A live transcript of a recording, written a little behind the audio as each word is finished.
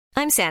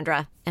I'm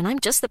Sandra, and I'm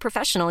just the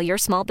professional your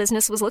small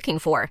business was looking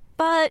for.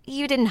 But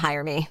you didn't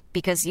hire me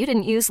because you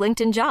didn't use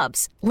LinkedIn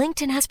Jobs.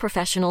 LinkedIn has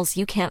professionals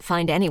you can't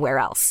find anywhere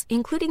else,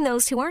 including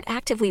those who aren't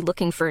actively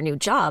looking for a new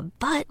job,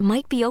 but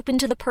might be open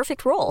to the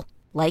perfect role,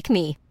 like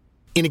me.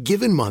 In a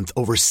given month,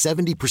 over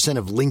 70%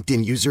 of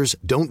LinkedIn users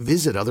don't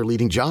visit other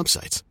leading job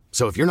sites.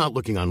 So if you're not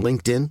looking on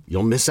LinkedIn,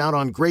 you'll miss out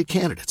on great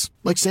candidates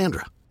like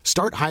Sandra.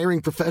 Start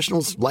hiring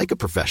professionals like a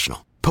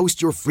professional.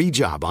 Post your free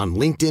job on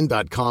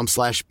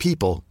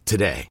linkedin.com/people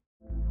today.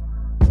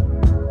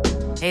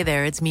 Hey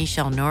there, it's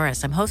Michelle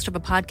Norris. I'm host of a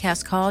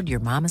podcast called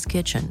Your Mama's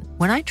Kitchen.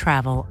 When I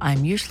travel,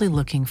 I'm usually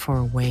looking for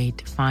a way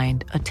to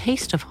find a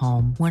taste of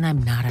home when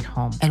I'm not at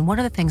home. And one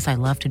of the things I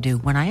love to do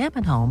when I am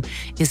at home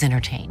is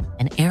entertain.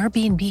 And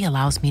Airbnb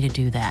allows me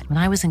to do that.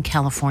 When I was in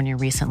California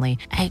recently,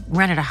 I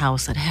rented a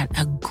house that had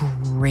a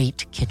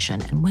great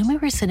kitchen. And when we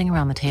were sitting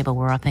around the table,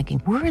 we're all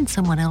thinking, we're in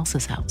someone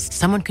else's house.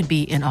 Someone could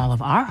be in all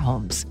of our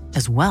homes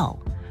as well.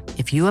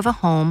 If you have a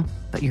home,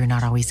 but you're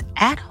not always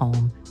at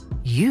home,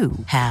 you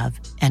have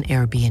an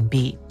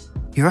Airbnb.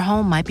 Your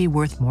home might be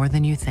worth more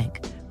than you think.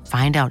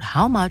 Find out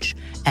how much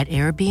at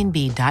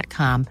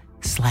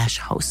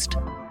airbnb.com/host.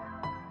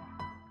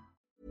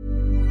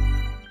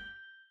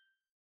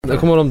 Jag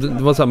kommer ihåg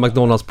det var så här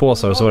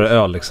McDonalds-påsar och så var det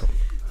öl liksom.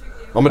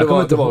 Ja, men det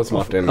var hos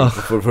Martin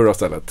på förra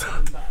stället.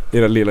 I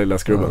den lilla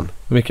skrubben.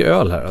 Mycket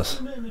öl här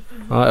alltså.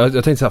 Ja,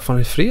 jag tänkte så här, fan är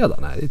det fredag?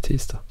 Nej, det är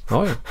tisdag.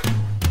 Ja.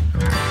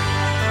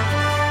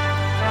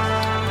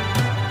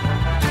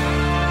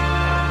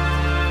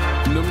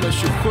 Nummer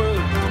 27.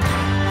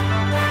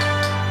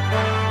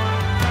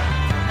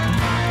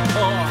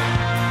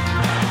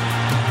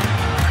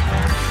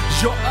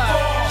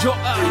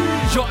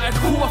 Jag är K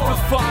för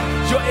fan.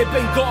 Jag är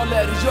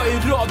bengaler, jag är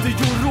Radio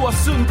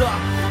Råsunda.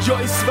 Jag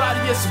är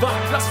Sveriges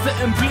vackraste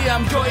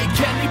emblem. Jag är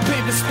Kenny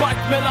Baby Spark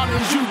mellan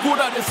en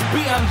djurgårdares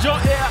ben. Jag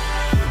är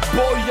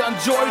Bojan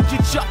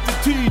Djordjic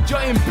attityd.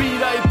 Jag är en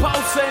bira i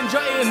pausen,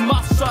 jag är en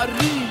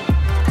massarin.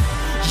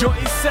 Jag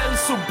är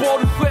Celso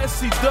Borges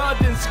i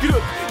dödens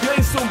grupp. Jag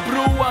är som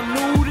Broa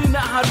Nouri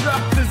när han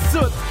rökte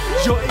sutt.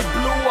 Jag är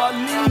blåa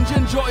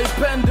linjen, jag är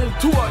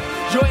pendeltåg.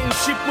 Jag är en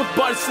chip mot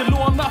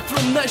Barcelona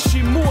från Nesh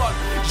i mål.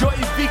 Jag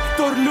är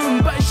Viktor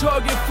Lundbergs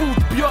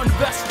högerfot, Björn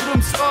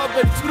Westrums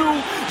övertro.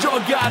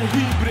 Jag är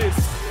hybris.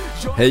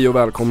 Hej och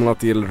välkomna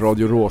till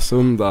Radio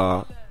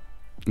Råsunda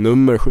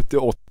nummer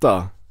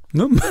 78.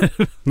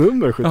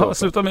 Nummer 78. Ja,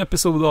 sluta med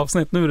episod och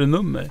avsnitt, nu är det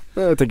nummer.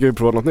 Jag tänker vi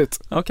prova något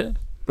nytt. Okej.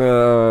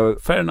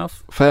 Fair enough.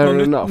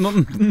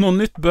 Något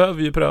nytt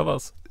behöver ju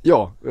prövas.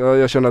 Ja,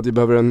 jag känner att vi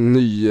behöver en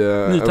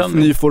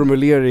ny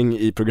formulering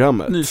i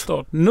programmet. Ny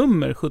start.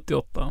 Nummer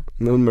 78.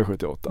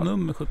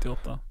 Nummer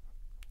 78.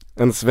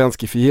 En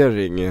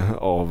svenskifiering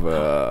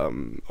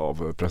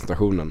av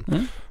presentationen.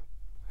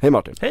 Hej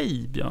Martin.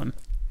 Hej Björn.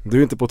 Du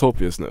är inte på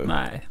topp just nu.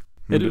 Nej.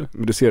 Är du?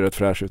 Men du ser rätt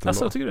fräsch ut ändå.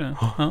 Alltså, tycker du det?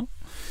 Ja.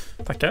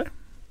 Tackar.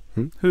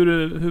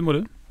 Hur mår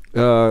du?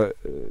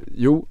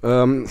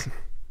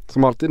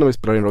 Som alltid när vi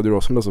spelar in Radio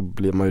Råsunda så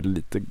blir man ju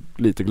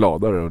lite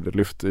gladare och det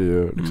lyfter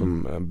ju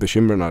liksom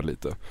bekymren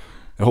lite.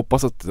 Jag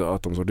hoppas att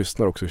de som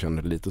lyssnar också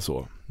känner lite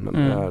så. Men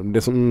det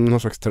är som någon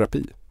slags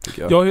terapi,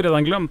 tycker jag. Jag har ju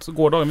redan glömt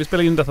gårdagen. Vi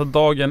spelade in detta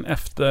dagen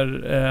efter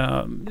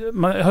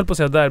jag höll på att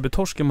säga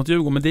derbytorsken mot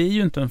Djurgården, men det är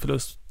ju inte en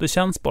förlust. Det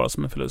känns bara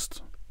som en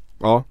förlust.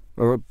 Ja,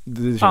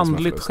 det känns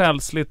andligt,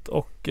 själsligt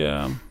och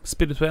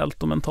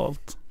spirituellt och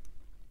mentalt.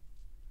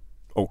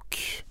 Och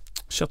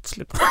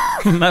köttsligt.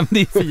 Nej, men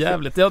det är för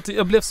jävligt. Jag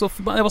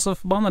var så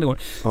förbannad igår.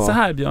 Ja. Så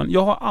här Björn,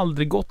 jag har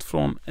aldrig gått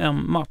från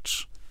en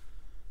match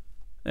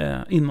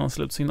innan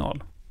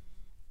slutsignal.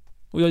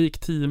 Och jag gick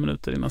 10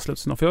 minuter innan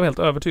slutsignal. För jag var helt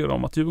övertygad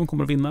om att Djurgården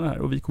kommer att vinna det här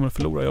och vi kommer att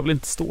förlora. Jag vill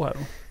inte stå här.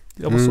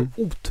 Jag var så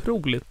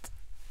otroligt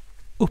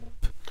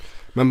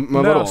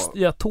löst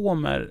i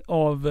atomer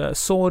av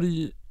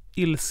sorg,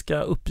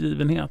 ilska,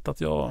 uppgivenhet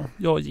att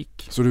jag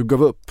gick. Så du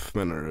gav upp,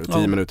 menar du?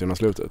 10 minuter innan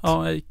slutet?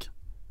 Ja, jag gick.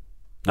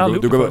 Jag har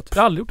aldrig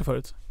gjort det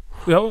förut.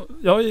 Och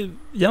jag är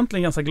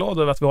egentligen ganska glad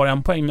över att vi har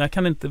 1 poäng, men jag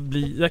kan inte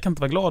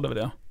vara glad över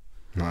det.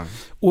 Nej.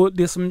 Och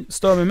det som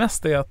stör mig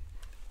mest är att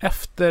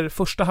efter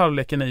första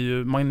halvleken är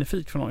ju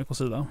magnifik från AIKs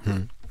sida.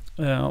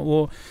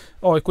 Och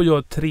AIK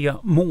gör 3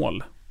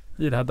 mål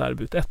i det här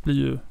derbyt. 1 blir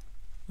ju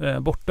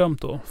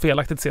bortdömt då.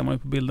 Felaktigt ser man ju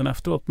på bilden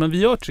efteråt. Men vi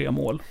gör 3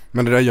 mål.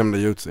 Men det där jämnar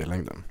ju ut sig i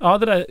längden. Ja,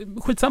 det där,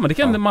 skitsamma. Det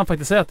kan man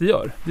faktiskt säga att det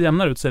gör. Det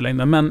jämnar ut sig i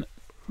längden. Men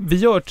vi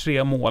gör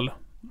 3 mål.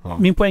 Ja.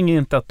 Min poäng är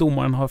inte att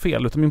domaren har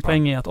fel, utan min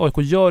poäng är att AIK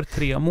gör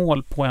 3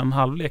 mål på en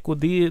halvlek. Och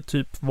det är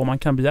typ vad man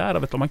kan begära.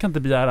 Vet du? Man kan inte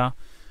begära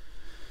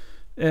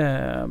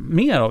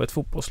mer av ett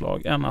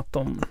fotbollslag än att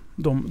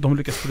de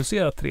lyckas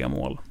producera 3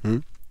 mål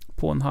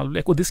på en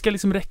halvlek. Och det ska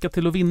liksom räcka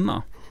till att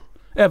vinna.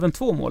 Även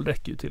 2 mål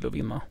räcker ju till att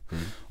vinna.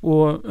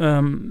 Och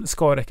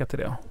ska räcka till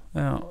det.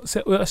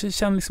 Och jag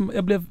känner liksom,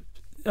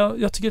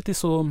 jag tycker att det är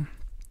så...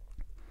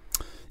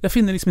 Jag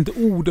finner liksom inte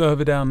ord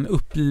över den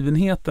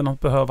uppgivenheten att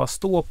behöva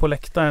stå på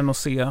läktaren och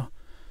se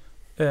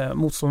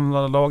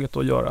motståndarlaget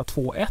och göra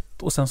 2-1.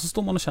 Och sen så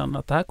står man och känner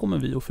att det här kommer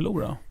vi att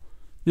förlora.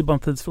 Det är bara en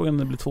tidsfråga när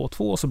det blir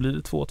 2-2, och så blir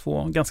det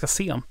 2-2 ganska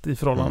sent i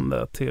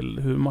förhållande till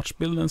hur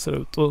matchbilden ser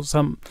ut. Och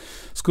sen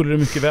skulle det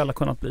mycket väl ha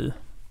kunnat bli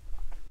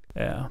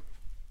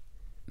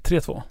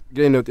 3-2.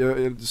 Grejen är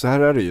att så här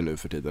är det ju nu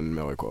för tiden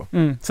med AIK.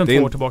 Sen 2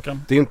 år tillbaka.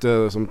 Det är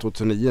inte som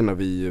 2009 när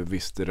vi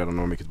visste redan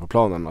när de gick ut på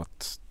planen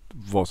att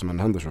vad som än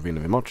händer så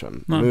vinner vi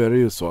matchen. Nej. Nu är det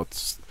ju så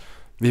att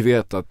vi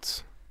vet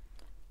att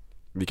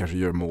vi kanske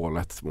gör mål,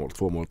 1 mål,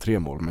 2 mål, 3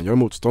 mål. Men gör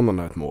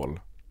motståndarna ett mål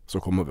så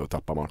kommer vi att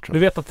tappa matchen. Vi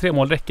vet att 3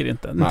 mål räcker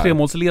inte. En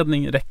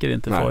 3-målsledning räcker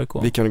inte för AIK.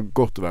 Vi kan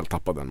gott och väl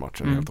tappa den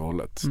matchen helt och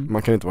hållet.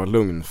 Man kan inte vara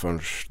lugn förrän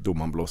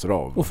domaren blåser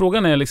av. Och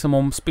frågan är liksom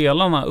om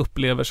spelarna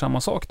upplever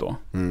samma sak då.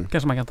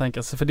 Kanske man kan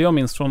tänka sig. För det jag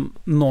minns från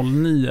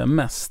 09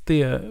 mest,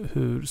 det är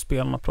hur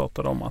spelarna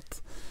pratade om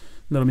att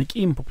när de gick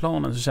in på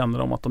planen så kände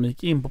de att de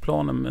gick in på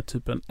planen med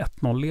typ en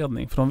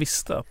 1-0-ledning. För de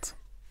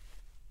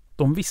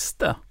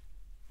visste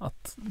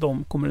att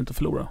de kommer inte att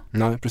förlora.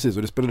 Nej, precis.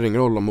 Och det spelar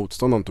ingen roll om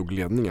motståndaren tog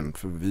ledningen,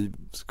 för vi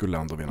skulle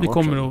ändå vinna matchen. Vi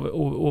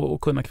kommer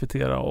att kunna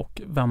kvittera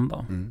och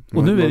vända.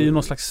 Och nu är det ju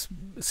någon slags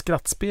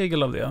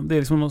skrattspegel av det. Det är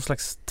liksom någon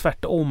slags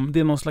tvärtom. Det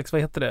är någon slags,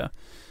 vad heter det?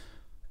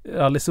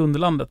 Alice i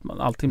Underlandet,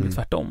 allting blir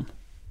tvärtom.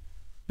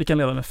 Vi kan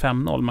leda med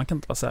 5-0, man kan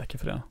inte vara säker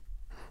för det.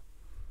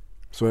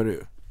 Så är det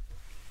ju.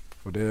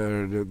 Och det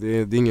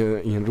är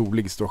ingen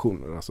rolig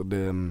situation. Alltså det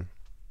är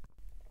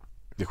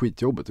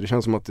skitjobbet. Det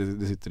känns som att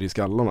det sitter i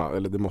skallarna.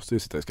 Eller det måste ju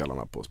sitta i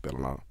skallarna på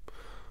spelarna.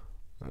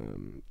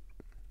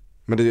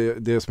 Men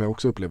det som jag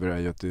också upplever är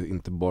ju att det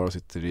inte bara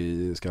sitter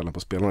i skallen på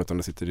spelarna, utan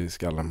det sitter i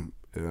skallen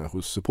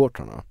hos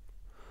supportrarna.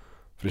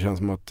 För det känns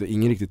som att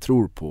ingen riktigt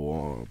tror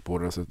på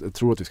det. Så jag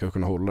tror att vi ska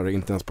kunna hålla det,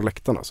 inte ens på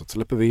läktarna. Så att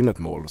släpper vi in ett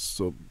mål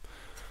så...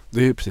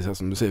 Det är ju precis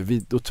som du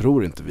säger, då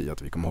tror inte vi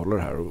att vi kommer hålla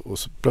det här. Och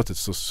så plötsligt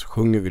så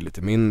sjunger vi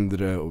lite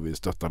mindre och vi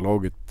stöttar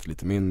laget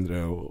lite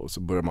mindre och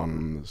så börjar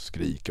man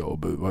skrika och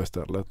bua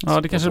istället.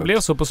 Ja, det kanske blev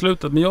så på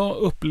slutet, men jag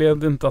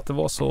upplevde inte att det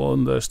var så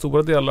under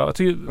stora delar. Jag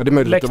tycker det är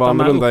möjligt att det var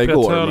annorlunda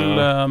igår.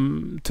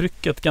 Upprätthöll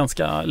trycket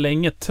ganska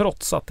länge,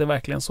 trots att det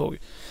verkligen såg...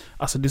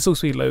 Alltså det såg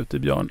så illa ut i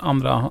Björn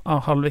andra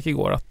halvlek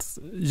igår att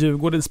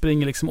Djurgården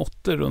springer liksom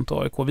 8 runt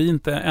AIK. Vi är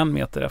inte 1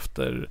 meter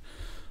efter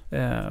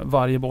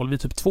varje boll, vi är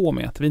typ 2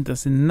 meter. Vi är inte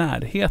ens i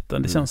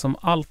närheten. Det känns som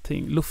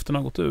allting, luften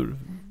har gått ur.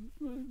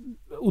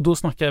 Och då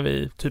snackar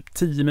vi typ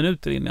 10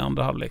 minuter in i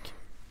andra halvlek.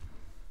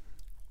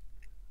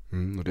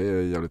 Och det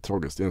är jävligt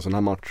tragiskt. Det är en sån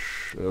här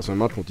match, alltså en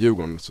match mot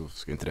Djurgården, så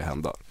ska inte det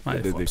hända. Nej,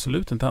 det får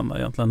absolut inte hända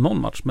egentligen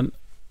någon match. Men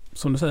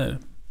som du säger,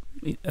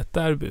 ett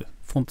derby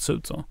får inte se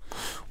ut så.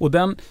 Och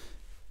den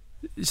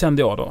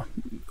kände jag då,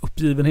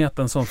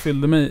 uppgivenheten som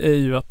fyllde mig är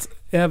ju att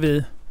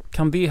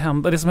kan det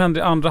hända? Det som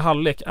händer i andra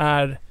halvlek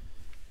är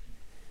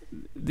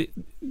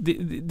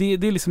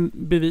det är liksom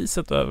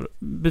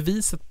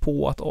beviset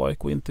på att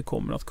AIK inte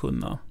kommer att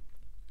kunna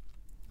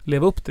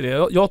leva upp till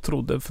det. Jag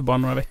trodde för bara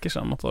några veckor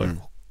sedan att AIK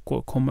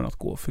kommer att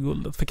gå för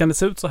guldet. För kan det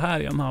se ut så här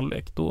i en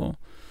halvlek, då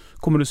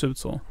kommer det se ut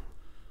så.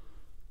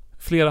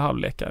 Flera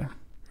halvlekar.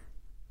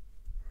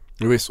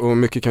 Visst, och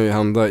mycket kan ju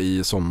hända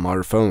i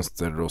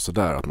sommarfönster och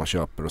sådär, att man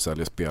köper och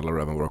säljer spelare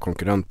och även våra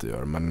konkurrenter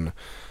gör. Men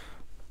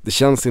det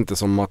känns inte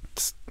som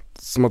att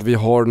vi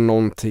har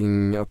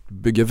någonting att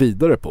bygga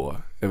vidare på,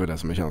 är väl det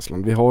som är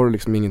känslan. Vi har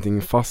liksom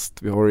ingenting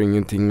fast, vi har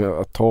ingenting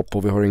att ta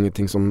på, vi har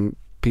ingenting som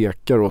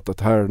pekar åt att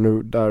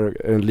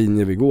där är en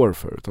linje vi går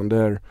för.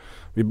 Utan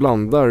vi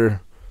blandar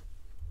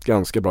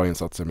ganska bra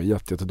insatser med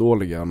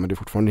jättedåliga, men det är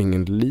fortfarande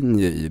ingen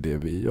linje i det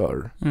vi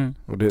gör.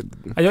 Och det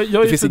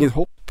finns inget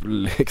hopp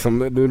liksom.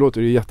 Nu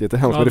låter det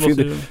jättehemskt,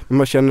 men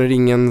man känner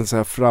ingen så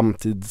här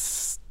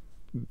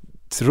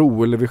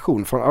framtidstro eller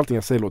vision. Fan, allting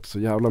jag säger låter så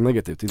jävla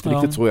negativt. Det är inte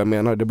riktigt så jag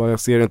menar. Det är bara, jag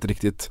ser inte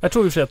riktigt. Jag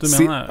tror ju att du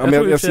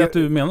menar. Att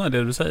du menar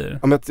det du säger.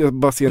 Ja, men jag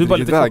bara ser inte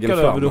riktigt vägen fram. Du bara lite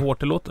chockad över hur hårt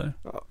det låter.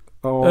 Ja.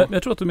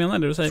 Jag tror att du menar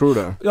det du säger. Tror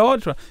det? Ja,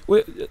 det tror jag. Och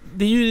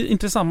det är ju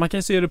intressant, man kan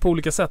ju se det på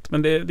olika sätt,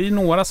 men det är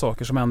några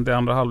saker som händer i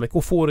andra halvlek.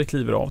 Och får det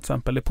kliver av till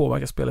exempel, det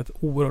påverkar spelet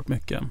oerhört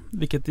mycket.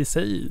 Vilket i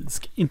sig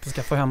inte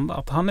ska få hända.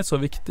 Att han är så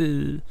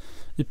viktig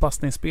i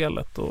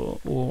passningsspelet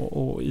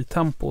och i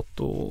tempot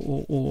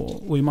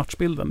och i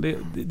matchbilden.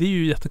 Det är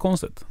ju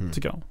jättekonstigt,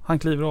 tycker jag. Han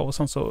kliver av och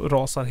sen så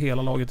rasar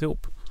hela laget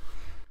ihop.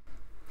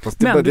 Fast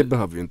det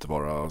behöver ju inte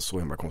vara så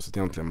himla konstigt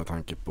egentligen, med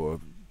tanke på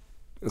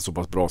en så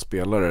pass bra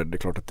spelare. Det är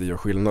klart att det gör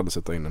skillnad att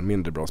sätta in en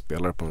mindre bra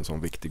spelare på en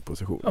sån viktig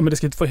position. Ja, men det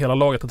ska inte få hela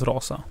laget att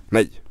rasa.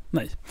 Nej.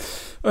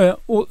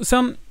 Och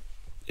sen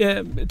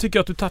tycker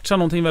jag att du touchar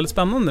någonting väldigt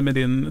spännande med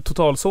din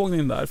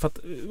totalsågning där. För att,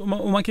 och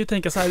man kan ju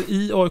tänka så här,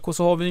 i AIK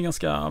så har vi en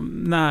ganska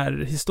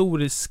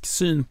närhistorisk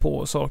syn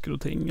på saker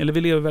och ting. Eller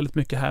vi lever väldigt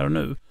mycket här och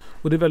nu.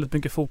 Och det är väldigt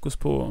mycket fokus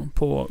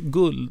på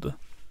guld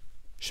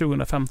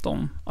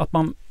 2015. Att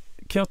man,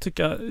 kan jag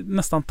tycka,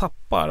 nästan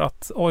tappar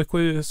att AIK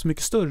är så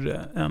mycket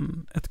större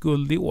än ett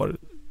guld i år.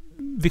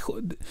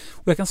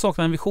 Och jag kan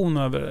sakna en vision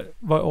över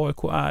vad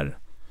AIK är,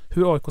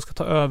 hur AIK ska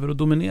ta över och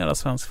dominera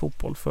svensk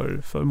fotboll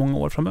för många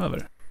år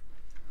framöver.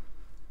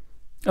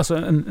 Alltså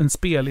en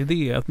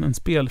spelidé, en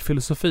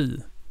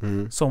spelfilosofi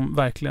som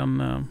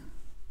verkligen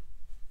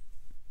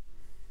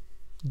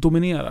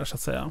dominerar, så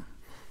att säga.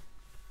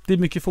 Det är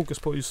mycket fokus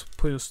på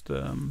just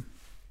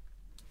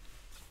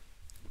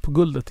på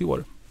guldet i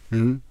år.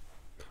 Mm.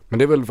 Men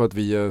det är väl för att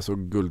vi är så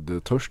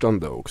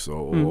guldtörstande också.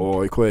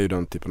 Och AIK är ju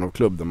den typen av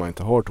klubb där man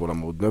inte har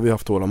tålamod. Nu har vi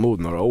haft tålamod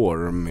några år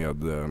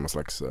med någon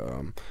slags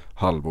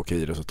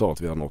halvokej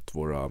resultat. Vi har nått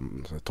våra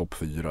topp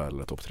 4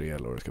 eller topp 3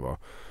 eller vad det ska vara.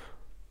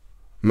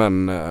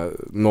 Men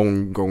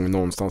någon gång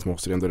någonstans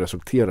måste det ändå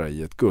resultera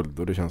i ett guld.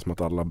 Och det känns som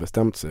att alla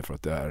bestämt sig för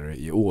att det är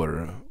i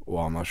år.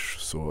 Och annars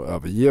så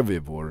överger vi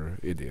vår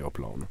idé och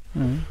plan.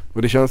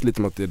 Och det känns lite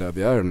som att det är där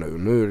vi är nu.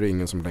 Nu är det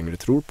ingen som längre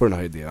tror på den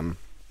här idén.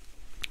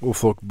 Och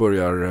folk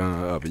börjar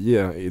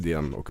överge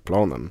idén och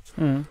planen.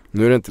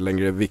 Nu är det inte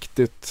längre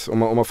viktigt, om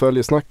man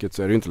följer snacket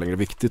så är det inte längre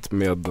viktigt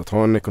med att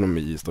ha en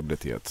ekonomi i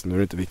stabilitet. Nu är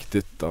det inte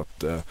viktigt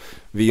att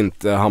vi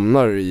inte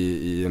hamnar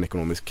i en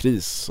ekonomisk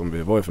kris som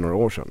vi var i för några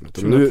år sedan.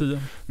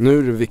 Nu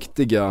är det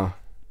viktiga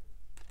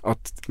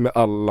att med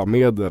alla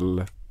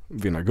medel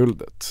vinna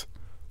guldet.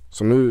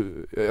 Så nu,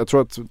 jag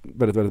tror att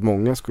väldigt, väldigt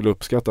många skulle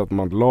uppskatta att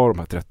man la de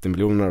här 30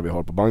 miljonerna vi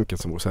har på banken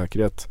som vår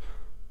säkerhet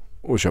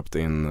och köpte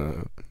in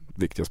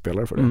viktiga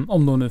spelare för det.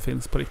 Om de nu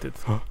finns på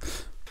riktigt.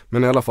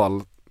 Men i alla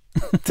fall,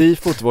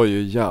 tifot var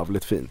ju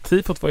jävligt fint.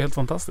 Tifot var helt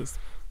fantastiskt.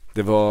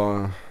 Det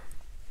var,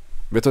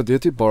 vet du, det är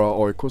typ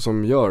bara AIK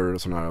som gör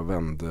sådana här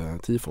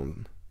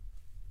vändtifon.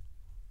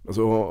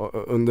 Alltså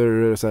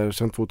under så här,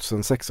 sedan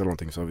 2006 eller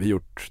någonting så har vi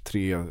gjort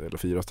 3 eller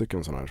 4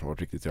 stycken sådana här som har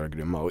varit riktigt jävla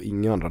grymma. Och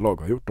inga andra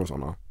lag har gjort någon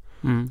sådana.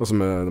 Och som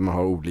man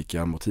har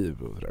olika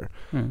motiv och sådär.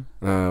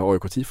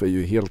 AIK-tifo är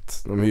ju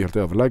helt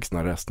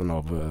överlägsna resten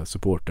av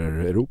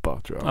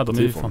supporter-Europa, tror jag. Ja, de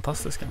är ju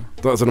fantastiska.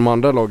 Alltså de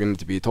andra lagen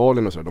typ i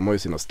Italien och sådär, de har ju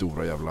sina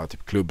stora jävla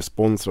typ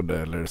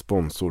klubbsponsrade eller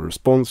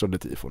sponsorsponsrade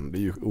tifon. Det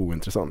är ju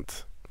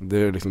ointressant. Det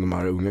är liksom de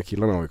här unga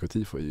killarna av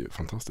AIK-tifo är ju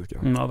fantastiska.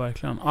 Ja,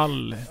 verkligen.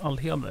 All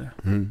heder.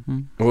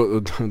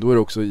 Och då är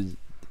det också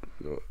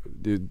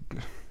det är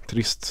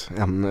trist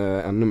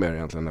ännu mer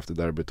egentligen efter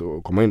derbyt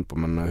att komma in på,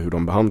 men hur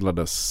de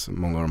behandlades,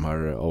 många av de här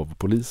av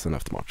polisen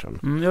efter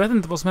matchen. Jag vet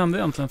inte vad som hände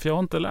egentligen, för jag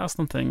har inte läst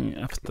någonting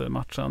efter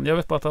matchen. Jag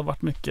vet bara att det har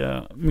varit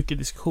mycket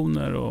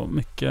diskussioner och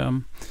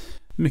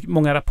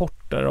många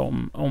rapporter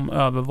om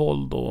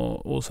övervåld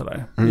och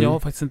sådär. Jag har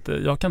faktiskt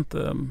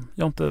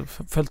inte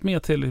följt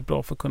med tillräckligt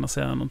bra för att kunna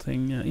säga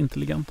någonting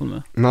intelligent om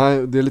det.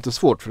 Nej, det är lite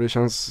svårt, för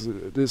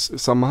det är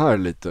samma här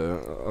lite,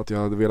 att jag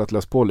hade velat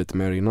läsa på lite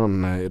mer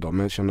innan idag,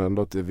 men jag känner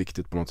ändå att det är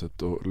viktigt på något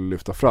sätt att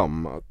lyfta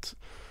fram, att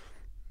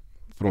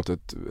på något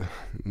sätt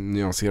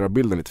nyansera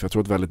bilden lite, för jag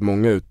tror att väldigt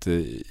många ute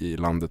i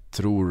landet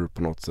tror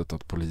på något sätt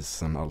att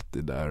polisen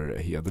alltid är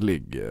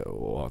hederlig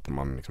och att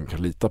man liksom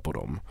kan lita på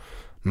dem.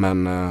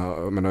 Men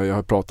jag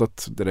har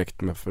pratat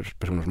direkt med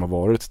personer som har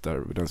varit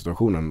där i den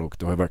situationen, och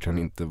det har verkligen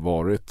inte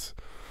varit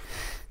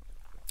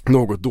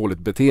något dåligt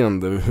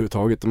beteende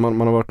överhuvudtaget.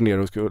 Man har varit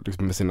nere och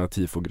liksom med sina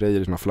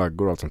tifo-grejer, sina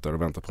flaggor och allt sånt där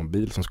och väntat på en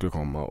bil som skulle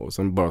komma, och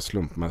sen bara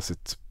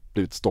slumpmässigt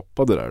blivit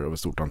stoppade där av ett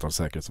stort antal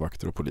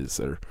säkerhetsvakter och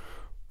poliser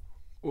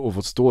och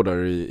fått stå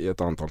där i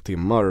ett antal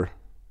timmar,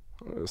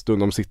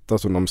 stundom sitta,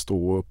 stundom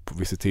stå upp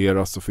och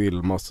visiteras och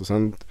filmas och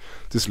sen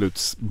till slut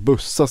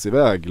bussas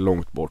iväg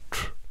långt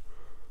bort.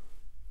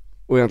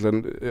 Och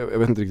egentligen, jag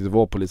vet inte riktigt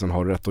vad polisen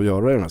har rätt att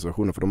göra i den här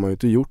situationen, för de har ju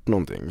inte gjort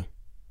någonting.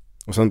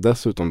 Och sen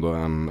dessutom då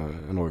en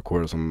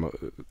AIK som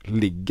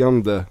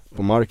liggande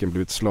på marken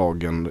blivit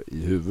slagen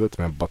i huvudet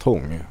med en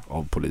batong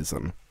av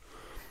polisen.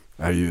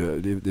 Det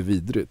är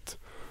vidrigt.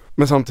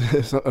 Men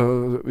samtidigt,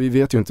 vi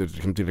vet ju inte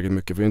tillräckligt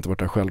mycket, vi har inte varit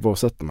där själva och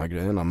sett de här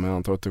grejerna, men jag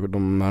antar att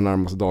de här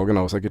närmaste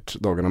dagarna och säkert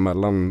dagarna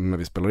mellan när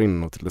vi spelar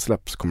in och till det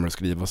släpps kommer det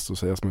skrivas och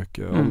sägas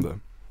mycket om det.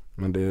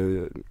 Men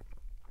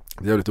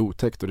det är lite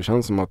otäckt, och det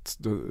känns som att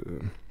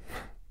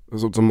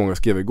som många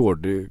skrev igår,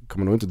 det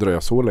kommer nog inte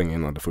dröja så länge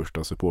innan det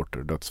första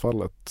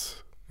supporterdödsfallet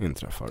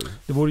inträffar.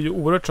 Det vore ju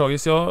oerhört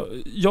tragiskt.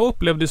 Jag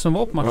upplevde det som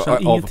var på matchen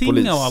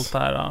ingenting av allt det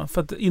här.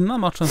 För att innan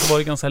matchen så var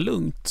det ganska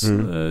lugnt.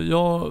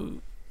 Jag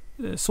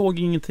såg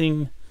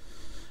ingenting.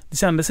 Det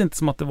kändes inte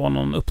som att det var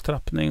någon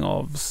upptrappning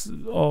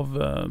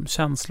av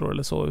känslor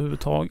eller så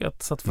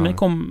överhuvudtaget. Så att för mig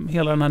kom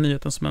hela den här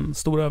nyheten som en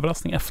stor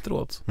överraskning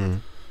efteråt.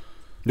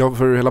 Ja,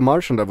 för hela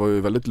marschen där var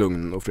ju väldigt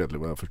lugn och fredlig,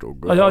 vad jag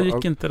förstod. Ja, jag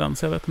gick inte den,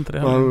 så jag vet inte det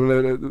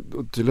heller.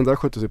 Tydligen där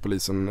skötte sig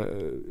polisen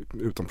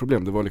utan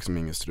problem. Det var liksom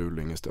ingen strul,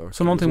 ingen stök.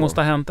 Så någonting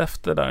måste ha hänt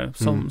efter där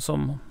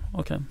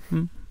okej.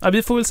 Ja,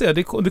 vi får väl se,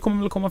 det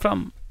kommer väl komma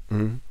fram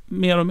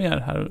mer och mer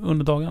här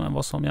under dagarna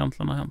vad som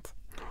egentligen har hänt.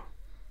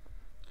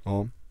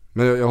 Ja,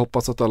 men jag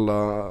hoppas att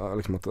alla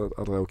liksom, att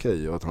alla är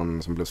okej, och att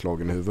han som blev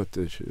slagen i huvudet,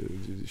 det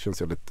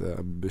känns ju lite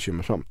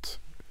bekymmersamt.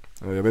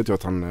 Jag vet ju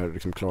att han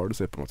liksom klarade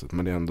sig på något sätt,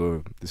 men det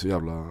är så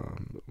jävla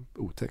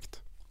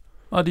otäckt.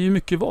 Ja, det är ju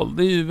mycket våld.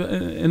 Det är ju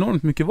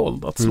enormt mycket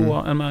våld. Att slå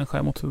en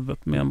människa mot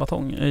huvudet med en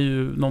batong är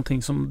ju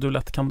någonting som du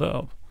lätt kan dö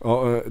av.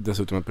 Ja,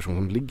 dessutom en person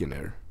som ligger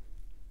ner.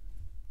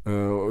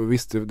 Och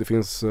visst,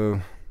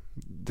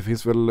 det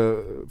finns väl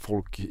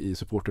folk i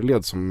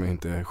supporterled som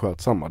inte är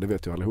skötsamma, det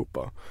vet ju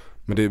allihopa.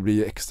 Men det blir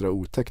ju extra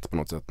otäckt på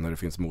något sätt när det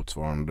finns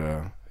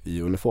motsvarande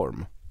i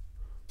uniform.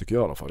 Tycker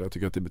jag i alla fall. Jag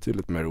tycker att det är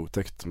betydligt mer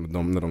otäckt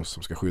när de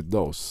som ska skydda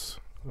oss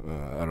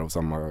är av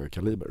samma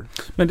kaliber.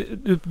 Men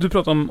du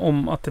pratar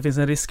om att det finns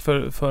en risk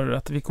för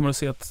att vi kommer att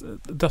se ett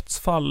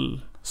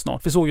dödsfall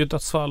snart. Vi såg ju ett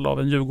dödsfall av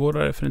en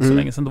djurgårdare för inte så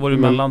länge sedan. Då var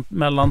det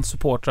mellan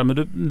supportrar. Men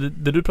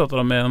det du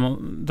pratade om är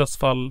någon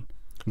dödsfall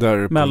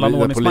där mellan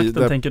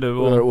ordningsmakten, tänker du?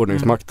 Där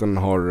ordningsmakten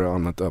har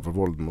använt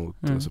övervåld mot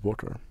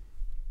supportrar.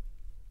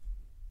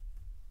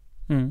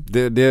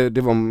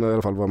 Det var i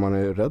alla fall vad man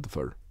är rädd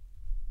för.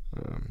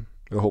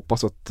 Jag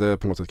hoppas att det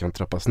på något sätt kan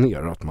trappas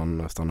ner, att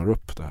man stannar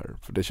upp det här.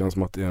 För det känns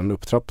som att det är en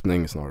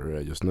upptrappning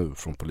snarare just nu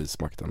från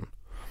polismakten.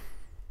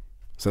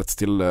 Sätts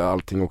till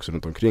allting också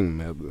runt omkring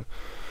med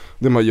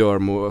det man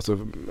gör, alltså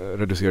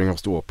reducering av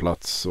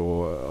ståplats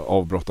och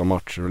avbrott av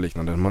matcher och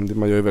liknande. Man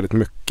gör ju väldigt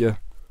mycket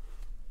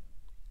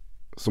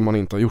som man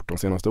inte har gjort de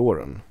senaste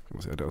åren. Kan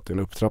man säga det, att det är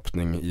en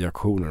upptrappning i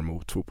aktioner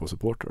mot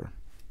fotbollssupportrar.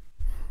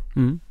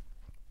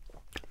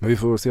 Men vi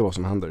får se vad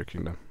som händer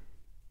kring det.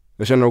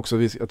 Jag känner också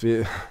att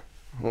vi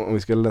om vi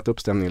ska lätta upp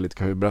stämningen lite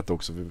kan vi berätta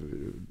också.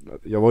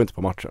 Jag var inte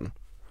på matchen.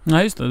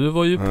 Nej, just det. Du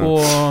var ju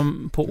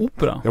på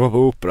opera. Jag var på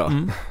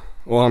opera.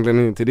 Och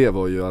anledningen till det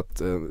var ju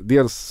att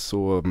dels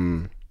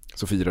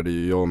så firade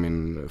ju jag och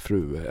min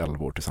fru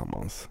 11 år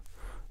tillsammans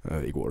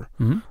igår.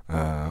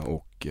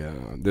 Och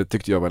det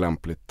tyckte jag var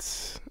lämpligt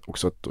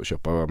också att då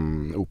köpa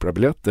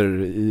operabiljetter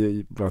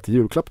bland annat i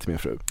julklapp till min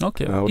fru.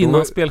 Okej,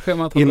 innan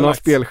spelschemat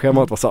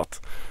var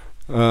satt.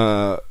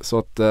 Så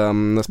att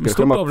när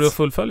spelschemat... Stort av dig att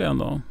fullfölja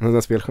ändå.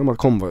 När spelschemat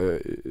kom var jag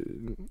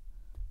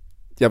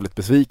jävligt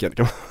besviken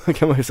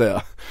kan man ju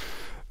säga.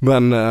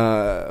 Men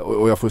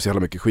och jag får så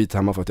jävla mycket skit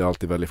hemma för att jag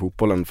alltid väljer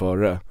fotbollen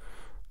före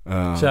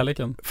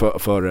kärleken.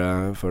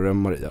 Före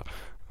Maria.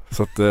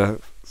 Så att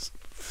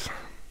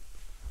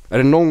är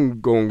det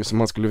någon gång som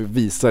man skulle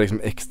visa liksom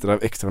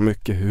extra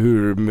mycket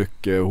hur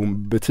mycket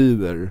hon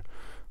betyder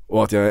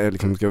och att jag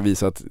liksom ska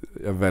visa att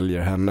jag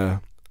väljer henne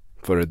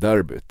före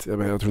derbyt. Jag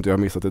tror inte jag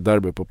har missat ett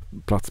derby på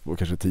plats på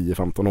kanske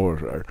 10-15 år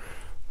så där.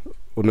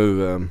 Och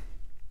nu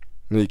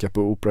gick jag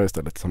på opera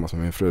istället tillsammans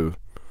med min fru.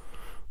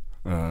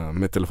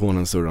 Med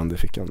telefonen surrande i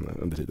fickan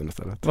under tiden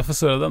istället. Varför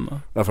surrade den då?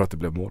 Därför att det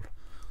blev mål.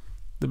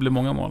 Det blev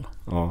många mål?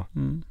 Ja.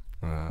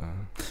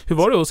 Hur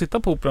var det att sitta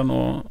på operan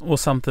och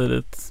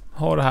samtidigt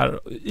ha det här,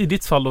 i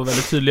ditt fall då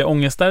väldigt tydliga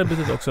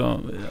ångestderbytet också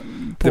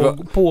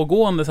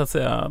pågående så att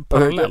säga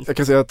parallellt? Jag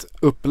kan säga att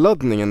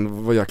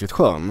uppladdningen var jäkligt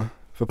skön.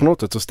 För på något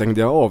sätt så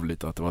stängde jag av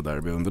lite att det var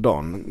derby under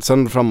dagen.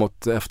 Sen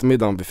framåt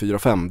eftermiddagen vid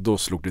 4-5 då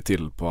slog det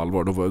till på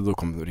allvar. Då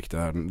kom det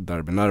riktiga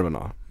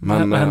derbynerverna.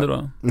 Men vad hände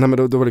då? Nej,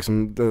 men då var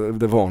liksom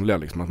det vanliga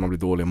liksom, att man blir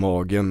dålig i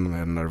magen,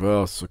 är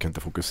nervös och kan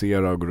inte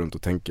fokusera och går runt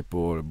och tänker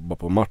bara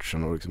på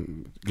matchen och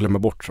liksom glömmer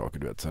bort saker,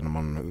 du vet, sen när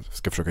man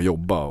ska försöka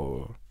jobba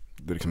och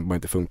det liksom bara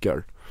inte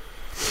funkar.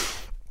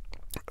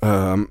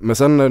 Men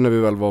sen när vi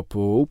väl var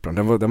på operan,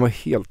 den var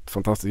helt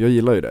fantastisk. Jag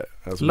gillar ju det.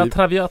 Alltså, La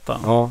Traviata.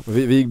 Ja,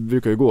 vi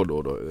brukar ju gå då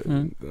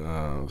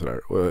och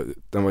sådär. Och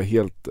den var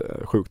helt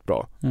sjukt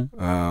bra.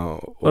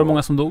 Var det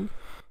många som dog?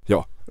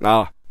 Ja,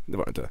 det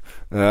var det inte.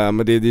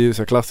 Men det är ju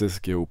så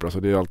klassisk i opera, så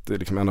det är ju alltid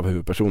liksom en av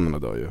huvudpersonerna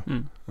dör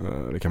ju.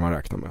 Det kan man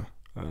räkna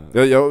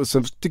med.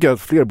 Sen tycker jag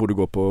att fler borde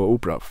gå på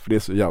opera, för det är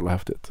så jävla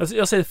häftigt. Alltså,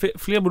 jag säger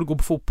fler borde gå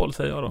på fotboll,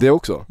 säger jag då. Det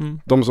också.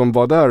 De som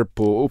var där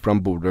på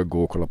operan borde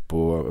gå och kolla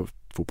på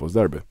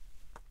fotbollsderby.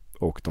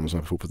 Och de som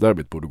är på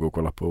fotbollsderbyt borde gå och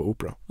kolla på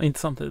opera. Inte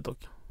samtidigt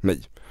dock.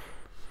 Nej.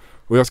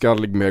 Och jag ska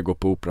aldrig mer gå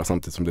på opera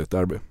samtidigt som det är ett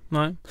derby.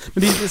 Nej.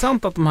 Men det är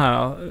intressant att de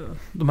här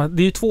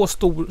det är ju två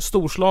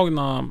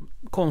storslagna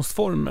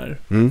konstformer.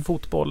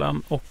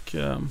 Fotbollen och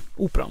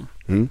operan.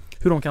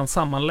 Hur de kan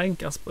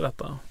sammanlänkas på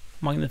detta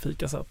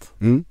magnifika sätt.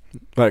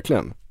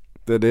 Verkligen.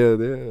 Det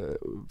är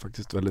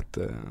faktiskt väldigt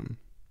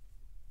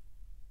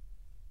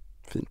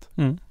fint.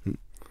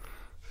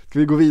 Ska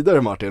vi gå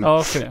vidare, Martin? Ja,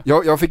 okay.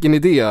 Jag fick en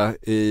idé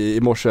i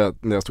morse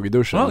när jag stod i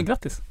duschen. Ja,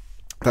 grattis.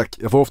 Tack.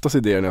 Jag får oftast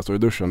idéer när jag står i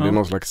duschen. Det är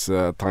någon slags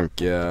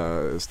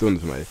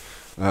tankestund för mig.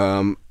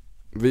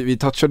 Vi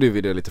touchade ju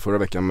vid det lite förra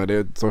veckan, men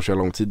det tar så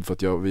lång tid för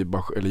att jag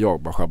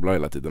bara sjabblar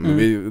hela tiden.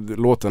 Men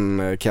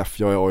låten Keff,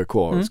 jag är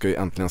AIK ska ju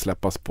äntligen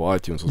släppas på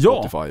iTunes och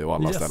Spotify och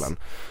alla ställen.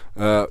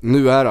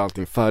 Nu är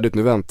allting färdigt,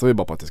 nu väntar vi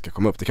bara på att det ska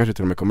komma upp. Det kanske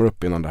till och med kommer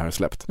upp innan det här är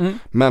släppt.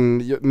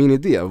 Men min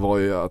idé var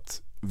ju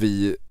att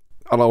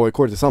alla AIK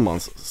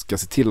tillsammans ska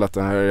se till att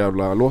den här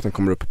jävla låten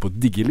kommer upp på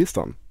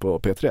Digilistan på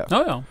P3.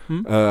 Ja.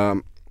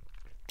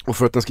 Och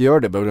för att den ska göra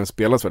det behöver den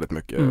spelas väldigt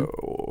mycket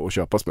och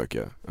köpas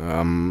mycket.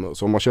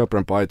 Så om man köper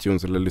den på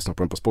iTunes eller lyssnar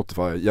på den på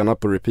Spotify, gärna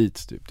på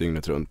repeat typ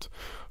dygnet runt,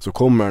 så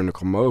kommer den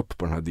komma upp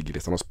på den här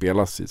Digilistan och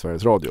spelas i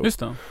Sveriges Radio. Just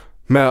det.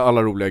 Med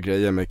alla roliga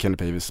grejer med Kenny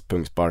Pavis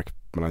pungspark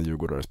mellan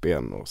Djurgårdares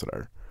ben och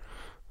sådär.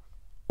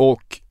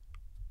 Och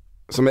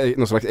som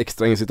någon slags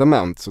extra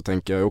incitament så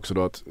tänker jag också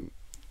då att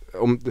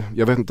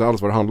jag vet inte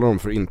alls vad det handlar om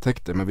för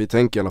intäkter, men vi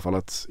tänker i alla fall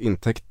att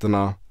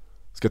intäkterna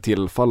ska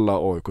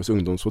tillfalla AIKs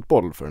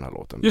ungdomsfotboll för den här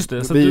låten. Just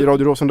det, så vi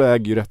Radio Råsunda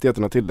äger ju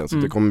rättigheterna till den, så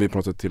det kommer vi på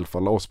något sätt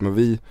tillfalla oss,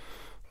 men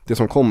det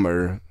som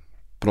kommer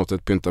på något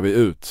sätt pyntar vi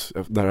ut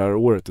när det här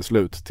året är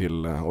slut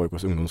till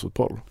AIKs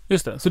ungdomsfotboll.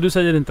 Just det, så du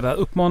säger inte det här,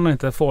 uppmanar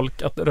inte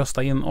folk att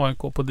rösta in AIK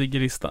på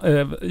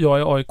Digilistan, jag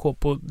är AIK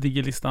på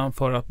Digilistan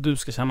för att du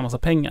ska tjäna massa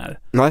pengar.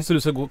 Nej. Så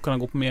du ska kunna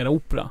gå på mer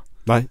opera.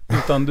 Nej.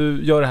 Utan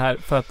du gör det här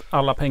för att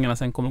alla pengarna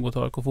sen kommer att gå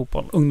till AIK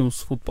fotboll,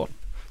 ungdomsfotboll.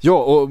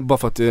 Ja, och bara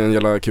för att det är en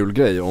jävla kul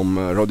grej om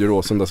Radio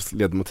Råsundas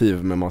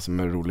ledmotiv med massor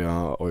med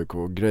roliga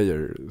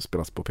AIK-grejer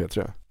spelas på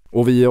P3.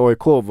 Och vi i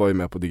AIK var ju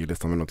med på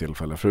Digilistan vid något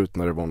tillfälle förut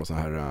när det var någon sån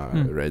här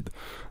raid.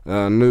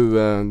 Nu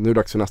är det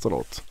dags för nästa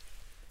låt.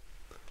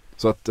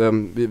 Så att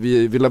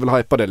vi vill väl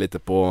hypa det lite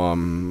på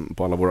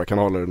alla våra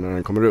kanaler när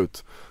den kommer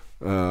ut.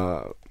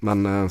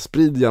 Men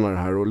sprid gärna det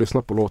här och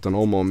lyssna på låten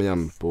om och om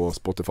igen på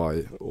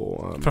Spotify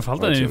och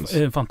framförallt är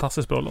det en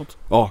fantastiskt bra låt.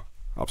 Ja,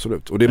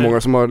 absolut. Och det är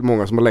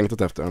många som har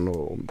längtat efter den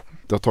och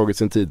det har tagit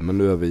sin tid, men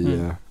nu är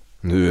vi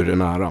nu är det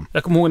nära.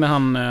 Jag kommer ihåg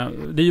när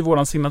det är ju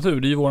våran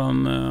signatur, det är ju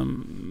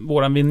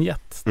våran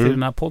vignett till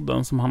den här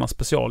podden som han har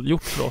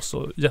specialgjort för oss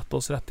och gett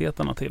oss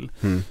rättigheterna till.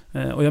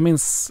 Och jag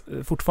minns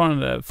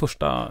fortfarande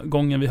första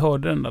gången vi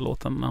hörde den där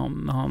låten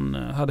när han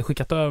hade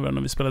skickat över den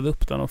och vi spelade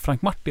upp den och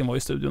Frank Martin var i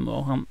studion då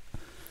och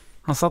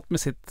han satt med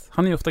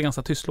han är ju ofta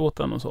ganska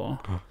tystlåten och så.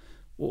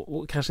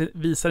 Och kanske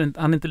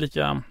han är inte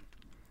lika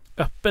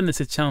öppen i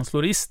sitt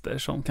känsloregister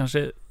som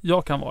kanske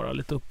jag kan vara,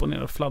 lite upp och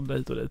ner och fladdra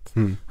hit och dit.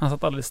 Han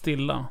satt alldeles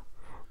stilla.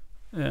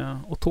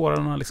 Och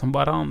tårarna liksom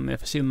bara rann ner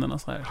för kinderna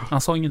så här.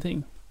 Han sa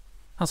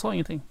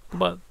ingenting. Det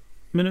bara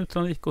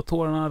minuterna gick och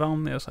tårarna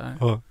rann ner så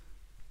här.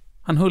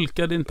 Han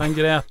hulkade inte, han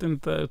grät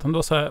inte, utan det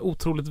var så här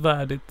otroligt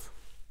värdigt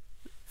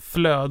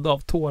flöde av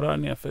tårar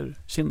ner för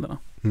kinderna.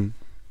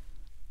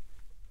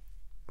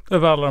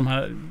 Över alla de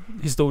här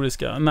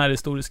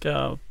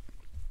närhistoriska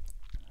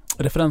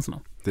referenserna.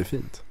 Det är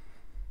fint.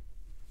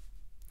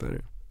 Det är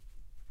det.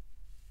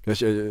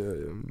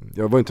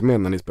 Jag var inte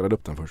med när ni spelade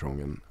upp den första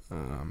gången.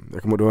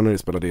 Jag kommer ihåg när ni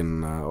spelade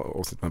in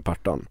avsnitt med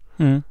Pertan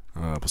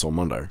på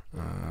sommaren där.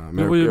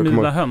 Men var ju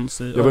mina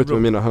höns i Jag var ute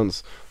med mina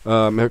höns.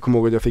 Men jag kommer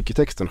ihåg att jag fick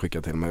texten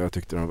skickad till mig.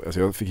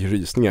 Jag fick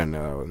rysningar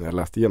när jag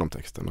läste igenom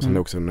texten. Och sen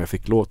också när jag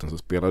fick låten så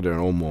spelade jag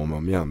den om och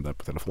om igen där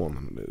på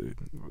telefonen.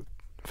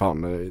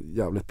 Fan, det är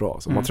jävligt bra.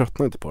 Så man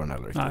tröttnar inte på den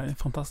heller riktigt. Nej,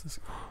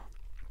 fantastiskt.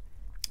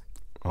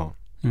 Ja.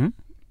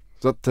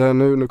 Så att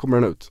nu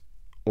kommer den ut.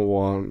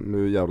 Och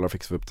nu jävlar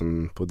fixar vi upp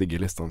den på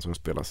Digilistan som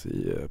spelas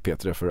i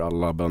P3 för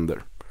alla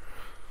bönder.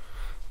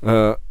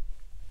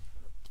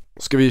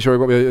 Ska vi köra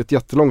igång? Vi har ett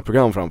jättelångt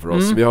program framför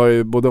oss. Vi har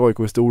ju både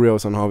AIK-historia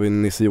och sen har vi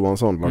Nisse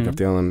Johansson,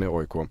 lagkaptenen i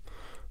AIK.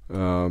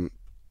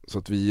 Så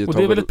att vi och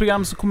det är väl ett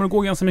program som kommer att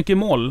gå ganska mycket i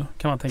mål,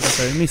 kan man tänka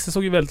sig. Nisse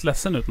såg ju väldigt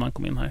ledsen ut när han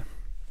kom in här.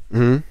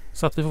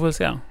 Så att vi får väl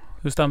se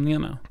hur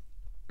stämningen är.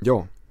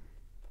 Ja.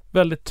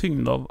 Väldigt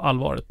tyngd av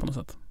allvaret på något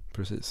sätt.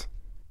 Precis.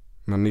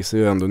 Men Nisse är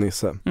ju ändå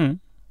Nisse.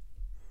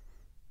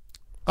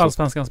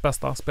 Allsvenskans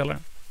bästa spelare.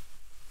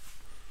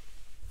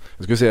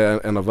 Jag skulle säga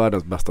en av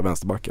världens bästa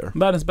vänsterbackar.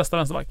 Världens bästa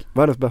vänsterback.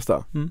 Världens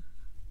bästa?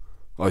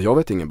 Ja, jag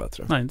vet ingen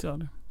bättre. Nej, inte jag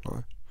det.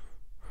 Nej.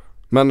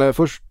 Men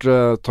först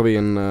tar vi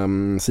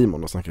in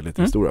Simon och snackar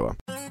lite historia, va?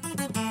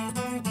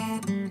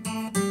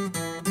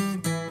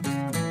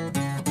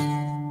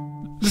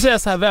 Du säger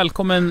så här,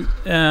 välkommen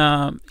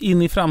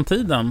in i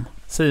framtiden,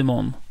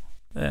 Simon.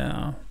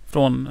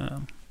 Från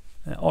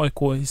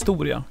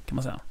AIK-historia, kan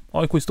man säga.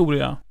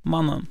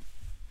 AIK-historia-mannen.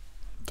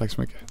 Tack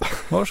så mycket.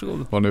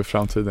 Varsågod. Vad nu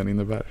framtiden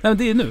innebär? Nej, men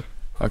det är nu.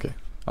 Okej.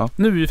 Ja.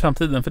 Nu är ju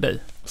framtiden för dig.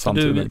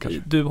 Samtiden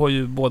kanske. Du har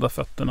ju båda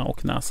fötterna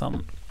och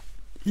näsan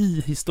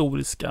i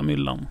historiska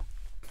myllan.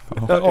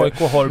 AIK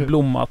har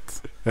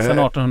blommat sedan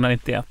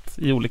 1891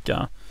 i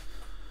olika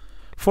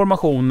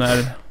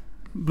formationer.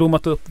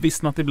 Blommat upp,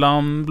 vissnat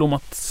ibland,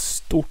 blommat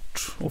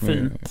stort och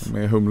fint.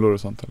 Med humlor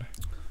och sånt, eller?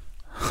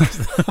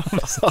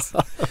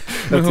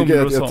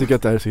 jag tycker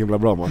att det här är så himla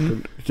bra,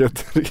 Martin.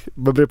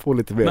 Man blir på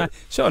lite mer. Nej,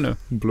 kör nu.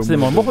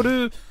 Simon,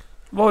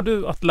 vad har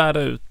du att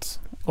lära ut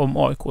om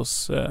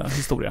AIKs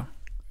historia?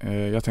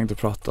 Jag tänkte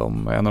prata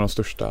om en av de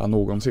största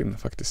någonsin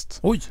faktiskt.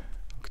 Oj!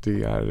 Och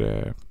det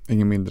är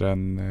ingen mindre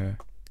än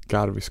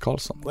Garvis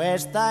Karlsson.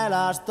 Questa è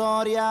la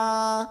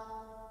storia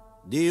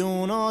di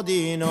uno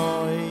di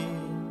noi.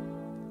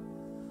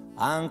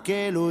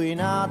 Anche lui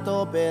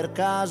nato per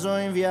caso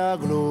in via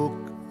Gluck.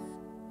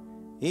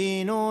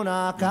 In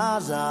una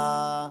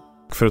casa.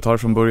 För att ta det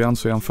från början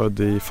så är han född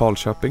i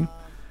Falköping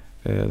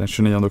den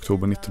 29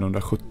 oktober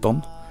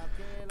 1917.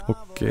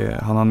 Och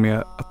han hann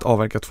med att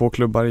avverka 2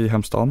 klubbar i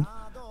hemstaden.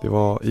 Det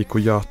var IK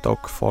Göta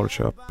och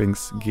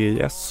Falköpings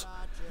GIS.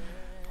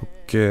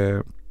 Och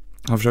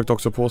han försökte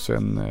också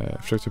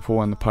på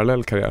en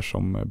parallell karriär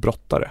som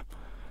brottare.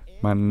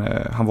 Men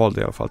han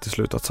valde i alla fall till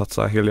slut att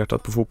satsa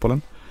helhjärtat på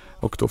fotbollen.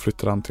 Och då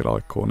flyttade han till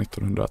AIK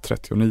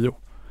 1939.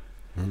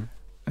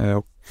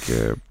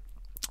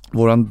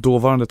 Våran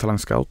dåvarande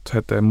talangscout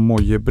hette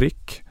Moje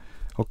Brick.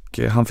 Och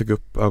han fick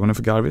upp ögonen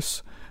för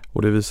Garvis.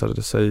 Och det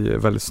visade sig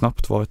väldigt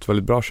snabbt vara ett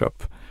väldigt bra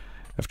köp.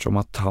 Eftersom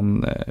att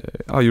han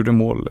gjorde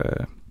mål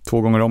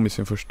 2 gånger om i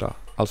sin första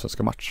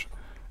allsvenska match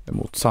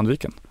mot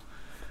Sandviken.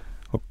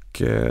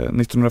 Och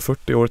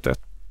 1940,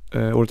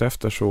 året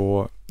efter,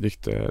 så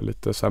gick det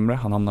lite sämre.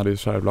 Han hamnade i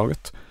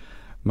reservlaget.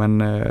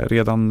 Men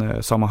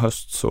redan samma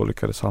höst så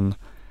lyckades han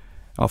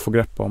få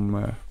grepp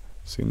om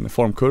sin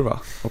formkurva.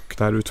 Och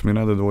det här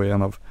utmynnade då i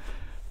en av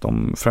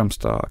de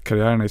främsta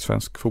karriärerna i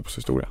svensk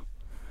fotbollshistoria.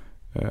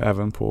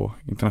 Även på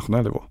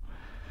internationell nivå.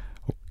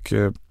 Och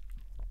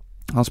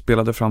Han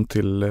spelade fram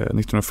till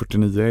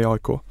 1949 i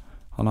AIK.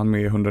 Han hann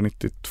med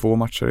 192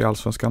 matcher i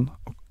Allsvenskan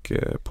och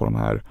på de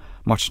här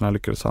matcherna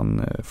lyckades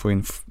han få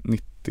in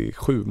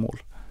 97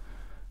 mål.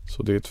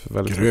 Så det är ett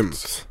väldigt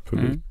grymt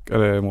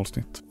eller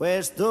målsnitt.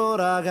 Questo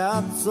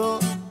ragazzo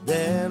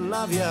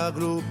della via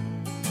Gluck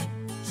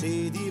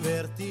si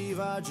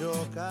divertiva a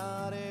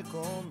giocare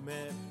con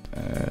me.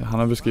 Han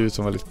har beskrivits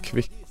som väldigt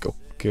kvick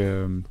och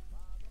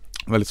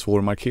väldigt svår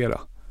att markera.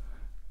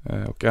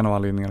 Och en av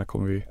anledningarna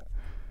kommer vi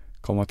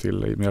komma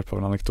till i med hjälp av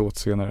en anekdot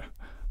senare.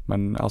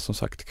 Men alltså, som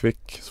sagt,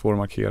 kvick, svår att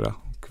markera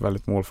och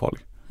väldigt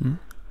målfarlig.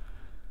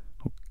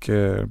 Och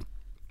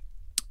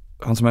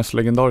hans mest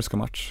legendariska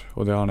match,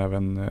 och det har han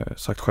även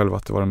sagt själv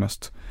att det var den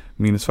mest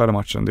minnesvärda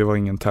matchen, det var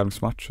ingen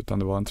tävlingsmatch utan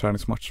det var en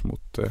träningsmatch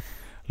mot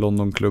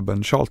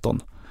Londonklubben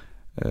Charlton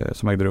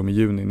som ägde rum i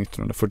juni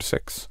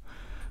 1946.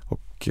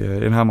 Och i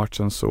den här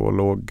matchen så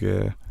låg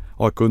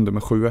AIK under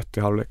med 7-1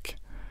 i halvlek.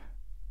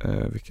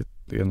 Vilket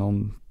är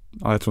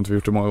jag tror inte vi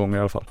gjort det många gånger i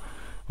alla fall.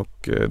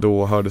 Och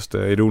då hördes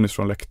det ironiskt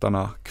från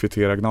läktarna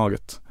kvittera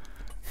Gnaget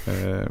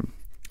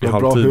i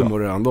halvtid. Bra humor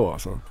redan då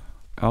alltså.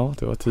 Ja,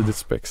 det var tidigt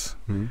spex.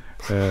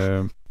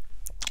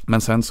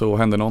 Men sen så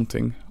hände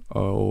någonting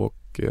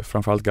och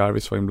framförallt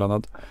Garvis var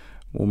inblandad.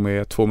 Och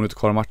med 2 minuter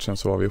kvar i matchen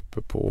så var vi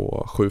uppe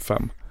på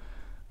 7-5.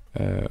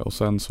 Och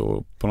sen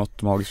så på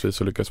något magiskt vis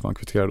så lyckades man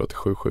kvittera då till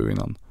 7-7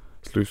 innan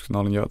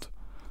slutsignalen ljöd.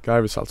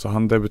 Garvis alltså,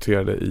 han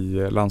debuterade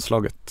i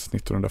landslaget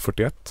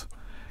 1941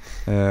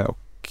 och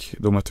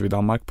då mötte vi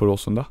Danmark på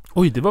Råsunda.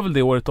 Oj, det var väl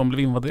det året de blev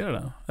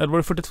invaderade? Eller var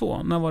det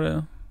 42? När var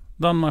det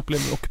Danmark blev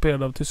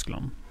ockuperad av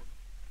Tyskland?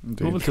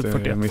 Det var väl typ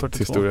 41, mitt 42.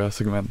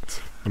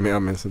 Historiasegment. Men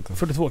jag minns inte.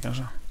 42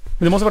 kanske.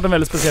 Men det måste ha varit en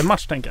väldigt speciell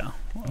match, tänker jag.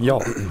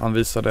 Ja, han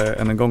visade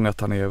än en gång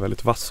att han är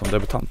väldigt vass som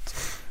debutant.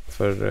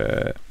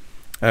 För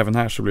även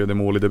här så blev det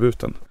mål i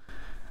debuten.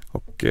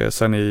 Och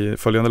sen i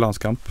följande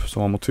landskamp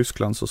som var mot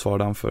Tyskland så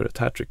svarade han för ett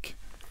hattrick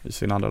i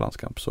sin andra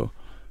landskamp. Så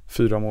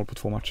 4 mål på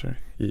 2 matcher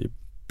i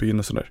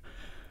begynnelsen där.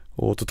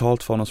 Och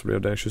totalt för honom så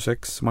blev det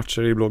 26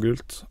 matcher i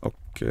blågult.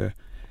 Och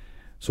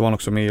så var han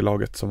också med i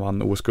laget som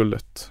vann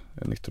OS-guldet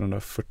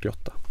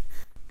 1948.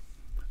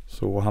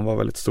 Så han var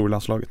väldigt stor i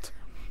landslaget.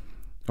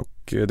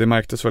 Och det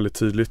märktes väldigt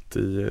tydligt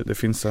det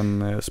finns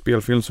en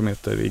spelfilm som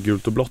heter I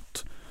gult och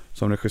blått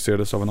som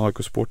regisserades av en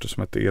AIK-supporter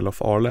som heter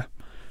Elof Arle.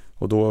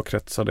 Och då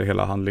kretsade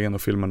hela handlingen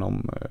och filmen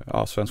om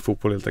svensk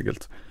fotboll helt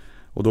enkelt.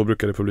 Och då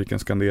brukade publiken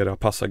skandera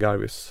passa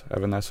Garvis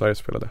även när Sverige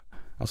spelade.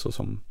 Alltså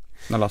som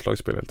när landslaget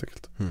spelade helt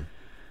enkelt.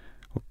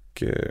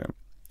 Och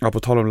på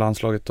tal om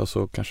landslaget då,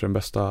 så kanske den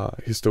bästa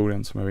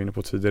historien som jag var inne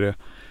på tidigare,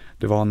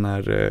 det var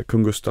när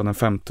kung Gustav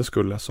V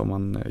skulle, som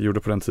man gjorde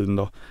på den tiden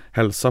då,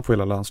 hälsa på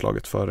hela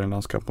landslaget för en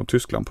landskamp mot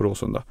Tyskland på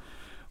Råsunda.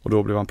 Och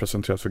då blev han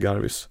presenterad för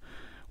Garvis.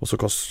 Och så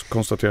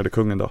konstaterade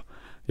kungen då: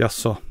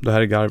 jaså, det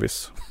här är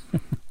Garvis.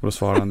 Och då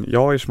svarade han: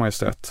 ja, ers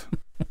majestät,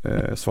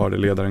 svarade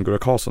ledaren Gurra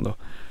Karlsson då.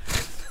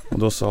 Och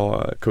då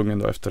sa kungen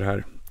då efter det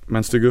här: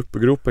 men stig upp i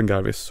gropen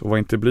Garvis och var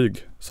inte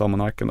blyg, sa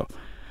monarken då.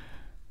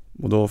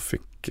 Och då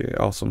fick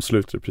som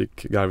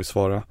slutreplik Garvis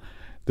svara: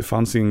 det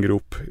fanns ingen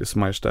grop, ers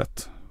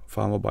majestät,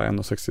 för han var bara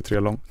 1,63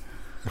 lång.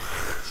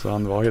 Så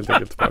han var helt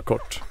enkelt bara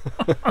kort.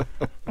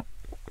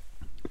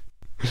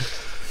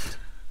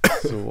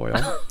 Så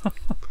ja,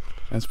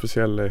 en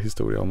speciell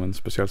historia om en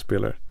speciell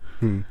spelare.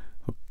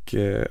 Och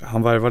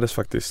han värvades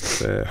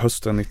faktiskt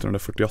hösten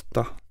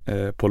 1948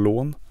 på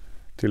lån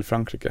till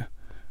Frankrike.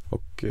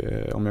 Och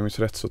om jag minns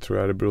rätt så tror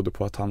jag det berodde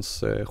på att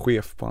hans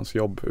chef på hans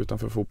jobb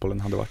utanför fotbollen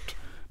hade varit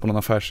på någon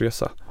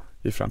affärsresa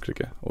i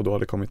Frankrike. Och då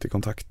hade kommit i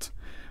kontakt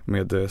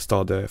med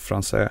Stade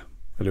Français,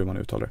 eller hur man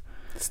uttalar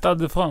det.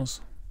 Stade de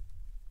France.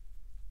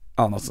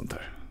 Ja, något sånt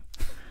där.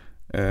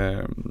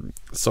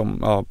 Som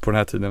på den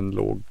här tiden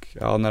låg,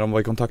 när de var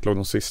i kontakt låg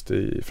de sist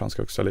i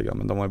franska högsta ligan,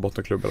 men de var i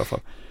bottenklubb i alla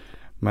fall.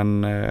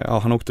 Men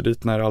han åkte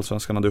dit när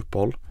allsvenskan hade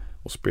uppehåll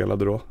och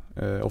spelade då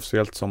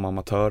officiellt som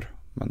amatör,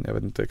 men jag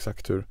vet inte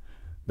exakt hur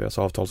deras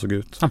avtal såg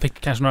ut. Han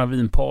fick kanske några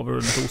vinpaver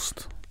och lite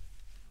ost.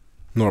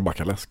 Några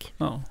backaläsk.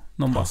 Ja,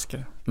 någon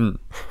basker.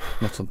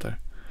 Något sånt där.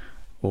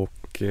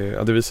 Och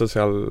det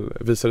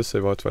visade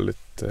sig vara ett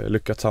väldigt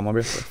lyckat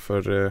samarbete,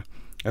 för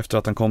efter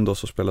att han kom då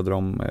så spelade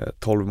de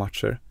 12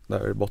 matcher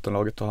där i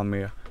bottenlaget och han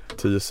med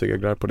 10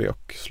 segrar på det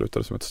och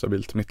slutade som ett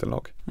stabilt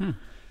mittenlag.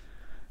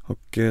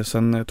 Och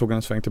sen tog han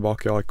en sväng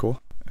tillbaka i AIK,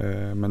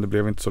 men det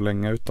blev inte så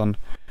länge, utan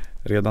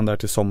redan där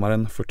till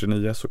sommaren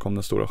 49 så kom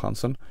den stora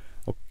chansen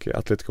och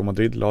Atletico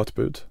Madrid la ett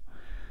bud.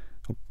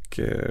 Och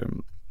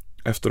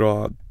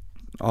efter att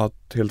ha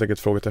helt enkelt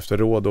frågat efter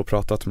råd och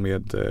pratat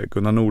med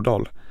Gunnar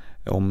Nordahl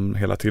om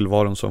hela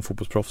tillvaron som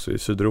fotbollsproffs i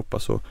Sydeuropa,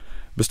 så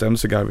bestämde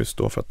sig Garvis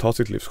då för att ta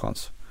sitt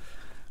livschans.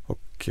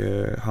 Och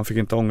han fick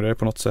inte ångra det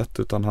på något sätt,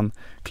 utan han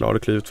klarade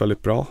klivet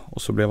väldigt bra,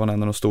 och så blev han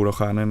en av de stora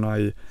stjärnorna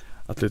i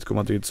Atletico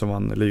Madrid som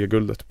vann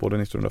ligaguldet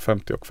både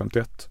 1950 och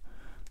 51.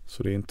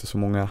 Så det är inte så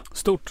många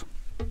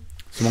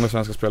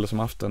svenska spelare som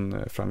haft den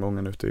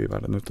framgången ute i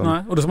världen. Utan...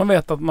 Nej, och då ska man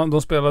veta att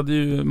de spelade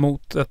ju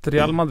mot ett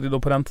Real Madrid då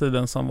på den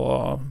tiden som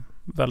var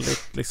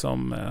väldigt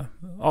liksom,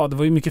 ja det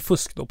var ju mycket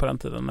fusk då på den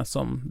tiden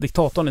eftersom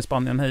diktatorn i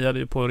Spanien hejade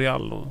ju på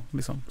Real och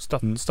liksom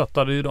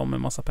stöttade ju dem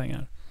med massa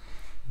pengar.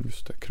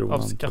 Just det, kronan.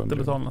 Av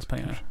skattebetalarnas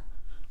pengar.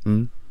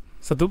 Mm.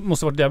 Så det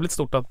måste varit jävligt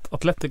stort att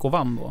Atletico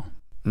vann då.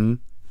 Mm.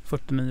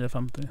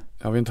 49-50.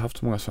 Jag har inte haft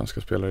så många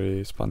svenska spelare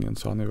i Spanien,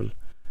 så han är väl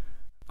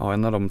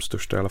en av de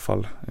största i alla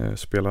fall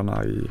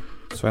spelarna i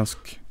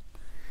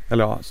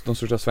de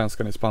största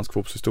svenskarna i spansk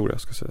fotbollshistoria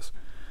ska sägas.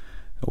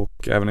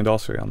 Och även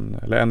idag så är han,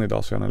 eller än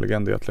idag så är han en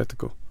legend i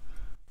Atletico.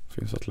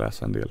 Finns att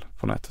läsa en del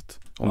på nätet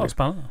om det.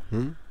 Spännande.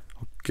 Mm.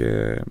 Och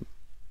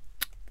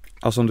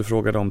alltså om du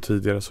frågade om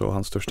tidigare, så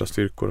hans största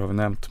styrkor har vi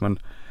nämnt, men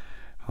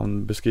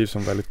han beskrivs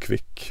som väldigt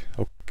kvick,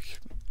 och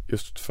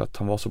just för att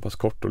han var så pass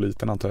kort och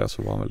liten antar jag,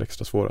 så var han väl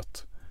extra svår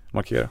att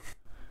markera.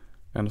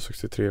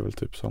 1,63 är väl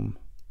typ som,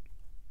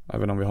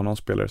 även om vi har någon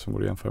spelare som går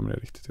att jämföra med det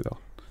riktigt idag.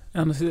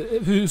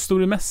 Hur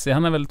stor är Messi?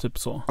 Han är väl typ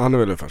så? Han är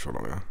väl ungefär så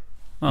lång,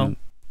 ja.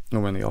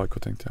 Men i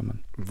AIK tänkte jag,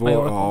 men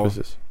ja,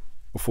 precis.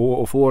 Och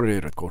får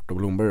är rätt kort och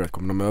Blomberg är rätt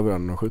kort, de är över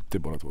 1,70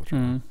 båda två,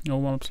 tror jag.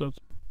 Jo, absolut.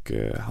 Och,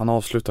 han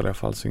avslutade i alla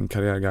fall sin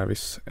karriär i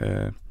Garvis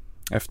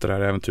efter det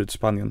här äventyret i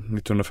Spanien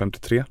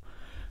 1953,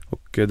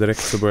 och direkt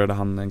så började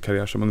han en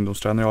karriär som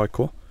ungdomstränare i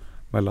AIK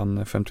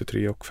mellan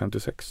 53 och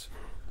 56,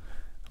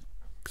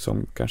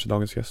 som kanske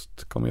dagens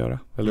gäst kommer göra,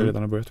 eller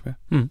redan har börjat med.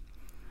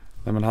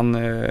 Nej, men han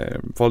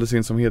valdes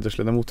in som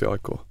hedersledamot i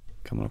AIK,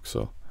 kan man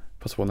också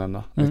passa på att nämna,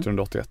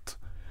 1981.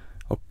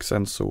 Och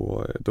sen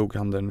så dog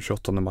han den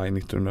 28 maj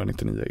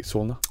 1999 i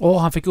Solna.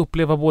 Han fick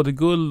uppleva både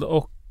guld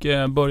och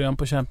början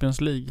på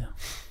Champions League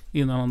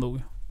innan han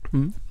dog.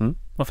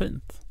 Vad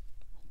fint.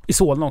 I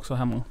Solna också,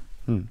 hemma.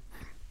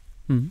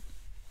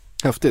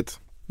 Häftigt.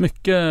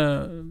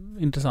 Mycket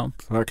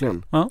intressant.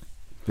 Verkligen. Ja.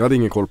 Jag hade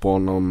ingen koll på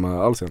honom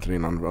alls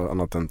egentligen innan,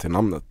 annat än till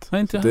namnet.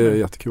 Nej, inte det är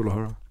jättekul att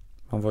höra.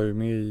 Han var ju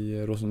med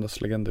i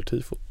Rosendas legender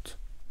Tifot.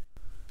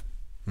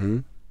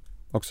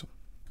 Också.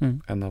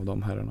 En av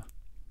de herrarna.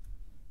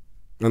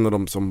 En av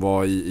de som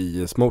var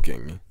i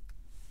smoking.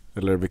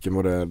 Eller vilken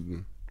var det?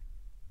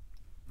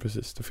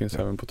 Precis, det finns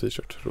även på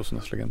t-shirt,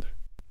 Rosendas legender.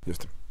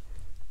 Just det.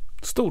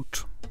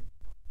 Stort.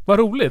 Vad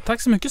roligt.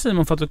 Tack så mycket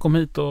Simon för att du kom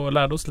hit och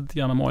lärde oss lite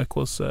grann om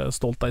AIKs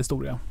stolta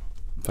historia.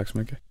 Tack så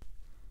mycket.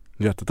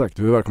 Jättetack.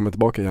 Du är välkommen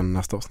tillbaka igen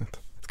nästa avsnitt.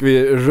 Ska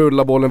vi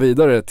rulla bollen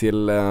vidare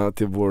till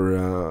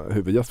vår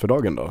huvudgäst för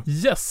dagen då?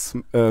 Yes.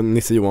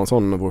 Nisse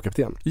Johansson, vår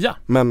kapten. Ja.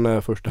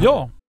 Men först här.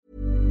 Ja.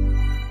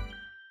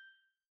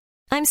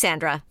 I'm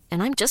Sandra,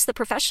 and I'm just the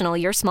professional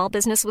your small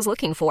business was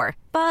looking for.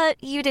 But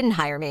you didn't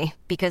hire me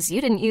because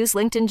you didn't use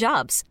LinkedIn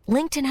Jobs.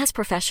 LinkedIn has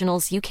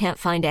professionals you can't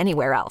find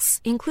anywhere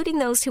else, including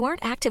those who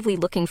aren't actively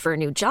looking for a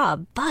new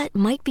job, but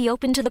might be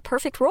open to the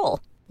perfect role,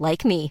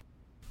 like me.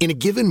 In a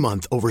given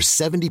month, over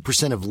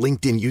 70% of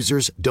LinkedIn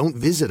users don't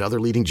visit other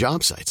leading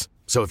job sites.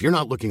 So if you're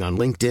not looking on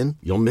LinkedIn,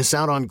 you'll miss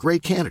out on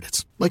great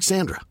candidates like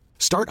Sandra.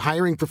 Start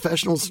hiring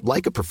professionals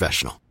like a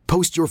professional.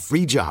 Post your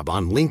free job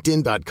on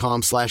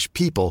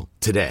linkedin.com/people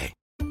today.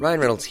 Ryan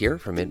Reynolds here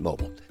from Mint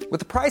Mobile. With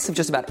the price of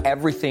just about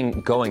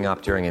everything going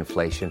up during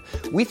inflation,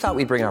 we thought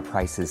we'd bring our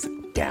prices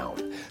down.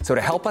 So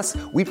to help us,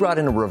 we brought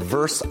in a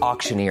reverse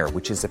auctioneer,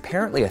 which is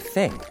apparently a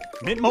thing.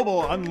 Mint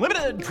Mobile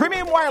Unlimited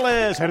Premium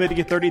Wireless. How to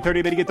get 30,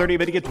 30, bit to get 30,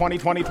 bit to get 20,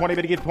 20, 20,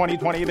 bit to get 20,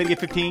 20, bit to get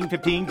 15,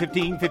 15,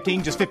 15,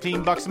 15, just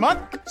 $15 a month?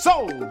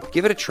 Sold!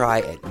 Give it a try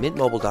at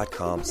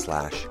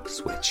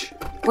mintmobile.com/switch.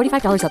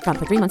 $45 up front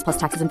for 3 months plus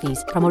taxes and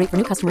fees. Promo rate for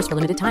new customers for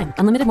limited time.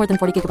 Unlimited more than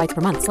 40 gigabytes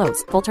per month.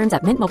 Slows full terms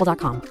at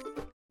mintmobile.com.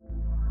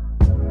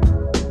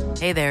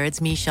 Hey there,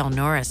 it's Michelle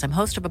Norris. I'm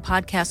host of a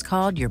podcast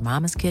called Your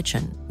Mama's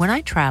Kitchen. When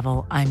I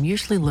travel, I'm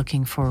usually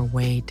looking for a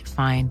way to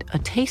find a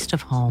taste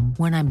of home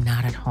when I'm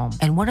not at home.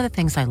 And one of the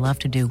things I love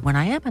to do when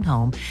I am at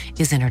home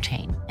is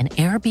entertain. And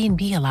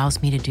Airbnb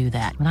allows me to do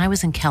that. When I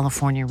was in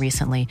California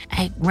recently,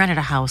 I rented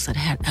a house that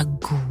had a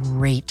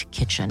great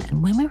kitchen.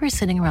 And when we were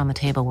sitting around the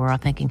table, we were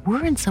all thinking,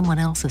 we're in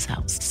someone else's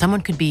house.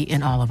 Someone could be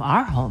in all of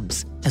our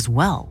homes as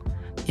well.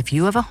 If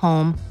you have a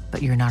home,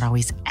 but you're not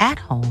always at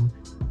home,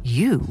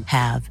 you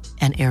have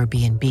an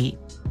Airbnb.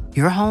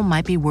 Your home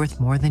might be worth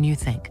more than you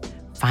think.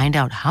 Find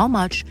out how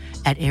much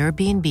at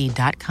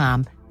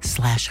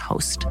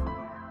airbnb.com/host.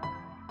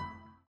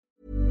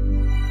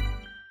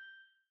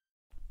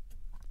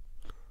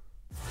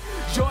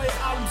 Jag är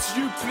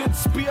armsdjupligt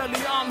spel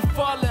i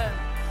anfallen.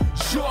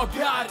 Jag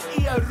är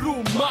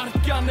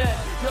Eero-markane.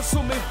 Jag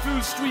som en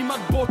fullstreamad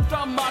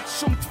borta match.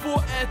 Som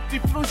 2-1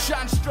 ifrån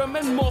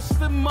Tjärnströmen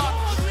måste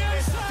match.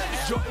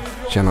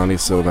 Tjena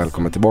Nisse och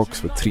välkommen tillbaka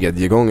för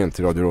 3:e gången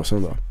till Radio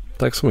Råsunda.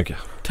 Tack så mycket.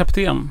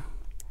 Kapten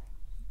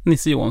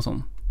Nisse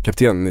Johansson.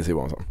 Kapten Nisse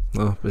Johansson.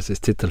 Ja, precis.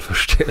 Titel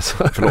först.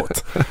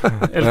 Förlåt.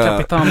 Eller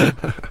kapitan.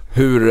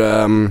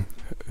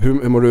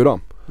 Hur mår du då?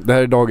 Det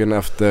här är dagen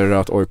efter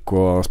att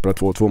AIK spelat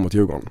 2-2 mot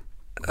Djurgården.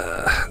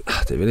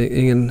 Det är väl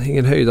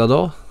ingen höjda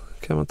dag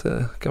kan man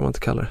inte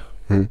kalla det.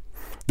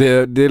 Det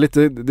är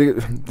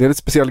lite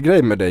speciell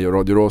grej med dig och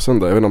Radio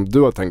Råsunda. Jag vet inte om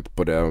du har tänkt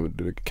på det.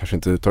 Du kanske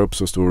inte tar upp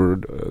så stor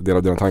del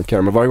av dina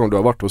tankar. Men varje gång du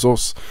har varit hos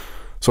oss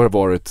så har det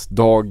varit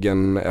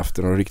dagen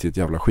efter en riktigt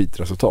jävla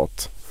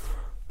skitresultat.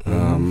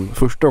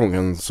 Första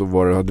gången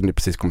så hade ni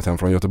precis kommit hem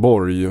från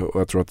Göteborg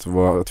och jag tror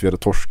att vi hade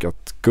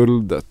torskat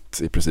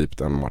guldet i princip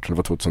den matchen. Det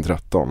var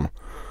 2013.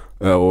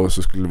 Och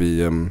så skulle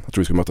jag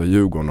tror vi skulle möta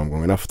Djurgården någon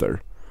gången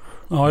efter.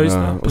 Ja, just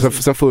det. Och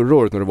sen förra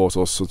året när det var hos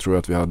oss så tror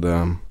jag att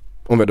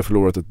om vi hade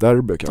förlorat ett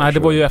derby kanske. Nej, det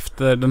var ju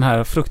efter den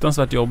här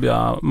fruktansvärt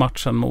jobbiga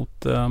matchen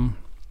mot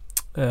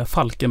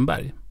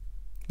Falkenberg.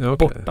 Ja,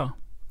 okay. Borta.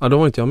 Ja, då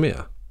var inte jag med.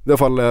 I alla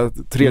fall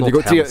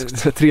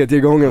tredje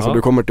gången som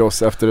du kommer till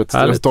oss efter ett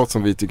resultat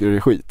som vi tycker är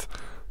skit.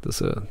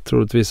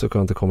 Troligtvis så kan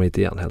jag inte komma hit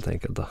igen helt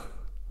enkelt då.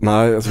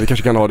 Nej, alltså vi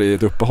kanske kan ha det i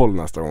ett uppehåll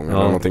nästa gång.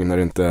 Eller någonting när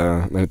det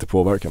inte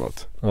påverkar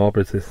något. Ja,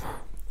 precis.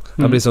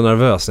 Jag blir så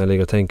nervös när jag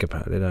ligger och tänker på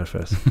det här. Det är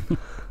därför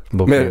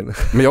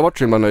men jag var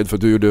så himla nöjd för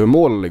att du gjorde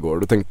mål igår.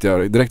 Då tänkte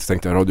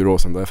jag Radio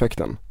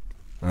Råsunda-effekten.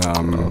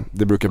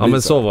 Det brukar bli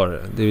men så var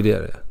det. Det är ju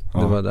det.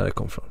 Det var där det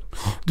kom från.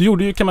 Du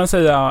gjorde ju, kan man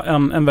säga,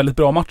 en väldigt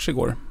bra match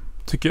igår,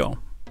 tycker jag.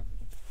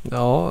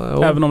 Ja,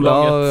 även om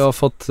laget...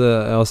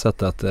 jag har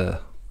sett att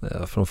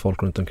från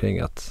folk runt omkring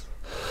att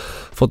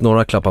fått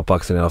några klappar på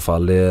axeln i alla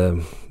fall. Det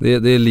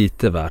är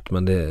lite värt,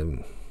 men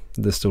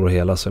det stora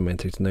hela så är man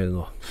inte riktigt nöjd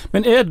då.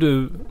 Men är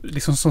du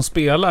liksom som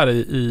spelare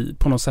i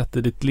på något sätt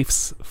i ditt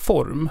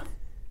livsform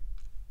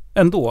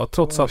ändå,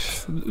 trots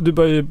att du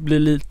börjar ju bli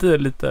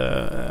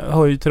lite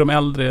hör ju till de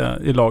äldre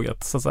i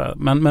laget så att säga.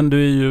 Men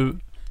du är ju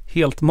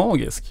helt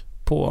magisk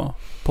på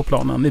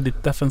planen i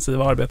ditt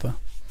defensiva arbete.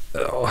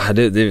 Ja,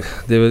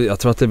 jag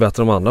tror att det är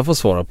bättre om andra får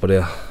svara på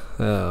det.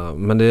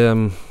 Men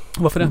det...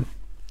 Varför det?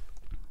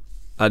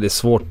 Det är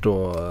svårt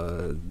att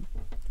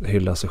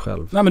hylla sig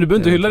själv. Nej, men du behöver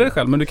inte hylla dig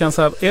själv, men du kan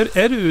säga,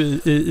 är du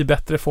i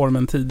bättre form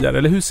än tidigare?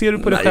 Eller hur ser du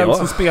på dig själv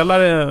som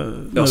spelare nu?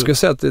 Jag skulle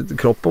säga att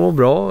kroppen mår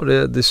bra.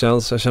 Jag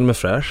känner mig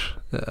fräsch.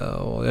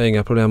 Och jag har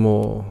inga problem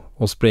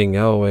att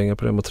springa och jag har inga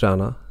problem att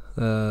träna.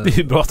 Det är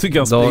ju bra att du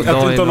kan springa. Att du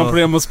inte har någon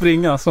problem att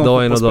springa som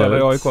fotbollsspelare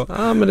i AIK.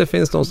 Ja, men det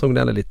finns de som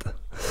gnäller lite.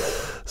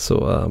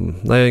 Så nej,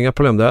 jag har inga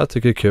problem där. Jag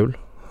tycker det är kul.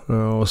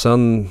 Och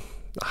sen,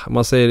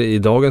 man säger i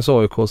dagens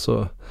AIK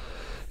så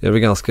är det väl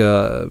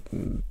ganska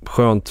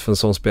skönt för en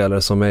sån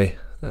spelare som mig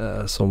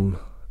som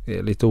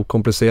är lite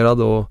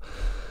okomplicerad och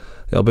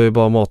jag behöver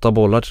bara mata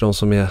bollar till de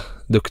som är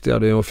duktiga.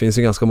 Det finns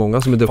ju ganska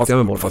många som är duktiga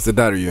med bollar. Fast det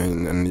där är ju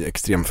en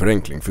extrem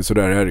förenkling, för så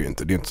där är det ju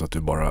inte. Det är inte så att du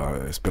bara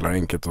spelar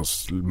enkelt och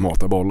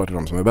matar bollar till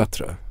de som är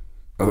bättre.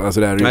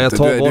 Alltså det är ju jag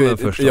tar bollen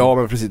först. Ja,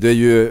 men precis. Det är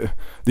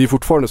ju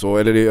fortfarande så,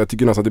 eller jag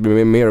tycker nästan att det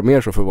blir mer och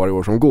mer så för varje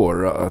år som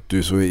går, att du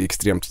är så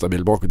extremt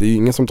stabil bakåt. Det är ju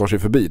ingen som tar sig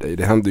förbi dig.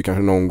 Det händer ju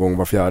kanske någon gång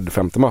var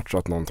 4-5 match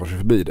att någon tar sig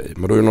förbi dig,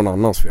 men då är det någon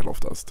annans fel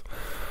oftast.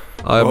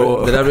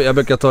 Ja, jag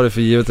brukar ta det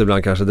för givet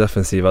ibland, kanske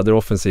defensiva. Det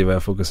offensiva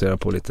jag fokuserar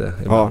på lite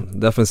ibland. Ja.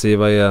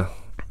 Defensiva är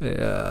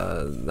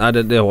nej,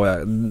 det har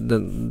jag.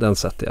 Den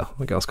sätter jag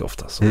ganska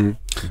ofta. Så.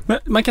 Men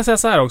man kan säga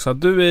så här också,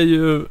 att du är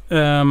ju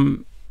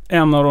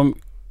en av de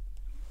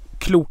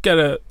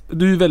klokare,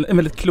 du är en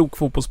väldigt klok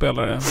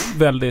fotbollsspelare,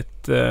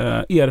 väldigt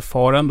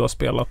erfaren, du har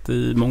spelat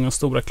i många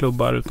stora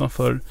klubbar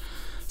utanför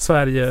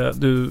Sverige,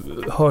 du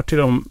hör till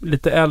de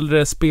lite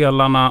äldre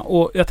spelarna,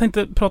 och jag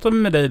tänkte prata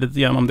med dig lite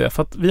grann om det,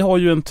 för att vi har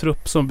ju en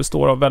trupp som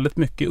består av väldigt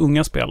mycket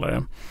unga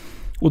spelare,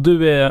 och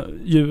du är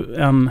ju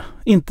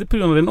inte på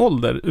grund av din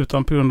ålder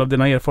utan på grund av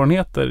dina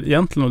erfarenheter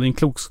egentligen och din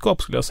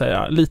klokskap, skulle jag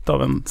säga, lite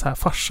av en så här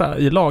farsa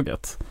i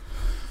laget,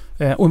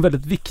 och en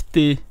väldigt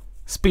viktig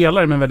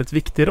spelare med en väldigt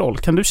viktig roll.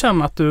 Kan du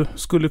känna att du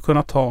skulle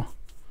kunna ta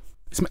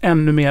liksom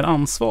ännu mer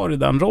ansvar i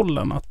den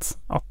rollen,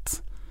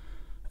 att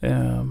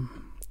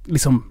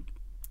liksom,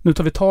 nu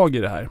tar vi tag i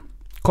det här,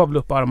 kavla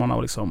upp armarna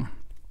och liksom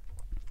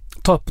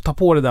ta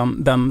på dig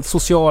den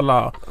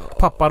sociala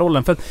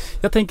papparollen, för att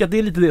jag tänker att det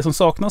är lite det som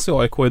saknas i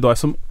AIK idag,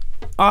 som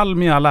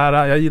Alm i all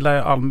ära, jag gillar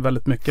Alm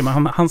väldigt mycket,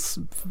 men hans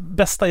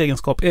bästa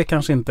egenskap är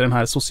kanske inte den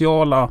här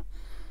sociala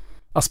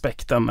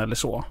aspekten eller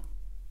så,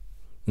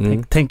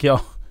 tänker jag.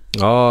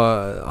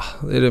 Ja,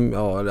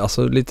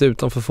 alltså lite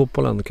utanför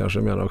fotbollen kanske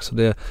jag menar också.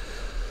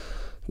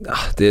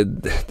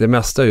 Det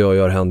mesta jag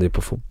gör händer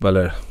på fotboll,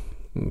 eller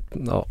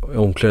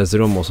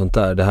omklädningsrum och sånt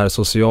där. Det här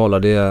sociala,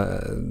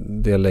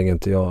 det lägger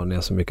inte jag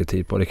ner så mycket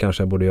tid på. Det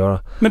kanske jag borde göra.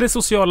 Men det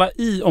sociala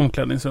i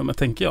omklädningsrummet,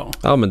 tänker jag.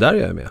 Ja, men där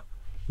är jag med.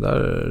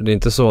 Det är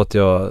inte så att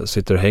jag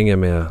sitter och hänger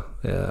med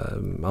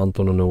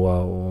Anton och Noah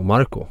och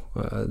Marco.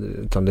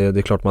 Utan det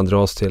är klart man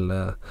dras till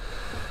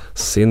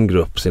sin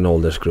grupp, sin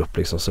åldersgrupp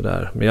liksom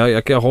sådär.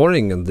 Men jag har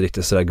ingen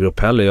riktigt sådär grupp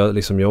heller.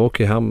 Jag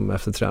åker hem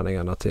efter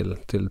träningarna till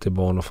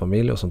barn och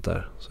familj och sånt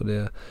där. Så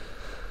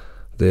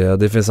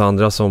det finns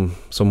andra som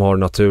har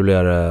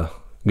naturligare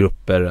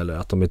grupper, eller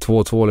att de är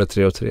 2-2 eller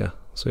 3-3.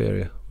 Så är det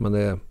ju. Men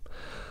det är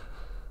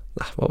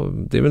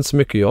väl inte så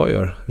mycket jag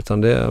gör,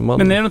 utan det är man.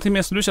 Men är det någonting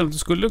mer som du känner att du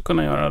skulle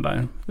kunna göra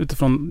där,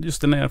 utifrån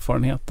just dina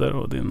erfarenheter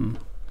och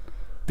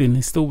din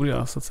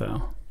historia så att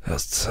säga?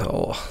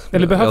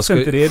 Eller behövs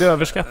inte det? Är det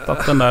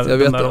överskattat den där? Jag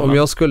vet, om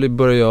jag skulle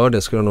börja göra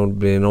det skulle jag nog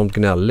bli enormt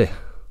gnällig,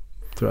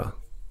 tror jag.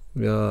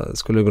 Jag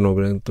skulle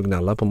nog inte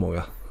gnälla på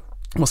många.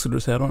 Vad skulle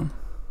du säga då?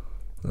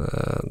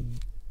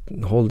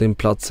 Håll din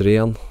plats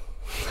ren.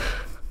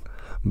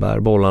 Bär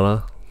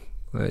bollarna.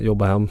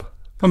 Jobba hem.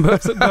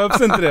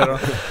 Behövs inte det då?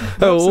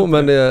 Jo,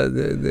 men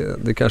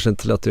det kanske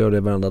inte är lätt att göra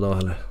det varenda dag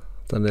heller.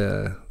 Utan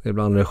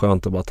ibland är det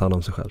skönt att bara ta hand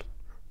om sig själv.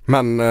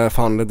 Men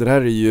fan, det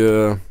där är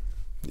ju...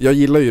 Jag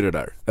gillar ju det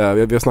där.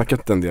 Vi har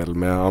snackat en del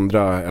med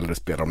andra äldre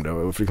spelare om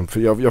det. För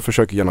jag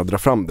försöker gärna dra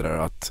fram det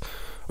där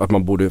att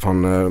man borde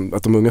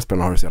att de unga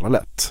spelarna har det så jävla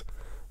lätt.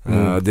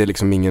 Det är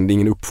liksom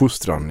ingen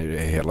uppfostran i det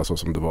hela så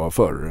som det var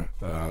förr.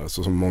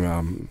 Så som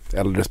många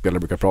äldre spelare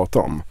brukar prata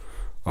om.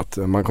 Att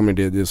man kommer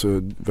det är så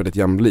väldigt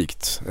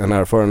jämlikt. En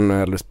erfaren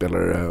äldre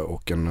spelare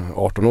och en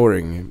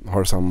 18-åring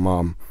har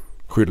samma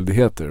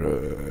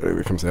skyldigheter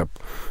kan man säga,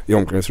 i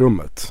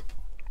omklädningsrummet.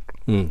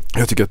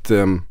 Jag tycker att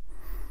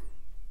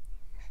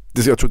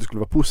jag tror att det skulle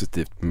vara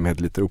positivt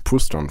med lite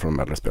uppfostran från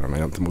de äldre spelarna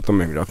gentemot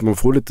de yngre. Att man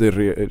får lite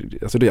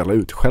rejäla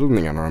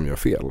utskällningar när de gör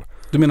fel.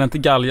 Du menar inte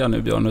galja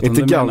nu, Björn? Utan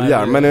inte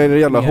galja, men en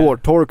jävla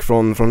hårtork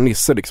från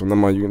Nisse liksom, när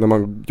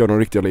man gör någon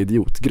riktig jävla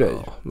idiotgrej.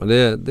 Ja, men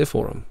det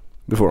får de.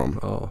 Det får de.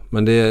 Ja,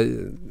 men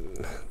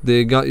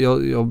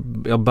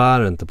jag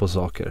bär inte på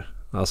saker.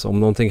 Alltså om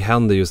någonting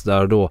händer just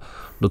där och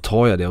då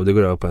tar jag det och det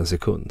går över på en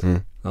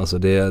sekund. Alltså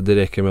det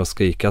räcker med att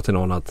skrika till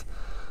någon att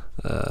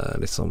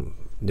liksom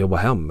jobba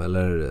hem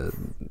eller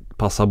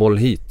passa bollen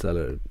hit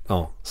eller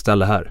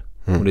ställa här.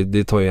 Och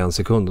det tar ju en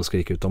sekund att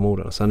skrika ut de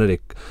orden. Sen är det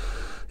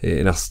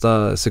i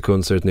nästa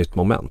sekund så är det ett nytt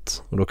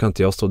moment. Och då kan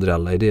inte jag stå och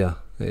drälla i det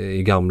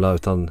i gamla,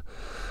 utan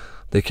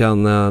det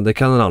kan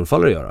en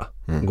anfallare göra.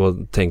 Gå och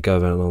tänka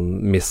över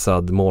någon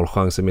missad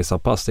målchans eller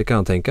missad pass. Det kan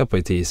han tänka på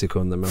i 10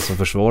 sekunder. Men som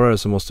försvarare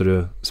så måste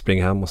du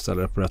springa hem och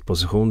ställa dig på rätt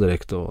position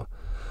direkt och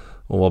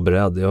vara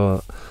beredd.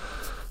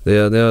 Det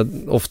är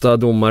ofta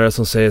domare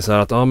som säger så här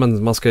att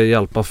men man ska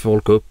hjälpa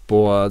folk upp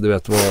och du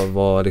vet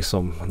vad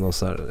liksom någon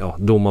så här,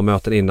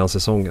 domarmöten innan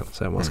säsongen.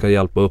 Så man ska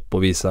hjälpa upp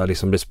och visa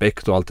liksom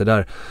respekt och allt det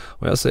där.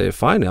 Och jag säger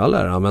fine i all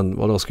ära, men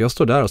vadå, ska jag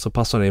stå där och så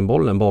passar ni in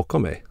bollen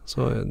bakom mig?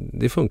 Så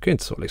det funkar ju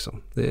inte så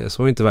liksom. Det är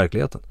så inte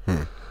verkligheten.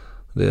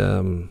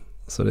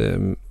 Så det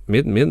är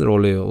min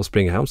roll är att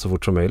springa hem så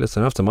fort som möjligt.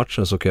 Sen efter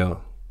matchen så kan jag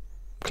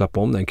klappa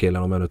om den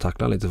killen om jag nu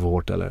tacklar lite för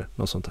hårt eller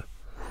något sånt där.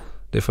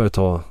 Det får jag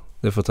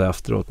ta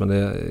efteråt,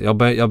 men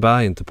jag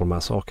bär inte på de här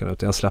sakerna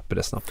utan jag släpper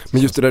det snabbt.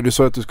 Men just det där du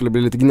sa att du skulle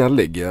bli lite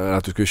gnällig,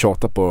 att du skulle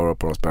tjata på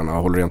de spelarna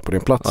och hålla rent på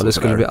din plats. Ja, det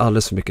skulle bli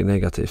alldeles för mycket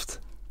negativt.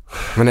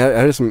 Men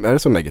är det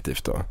så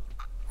negativt då?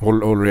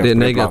 Håller rent det är på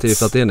negativt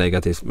plats. Att det är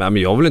negativt. Men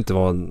jag vill inte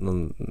vara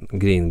någon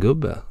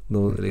gringubbe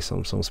då,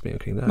 liksom, som springer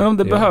kring det. Men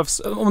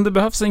om det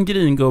behövs en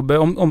gringubbe,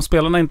 om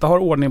spelarna inte har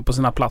ordning på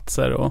sina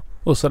platser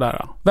och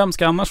sådär. Vem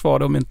ska annars vara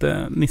det om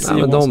inte Nisse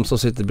Johansson? De som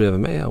sitter bredvid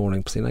mig har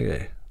ordning på sina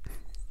grejer.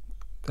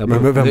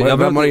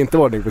 Vem har inte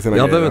ordning på sina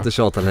grejer? Jag behöver inte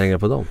tjata längre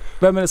på dem.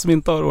 Vem är det som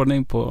inte har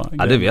ordning på grejer?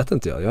 Ja, det vet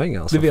inte jag. Jag har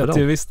ingen ansvar för dem. Det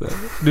vet ju visst det.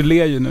 Du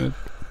ler ju nu.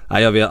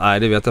 Nej,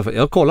 det vet jag.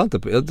 Jag kollar inte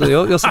på. Jag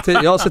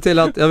ser till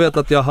att jag vet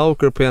att jag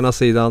Hauker på ena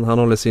sidan. Han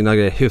håller sina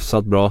grejer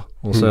hyfsat bra.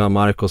 Och så är jag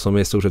Marco som är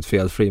i stort sett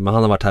felfri. Men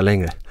han har varit här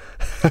längre.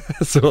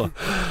 så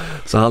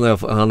han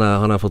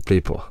har fått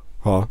bli på.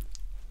 Ja.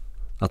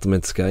 Att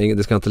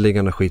det ska inte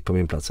ligga någon skit på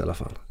min plats i alla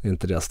fall.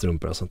 Inte deras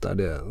strumpor och sånt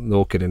där. Då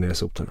åker det ner i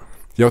soporna.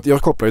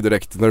 Jag kopplar ju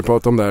direkt, när du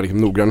pratar om det här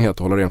liksom, noggrannhet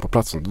och hålla rent på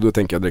platsen, då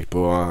tänker jag direkt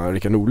på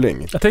Rickard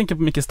Norling. Jag tänker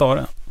på Micke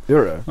Stare.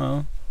 Gör det?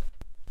 Ja.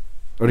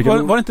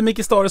 Var det inte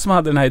Micke Stare som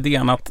hade den här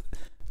idén att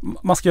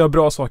man ska göra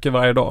bra saker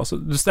varje dag? Så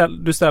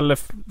du ställer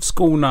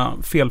skorna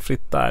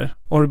felfritt där.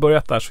 Och har du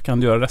börjat där så kan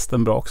du göra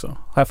resten bra också.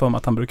 Har jag för mig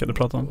att han brukade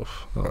prata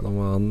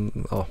om.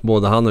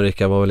 Både han och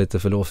Rickard var väl lite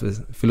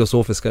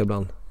filosofiska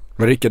ibland.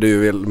 Men Rickard är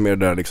ju väl mer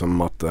där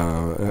liksom att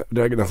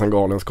det är nästan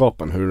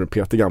galenskapen hur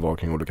petig han var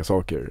kring olika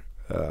saker.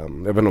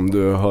 Jag vet inte om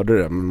du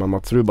hörde det, men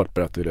Mats Rubart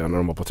berättade det när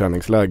de var på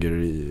träningsläger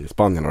i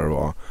Spanien när det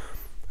var,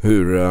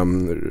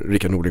 hur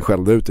Rickard Norling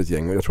skällde ut ett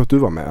gäng. Jag tror att du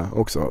var med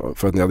också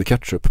för att ni hade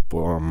ketchup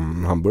på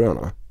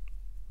hamburgarna.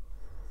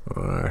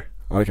 Nej.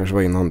 Ja, det kanske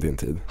var innan din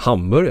tid.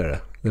 Hamburgare?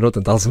 Det låter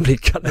inte alls som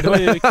Rickard. Det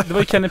var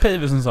ju Kenny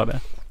Pavey som sa det.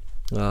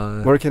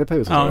 Var det Kenny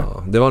Pavey som sa det?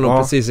 Ja, det var nog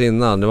precis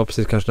innan. Det var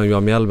precis kanske när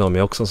Johan Mjällby var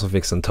med också som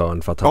fick en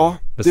törn för att han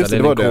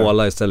beställde en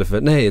cola istället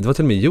för... Nej, det var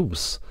till och med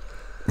juice.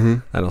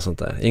 Eller något sånt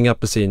där. Inga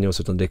apelsinjuice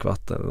utan drick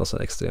vatten eller något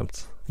sånt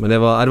extremt. Men det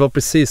var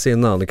precis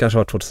innan. Det kanske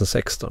var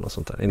 2016 och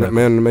sånt där.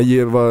 Men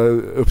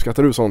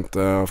uppskattar du sånt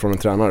från en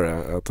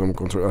tränare?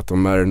 Att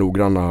de är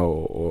noggranna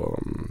och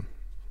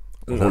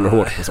håller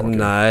hårt på saker?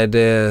 Nej,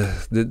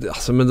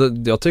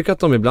 men jag tycker att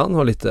de ibland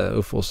har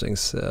lite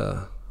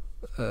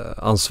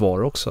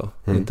ansvar också.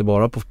 Inte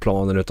bara på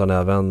planen utan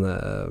även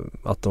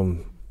att de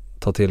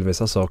tar till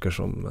vissa saker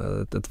som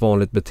ett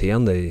vanligt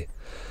beteende i,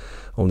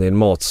 om det är en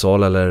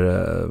matsal eller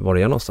var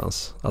det är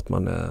någonstans. Att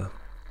man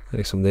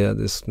liksom det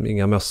är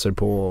inga mössor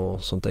på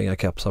och sånt, inga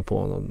kapsar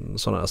på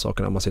sådana här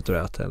saker när man sitter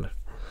och äter eller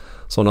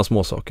sådana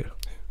små saker.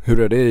 Hur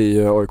är det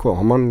i AIK?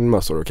 Har man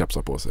mössor och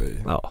kapsar på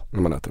sig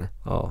när man äter?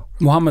 Ja.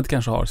 Mohammed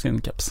kanske har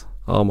sin kaps.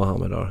 Ja,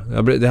 Mohammed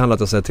har. Det handlar att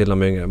jag säger till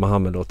de yngre.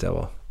 Mohammed låter jag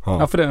vara.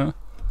 Ja, för det.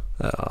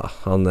 Ja,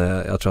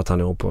 jag tror att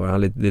han är på.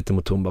 Han är lite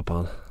Mutumba på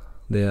han.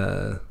 Det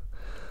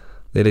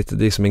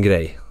är som en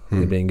grej.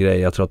 Det blir en grej.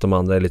 Jag tror att de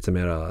andra är lite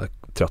mer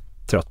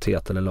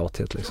trötthet eller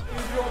lathet liksom.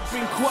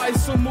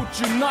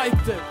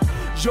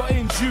 Jag är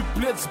en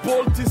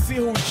djupledsboll till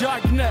CH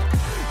Jagnet.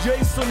 Jag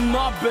är som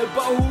Nabbe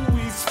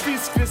Bahois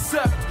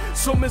fiskrecept.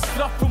 Som en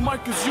straff på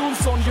Marcus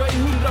Jonsson, jag är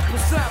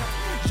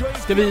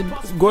 100%. Ska vi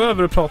gå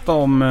över och prata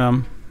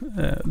om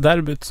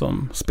derbyt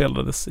som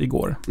spelades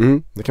igår?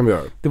 Det kan vi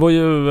göra. Det var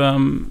ju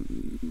en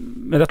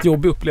rätt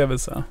jobbig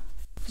upplevelse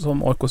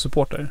som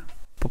AIK-supporter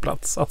på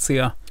plats. Att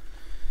se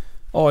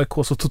AIK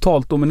så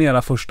totalt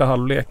dominera första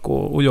halvlek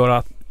och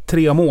göra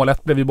 3 mål.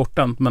 1 blev ju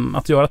bortdömt, men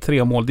att göra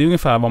 3 mål, det är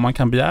ungefär vad man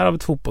kan begära av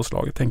ett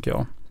fotbollslag, tänker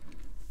jag.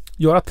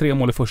 Göra 3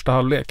 mål i första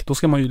halvlek, då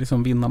ska man ju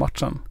liksom vinna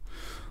matchen.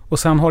 Och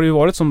sen har det ju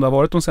varit som det har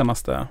varit de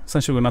senaste,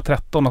 sen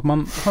 2013, att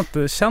man har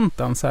inte känt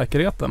den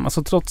säkerheten.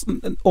 Alltså trots,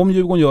 om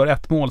Djurgården gör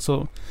 1 mål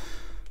så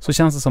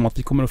känns det som att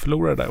vi kommer att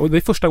förlora det där. Och det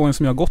är första gången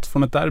som jag har gått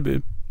från ett derby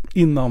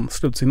innan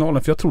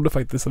slutsignalen, för jag trodde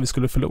faktiskt att vi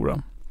skulle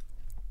förlora.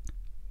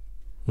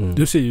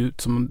 Du ser ju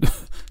ut som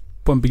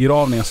på en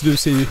begravning, så du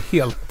ser ju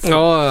helt...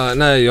 Ja,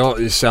 nej,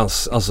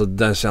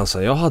 den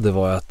känslan jag hade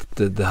var att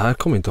det här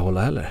kommer inte att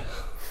hålla heller.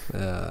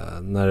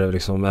 När det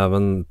liksom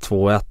även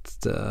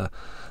 2-1...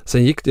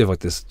 Sen gick det ju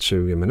faktiskt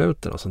 20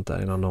 minuter och sånt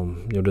där innan de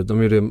gjorde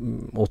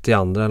 82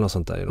 eller något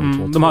sånt där.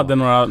 De hade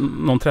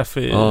någon träff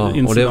i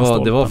insidan.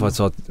 Och det var faktiskt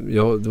så att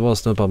det var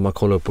snudd på att man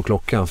kollade upp på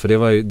klockan, för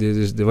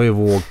det var ju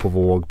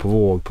våg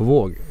på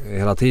våg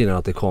hela tiden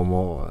att det kom,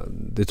 och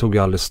det tog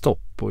ju aldrig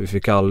stopp, och vi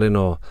fick aldrig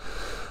något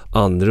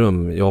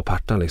andrum, jag och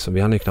Pertan liksom.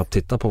 Vi hann ju knappt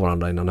titta på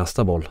varandra innan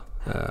nästa boll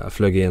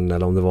flög in,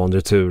 eller om det var en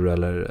retur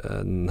eller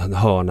en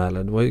hörna,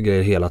 eller det var ju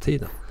grejer hela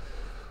tiden.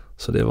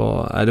 Så det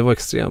var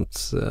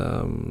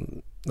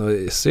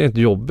extremt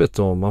jobbigt,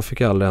 och man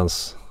fick aldrig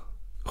ens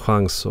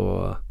chans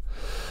att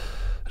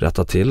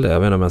rätta till det. Jag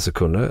vet inte om jag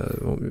kunde.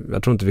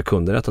 Jag tror inte vi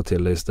kunde rätta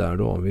till det just där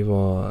då. Vi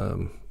var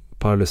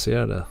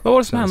paralyserade. Vad var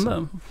det som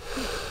hände?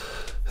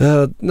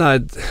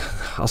 Nej,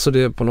 alltså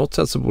det, på något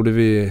sätt så borde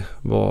vi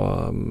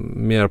vara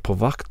mer på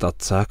vakt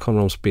att så här kommer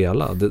de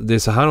spela. Det är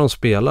så här de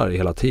spelar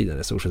hela tiden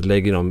i stort sett.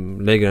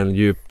 Lägger den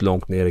djupt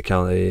långt ner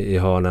i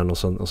hörnen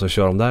och så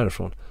kör de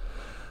därifrån.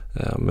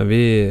 Men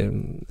vi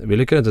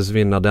lyckades inte ens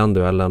vinna den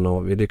duellen,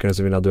 och vi lyckades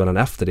inte vinna duellen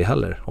efter det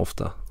heller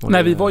ofta.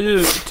 Nej, vi var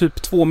ju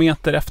typ 2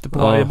 meter efter på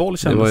varje boll,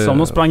 kändes som.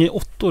 De sprang i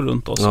 8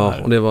 runt oss. Ja,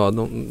 här. Och det var,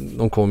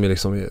 de kom ju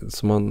liksom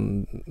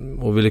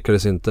och vi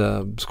lyckades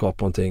inte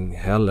skapa någonting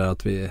heller,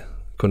 att vi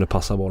kunde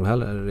passa bollen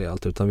heller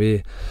rejält, utan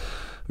vi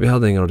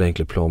hade ingen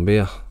ordentlig plan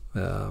B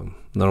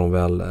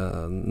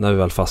när vi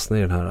väl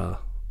fastnade i den här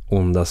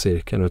onda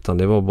cirkeln, utan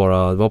det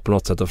var på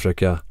något sätt att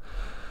försöka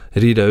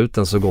rida ut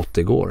den så gott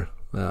det går.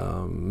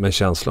 Men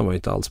känslan var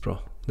inte alls bra.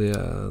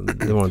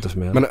 Det var inte för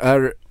mig. Men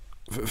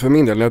för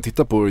min del, när jag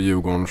tittar på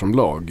Djurgården som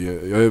lag,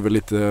 jag är väl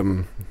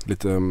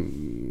lite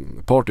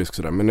partisk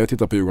sådär, men när jag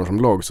tittar på Djurgården som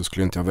lag så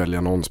skulle inte jag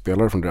välja någon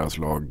spelare från deras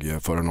lag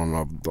före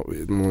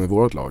någon i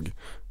vårt lag.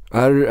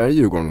 Är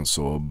Djurgården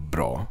så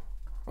bra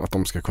att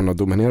de ska kunna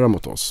dominera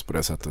mot oss på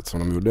det sättet som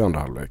de gjorde i andra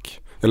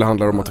halvlek? Eller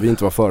handlar det om att vi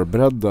inte var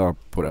förberedda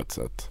på rätt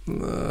sätt?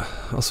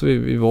 Alltså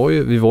vi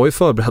var ju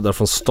förberedda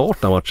från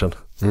start av matchen.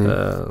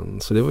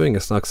 Så det var ju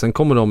inget snack. Sen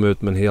kommer de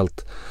ut med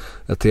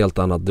ett helt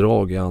annat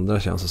drag i andra,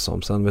 känns det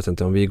som. Sen vet jag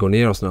inte om vi går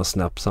ner oss några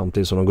snabbt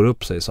samtidigt som de går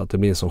upp sig, så att det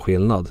blir en sån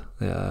skillnad.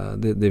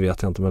 Det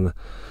vet jag inte, men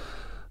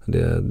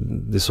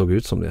det såg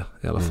ut som det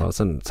i alla fall.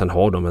 Sen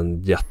har de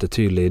en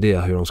jättetydlig idé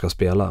hur de ska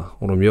spela,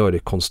 och de gör det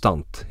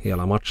konstant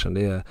hela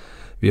matchen.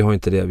 Vi har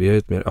inte det, vi har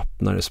ett mer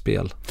öppnare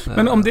spel.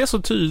 Men om det är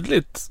så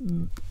tydligt,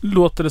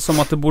 låter det som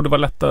att det borde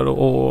vara lättare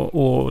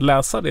att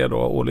läsa det då,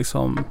 och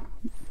liksom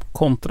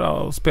kontra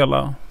och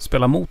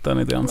spela mot den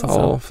idén.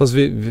 Ja, fast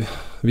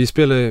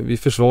vi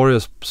försvarar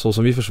oss så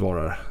som vi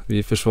försvarar.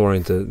 Vi försvarar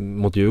inte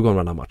mot Djurgården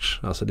varje match.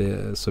 Alltså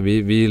så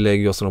vi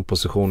lägger oss i de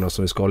positioner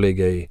som vi ska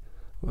ligga i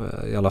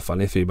alla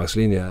fall i en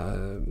fyrbackslinje,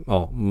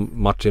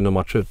 match in och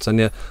match ut.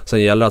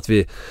 Sen gäller att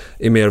vi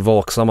är mer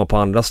vaksamma på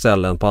andra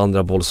ställen, på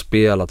andra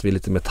bollspel, att vi är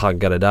lite mer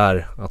taggade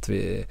där, att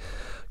vi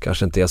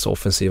kanske inte är så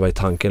offensiva i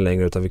tanken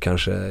längre, utan vi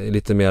kanske är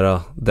lite mer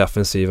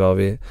defensiva.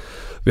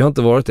 Vi har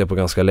inte varit det på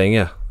ganska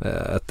länge,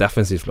 ett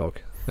defensivt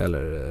lag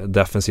eller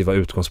defensiva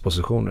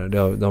utgångspositioner.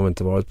 Det har vi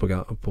inte varit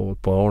på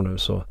ett par år nu,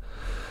 så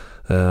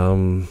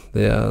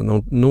det är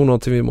nog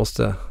någonting vi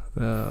måste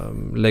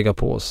lägga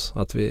på oss,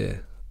 att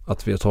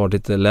vi tar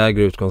lite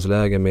lägre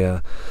utgångsläge med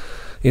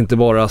inte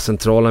bara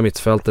centrala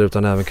mittfältare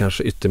utan även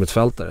kanske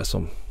yttermittfältare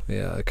som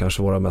är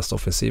kanske våra mest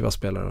offensiva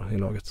spelare i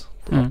laget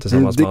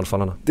tillsammans med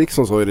anfallarna.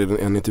 Dickson sa i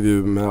en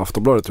intervju med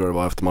Aftonbladet, tror jag det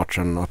var, efter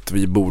matchen, att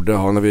vi borde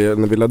ha,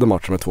 när vi ledde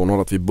matchen med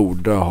 2-0, att vi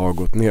borde ha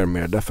gått ner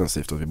mer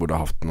defensivt, att vi borde ha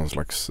haft någon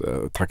slags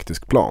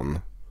taktisk plan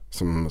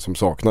som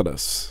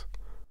saknades.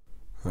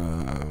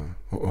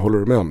 Håller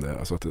du med om det?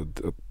 Alltså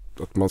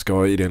att man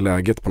ska i det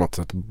läget på något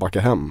sätt backa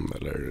hem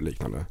eller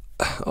liknande?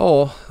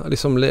 Ja,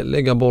 liksom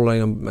lägga bollar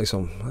in,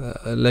 liksom,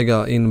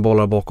 lägga in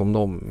bollar bakom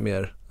dem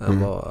mer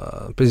än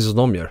precis som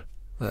de gör.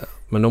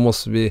 Men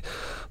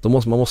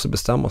man måste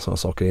bestämma sådana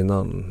saker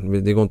innan.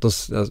 Det går inte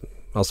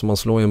alltså man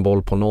slår en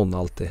boll på någon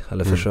alltid,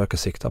 eller försöker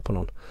sikta på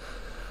någon.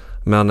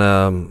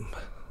 Men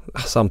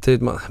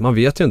samtidigt man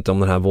vet ju inte om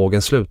den här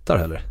vågen slutar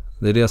heller.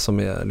 Det är det som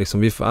är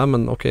liksom,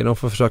 de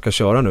får försöka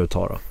köra nu ett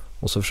tag då.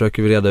 och så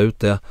försöker vi reda ut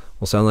det,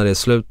 och sen när det är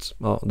slut,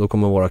 då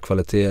kommer våra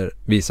kvaliteter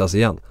visas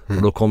igen.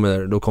 Och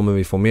då kommer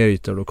vi få mer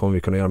ytor och då kommer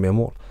vi kunna göra mer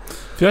mål.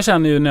 För jag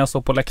känner ju när jag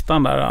står på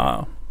läktaren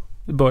där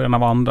i början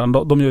av andra,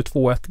 de gör ju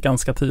 2-1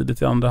 ganska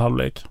tidigt i andra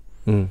halvlek.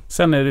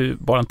 Sen är det ju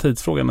bara en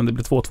tidsfråga när det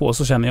blir 2-2,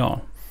 så känner jag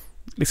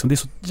liksom, det är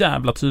så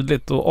jävla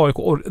tydligt, och AIK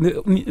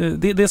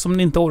det är det som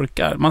ni inte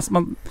orkar.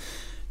 Man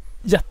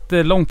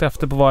jättelångt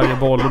efter på varje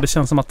boll, och det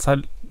känns som att så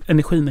här,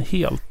 energin är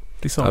helt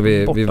liksom,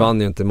 borta. Vi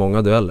vann ju inte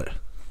många dueller.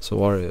 Så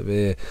var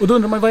det. Och då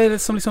undrar man, vad är det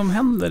som liksom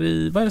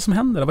händer vad är det som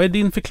händer? Vad är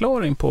din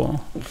förklaring på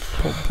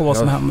vad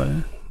som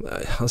händer?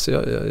 Alltså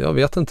jag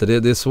vet inte.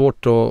 Det är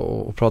svårt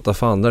att prata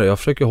för andra. Jag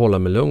försöker hålla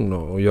mig lugn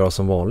och göra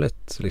som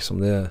vanligt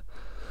liksom.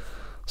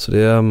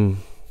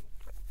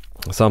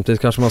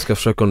 Samtidigt kanske man ska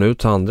försöka nå ut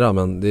till andra,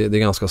 men det är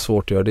ganska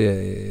svårt att göra det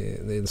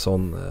i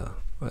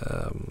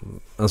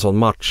en sån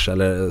match,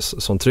 eller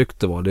sån tryck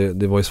det var.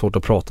 Det var ju svårt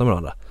att prata med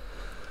varandra.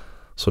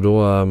 Så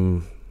då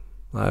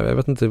jag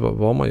vet inte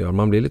vad man gör.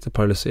 Man blir lite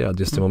paralyserad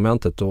just i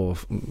momentet och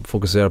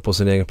fokuserar på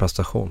sin egen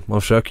prestation.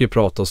 Man försöker ju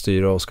prata och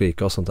styra och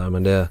skrika och sånt där,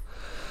 men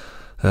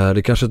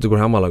det kanske inte går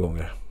hem alla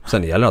gånger.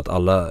 Sen gäller det att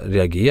alla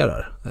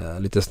reagerar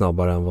lite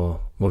snabbare än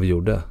vad vi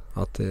gjorde.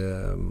 Att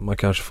man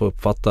kanske får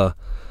uppfatta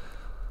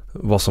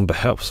vad som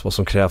behövs, vad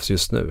som krävs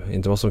just nu.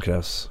 Inte vad som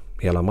krävs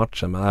hela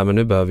matchen, men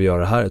nu behöver vi göra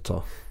det här ett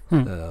tag.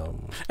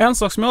 En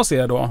sak som jag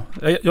ser då,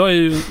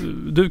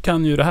 du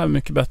kan ju det här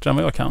mycket bättre än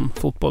vad jag kan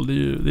fotboll.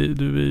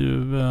 Du är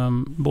ju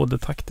både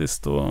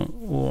taktiskt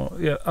och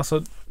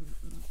alltså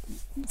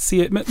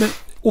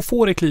och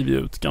får det kliva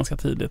ut ganska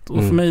tidigt.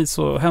 Och för mig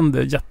så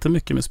händer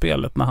jättemycket med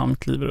spelet när han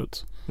kliver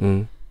ut.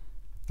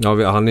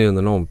 Ja, han är ju en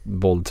enorm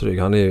bolltrygg.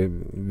 Han är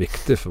ju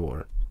viktig för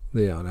vår.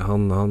 Det är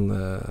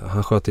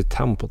han sköter i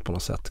tempot på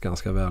något sätt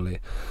ganska väl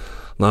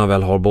när han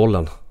väl har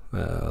bollen.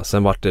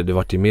 Sen vart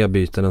det mer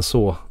byten än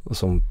så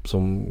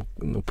som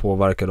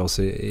påverkade oss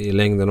i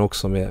längden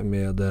också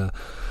med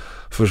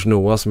först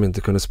Noah som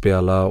inte kunde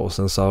spela, och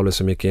sen Sauli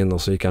som gick in,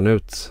 och så gick han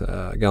ut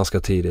ganska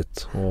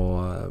tidigt,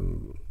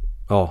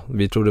 och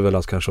vi trodde väl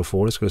att kanske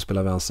Ofori skulle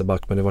spela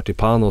vänsterback, men det var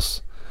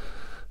Panos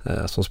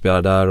som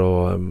spelade där,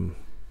 och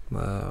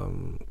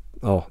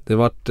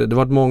det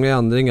vart många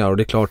ändringar, och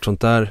det är klart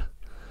sånt där,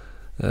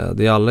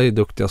 alla är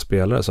duktiga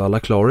spelare så alla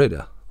klarar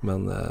det.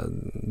 Men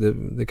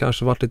det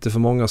kanske varit lite för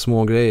många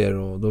små grejer,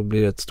 och då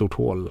blir det ett stort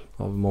hål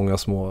av många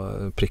små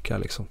prickar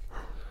liksom.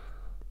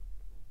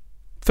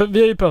 För vi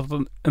har ju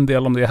pratat en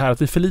del om det här,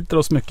 att vi förlitar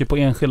oss mycket på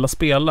enskilda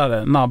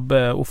spelare,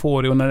 Nabbe och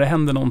Fori, och när det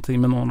händer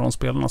någonting med någon av de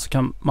spelarna så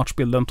kan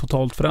matchbilden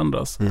totalt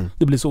förändras.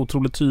 Det blir så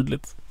otroligt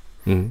tydligt.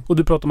 Och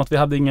du pratar om att vi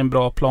hade ingen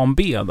bra plan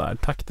B där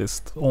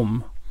taktiskt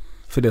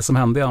för det som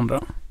hände i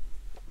andra.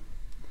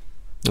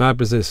 Nej,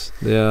 precis.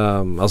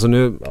 Alltså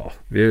nu,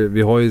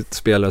 vi har ju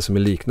spelare som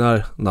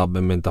liknar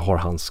Nabbe men inte har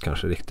hans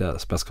kanske riktiga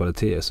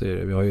spetskvaliteter. Så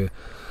vi har ju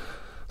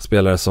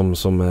spelare som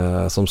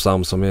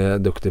Sam som är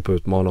duktig på att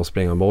utmana och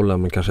springa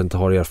bollen, men kanske inte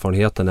har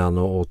erfarenheten än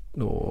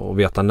och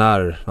veta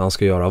när han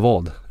ska göra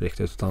vad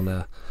riktigt.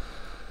 Utan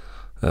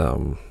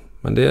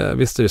men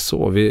visst är det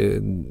så.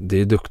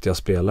 Det är duktiga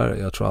spelare.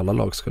 Jag tror alla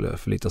lag skulle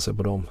förlita sig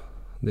på dem.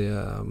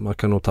 Man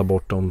kan nog ta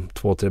bort de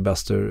 2-3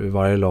 bästa ur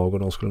varje lag, och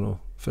de skulle nog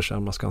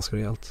försämras ganska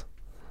rejält.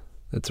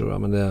 Det tror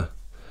jag, men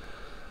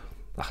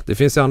det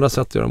finns ju andra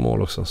sätt att göra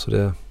mål också,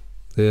 så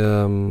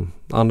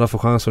andra får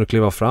chansen att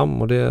kliva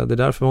fram, och det är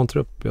därför vi har en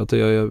trupp.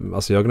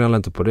 Jag gnäller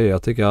inte på det.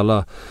 Jag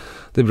tycker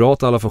det är bra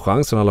att alla får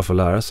chansen, alla får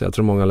lära sig. Jag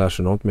tror många lär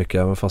sig enormt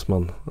mycket, även fast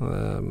man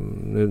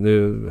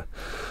nu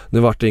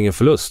vart det ingen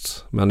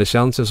förlust, men det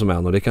känns ju som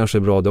en, och det kanske är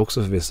bra det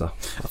också för vissa.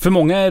 För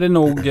många är det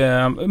nog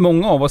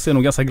många av oss är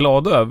nog ganska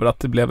glada över att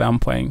det blev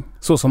 1 poäng,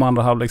 så som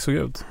andra halvlek såg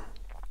ut.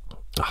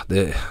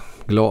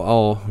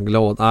 Glada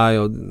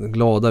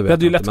vet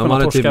jag inte. Men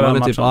man är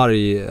typ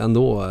arg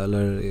ändå,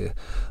 eller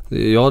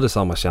jag hade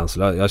samma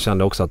känsla. Jag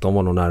kände också att de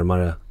var nog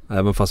närmare,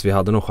 även fast vi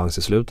hade någon chans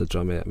i slutet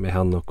tror jag med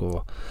Henok,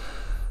 och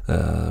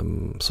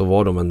så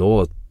var de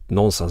ändå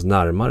någonstans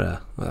närmare,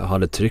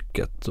 hade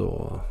trycket,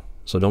 och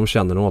så de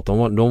kände nog att de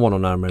var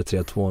nog närmare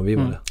 3-2 än vi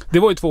var det. Det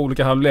var ju 2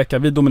 olika halvlekar.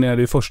 Vi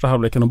dominerade i första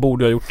halvleken och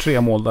borde ha gjort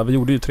 3 mål där. Vi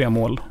gjorde ju 3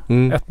 mål.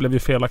 1 blev ju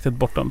felaktigt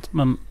bortdömt,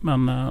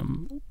 men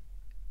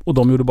och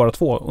de gjorde bara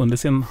 2 under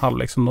sin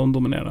halvlek som de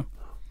dominerade.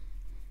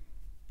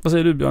 Vad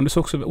säger du, Björn? Du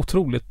såg också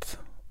otroligt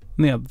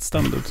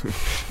nedstämd ut.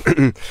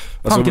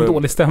 Fan, vilken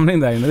dålig stämning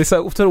där inne. Det är så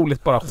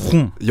otroligt bara...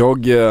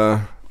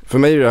 För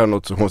mig är det här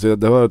något så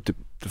konstigt. Det var typ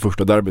det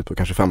första derbyt på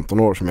kanske 15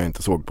 år som jag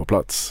inte såg på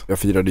plats. Jag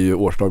firade ju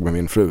årsdag med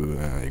min fru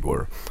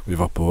igår. Vi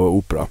var på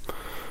opera.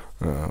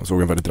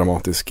 Såg en väldigt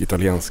dramatisk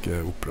italiensk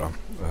opera.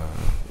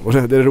 Och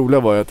det roliga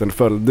var ju att den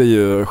följde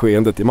ju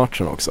skeendet i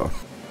matchen också.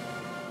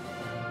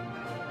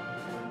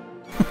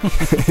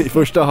 I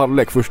första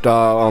halvlek,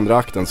 första och andra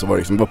akten så var det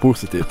liksom bara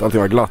positivt. Allting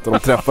var glatt och de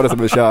träffades och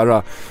blev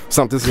kära.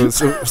 Samtidigt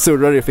så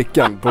surrar det i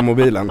fickan på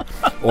mobilen.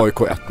 AIK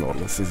 1-0.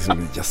 Så liksom,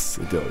 yes,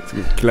 jag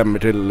klämmer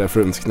till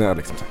fruns knä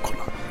liksom. Så, kolla.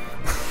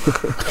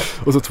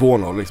 Och så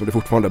 2-0 liksom, det är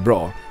fortfarande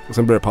bra. Och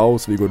sen börjar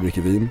paus, vi går och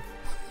dricker vin.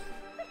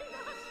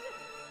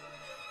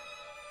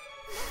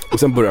 Och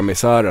sen börjar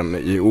misären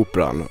i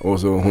operan. Och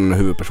så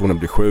huvudpersonen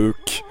blir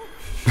sjuk.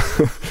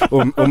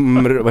 och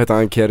vad heter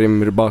han?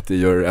 Kerim Ribati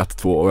gör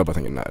 1-2. Och jag bara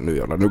tänker, nej nu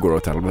jävlar, nu går det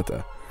åt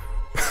helvete.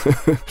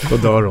 Då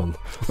dör hon.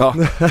 Ja,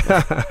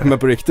 men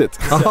på riktigt.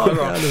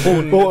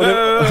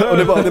 Och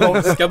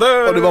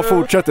det bara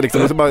fortsätter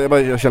liksom. Och så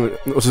jag känner,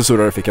 och så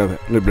surrar jag fickan.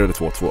 Nu blir det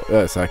 2-2,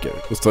 jag är säker.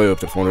 Och så tar jag upp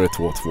telefonen och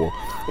det är 2-2.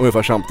 Och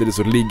ungefär samtidigt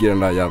så ligger den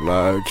där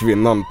jävla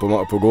kvinnan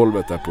på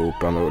golvet där på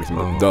operan och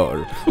liksom dör.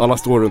 Alla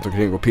står runt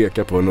omkring och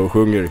pekar på henne och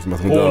sjunger liksom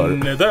att hon dör.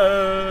 Hon är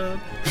död.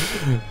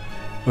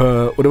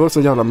 Och det var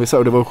så jävla misär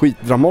och det var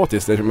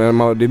skitdramatiskt, men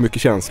det är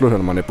mycket känslor när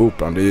man är på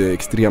operan. Det är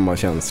extrema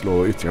känslor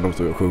och yttringar,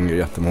 de sjunger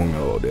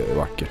jättemånga och det är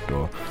vackert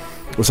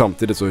och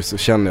samtidigt så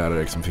känner jag det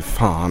liksom, fy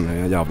fan,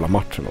 den jävla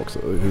matchen också,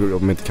 hur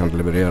de inte kan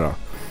leverera.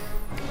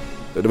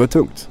 Det var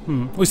tungt.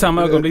 Och i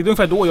samma ögonblick, det är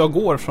ungefär då jag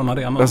går från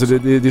arenan. Alltså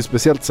det är ett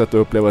speciellt sätt att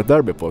uppleva ett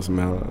derby på som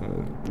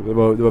det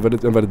var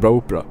en väldigt bra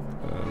opera.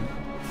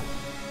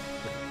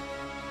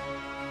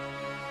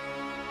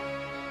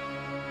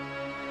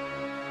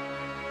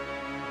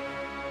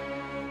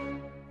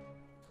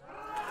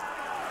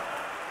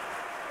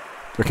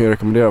 Jag kan ju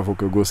rekommendera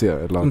folk att gå och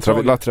se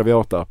La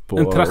Traviata på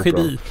en tragedi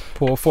operan.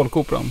 På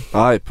Folkoperan.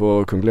 Nej,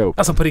 på Kungliga Operan.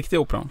 Alltså på riktiga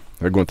operan.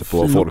 Jag går inte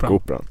på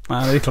Folkoperan.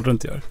 Nej, det är klart du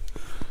inte gör.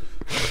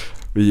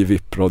 Vi är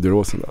VIP Radio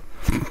Rosen där.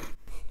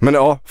 Men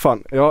ja,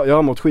 fan, jag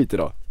har mått skit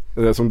idag.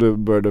 Som du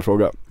började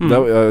fråga.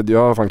 Jag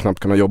har fan knappt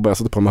kunnat jobba. Jag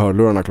satte på mig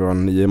hörlurarna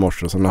klockan 9 i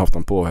morse och sen har jag haft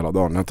dem på hela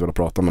dagen. Jag har inte velat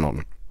prata med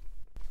någon.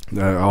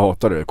 Jag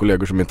hatar det.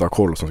 Kollegor som inte har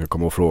koll som ska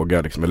komma och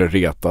fråga liksom, eller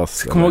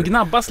retas. Komma och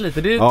gnabbas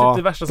lite. Det är typ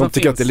det värsta som finns. De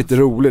tycker att det är lite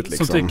roligt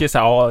liksom. Som tycker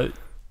såhär,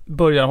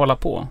 börjar hålla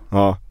på.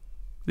 Ja.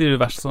 Det är det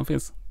värsta som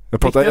finns.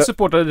 Riktiga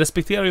supportrar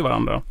respekterar ju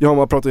varandra. Ja,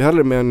 man pratar ju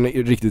hellre med en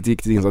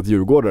riktigt insatt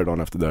djurgårdare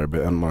dagen efter derby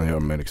än man gör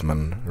med liksom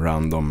en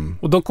random.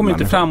 Och de kommer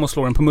inte fram och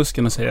slår en på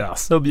muskeln och säger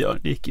alltså Björn,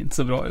 det gick inte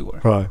så bra igår.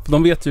 Nej. För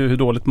de vet ju hur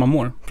dåligt man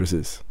mår.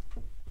 Precis.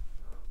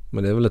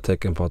 Men det är väl ett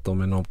tecken på att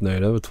de är något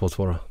nöjda över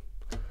 2-2 då.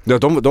 Ja,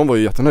 de var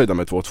ju jättenöjda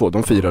med 2-2.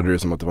 De firade ju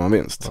som att det var en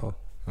vinst. Ja.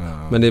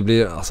 Men det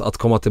blir, alltså, att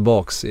komma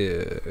tillbaks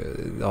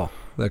ja,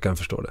 jag kan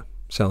förstå det.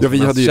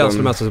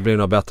 Känslomässigt så blir det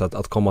nog bättre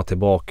att komma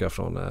tillbaka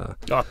från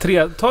Ja,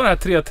 ta det här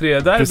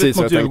 3-3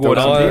 derbyt mot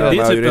Djurgården. Det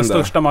är typ den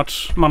största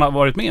match man har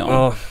varit med om.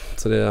 Ja,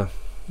 så det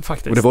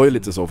faktiskt. Och det var ju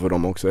lite så för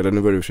dem också. Eller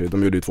nu var det ju,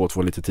 de gjorde ju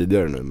 2-2 lite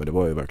tidigare nu, men det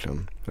var ju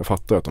verkligen, jag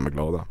fattar att de är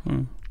glada.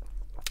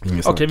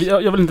 Okej,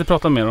 jag vill inte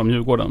prata mer om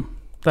Djurgården.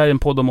 Det här är en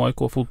podd om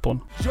AIK och fotboll.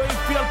 Jag är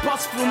fel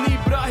pass från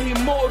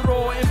Ibrahim Moro,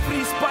 en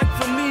frispark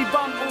från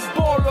Ivan och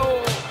Boro.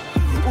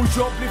 Och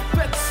jag blir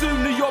fett sur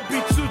när jag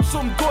byts ut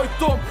som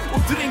Goitom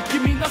och dränker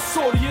mina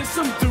sorger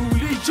som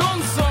Dooley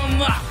Johnson.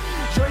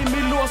 Jag är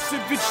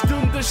Milosevic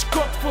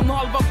dunderskott från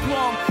halva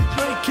plan.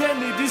 Jag är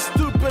Kennedys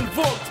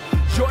dubbelvolt.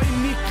 Jag är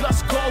Niklas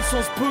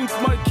Karlssons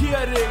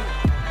punktmarkering.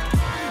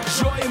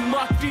 Jag är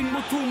Martin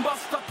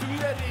Mutumbas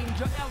tatuering.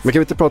 Men kan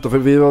vi inte prata, för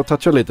vi har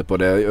touchat lite på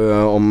det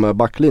om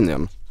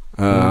backlinjen.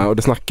 Och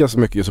det snackas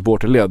mycket i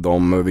supporterled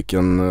om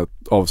vilken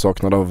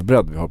avsaknad av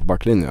bredd vi har på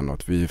backlinjen.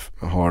 Att vi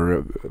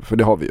har, för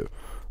det har vi ju.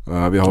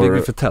 Vi har,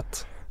 ligger för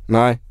tätt.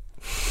 Nej.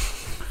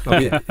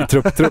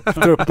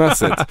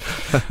 Truppmässigt.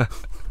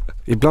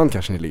 Ibland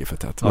kanske ni ligger för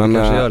tätt. Ja,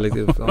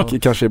 men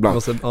kanske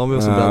ibland.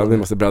 Vi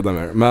måste bredda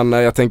mer. Men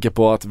jag tänker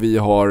på att vi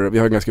har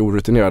en ganska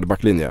orutinerad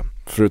backlinje.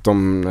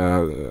 Förutom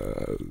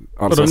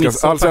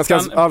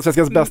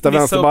allsvenskans bästa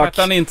vänsterback.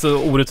 Är inte så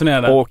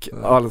orutinerade. Och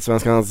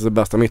allsvenskans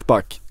bästa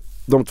mittback.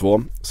 De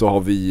två, så har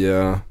vi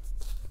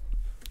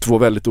två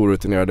väldigt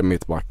orutinerade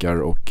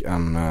mittbackar och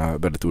en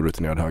väldigt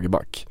orutinerad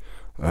högerback.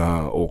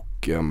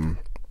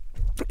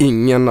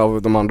 Ingen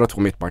av de andra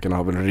två mittbackarna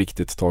har väl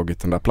riktigt tagit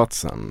den där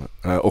platsen.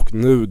 Och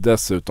nu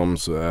dessutom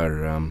så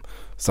är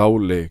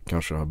Sauli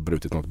kanske har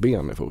brutit något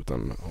ben i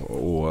foten.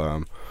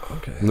 Och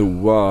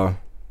Noah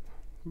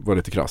var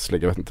lite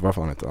krasslig, jag vet inte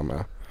varför han inte var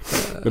med.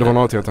 Men det var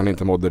något till att han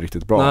inte mådde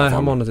riktigt bra. Nej,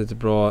 han mådde inte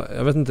bra.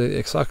 Jag vet inte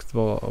exakt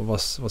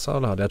vad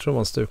Salah hade. Jag tror det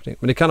var en stukning.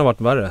 Men det kan ha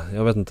varit värre.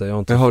 Jag vet inte.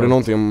 Jag hörde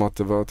någonting om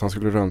att, att han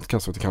skulle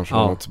röntgas och att det kanske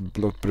var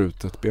något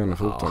brutet ben i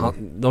foten. Ja,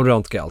 de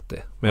röntgar alltid.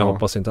 Men jag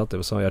hoppas inte att det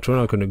var så. Jag tror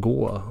han kunde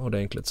gå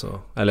ordentligt så.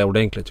 Eller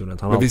ordentligt gjorde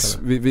inte han. Men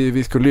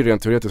vi skulle ju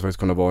rent teoretiskt faktiskt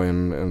kunna vara i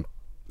en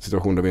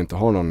situation där vi inte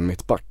har någon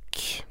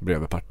mittback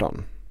bredvid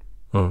Pertan.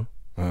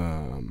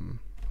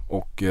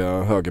 Och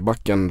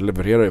högerbacken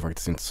levererar ju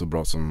faktiskt inte så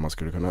bra som man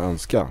skulle kunna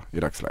önska i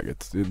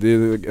dagsläget. Det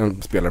är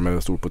en spelare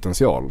med stor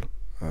potential,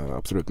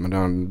 absolut, men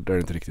där det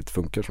inte riktigt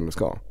funkar som det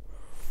ska.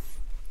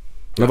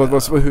 Men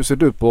hur ser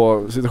du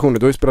på situationen?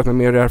 Du har ju spelat med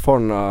mer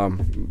erfarna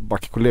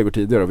backkollegor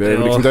tidigare. Det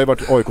har ju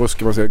varit AIKs,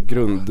 ska man säga,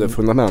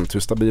 grundfundament. Hur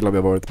stabila vi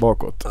har varit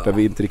bakåt, där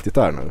vi inte riktigt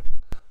är nu.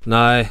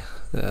 Nej,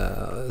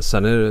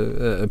 sen är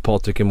det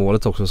Patrik i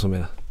målet också som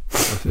är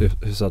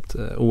hyfsat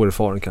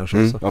oerfaren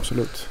kanske.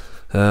 Absolut.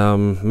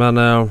 Men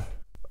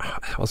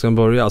vad ska man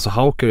börja? Alltså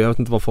Hauker, jag vet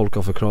inte vad folk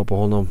har för krav på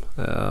honom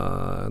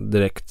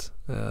direkt.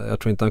 Jag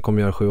tror inte han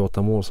kommer göra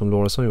 7-8 mål som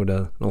Lorentzon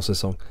gjorde någon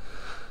säsong.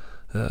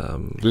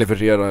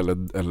 Leverera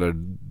eller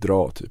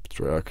dra typ,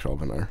 tror jag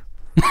kraven är.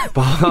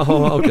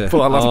 Okay.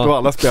 på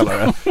alla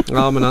spelare.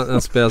 Ja, men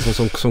en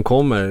spelare som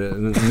kommer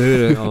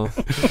nu,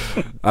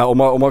 ja. Om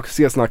man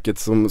ser snacket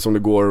som det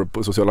går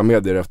på sociala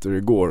medier efter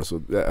igår,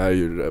 så är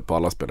ju på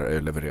alla spelare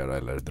är leverera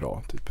eller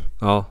dra typ.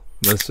 Ja,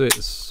 men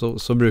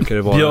så brukar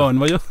det vara. Björn,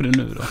 vad gör du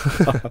nu då?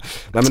 Nej,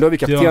 men då har vi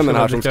kaptenen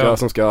här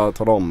som ska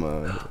tala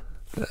om.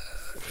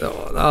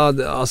 Ja,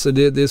 alltså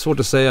det är svårt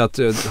att säga att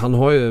han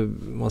har ju,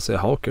 man säger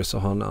Hawker, så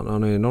han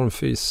har ju enorm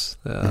fys.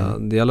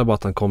 Det gäller bara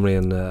att han kommer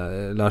in,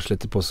 lär sig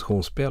lite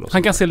positionsspel.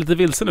 Han kan se lite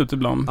vilsen ut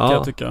ibland, kan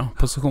jag tycka,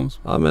 positions.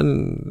 Ja,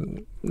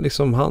 men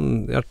liksom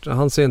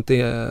han ser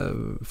inte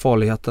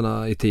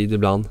farligheterna i tid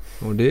ibland.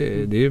 Och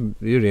det är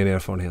ju ren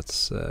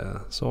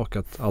erfarenhetssak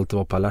att alltid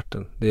vara på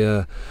alerten. Det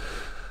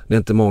är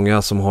inte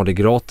många som har det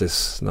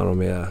gratis när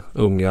de är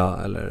unga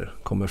eller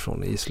kommer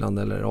från Island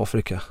eller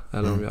Afrika.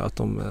 Eller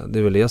att det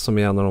är väl det som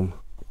är en av de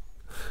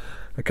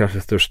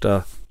kanske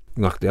största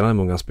nackdelarna med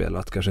många spelare.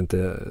 Att kanske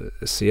inte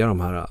se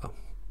de här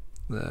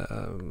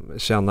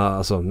känna,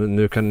 alltså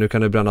nu kan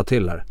det bränna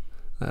till här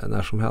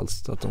när som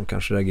helst. Att de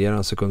kanske reagerar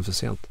en sekund för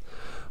sent.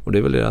 Och det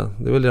är väl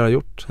det jag har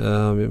gjort.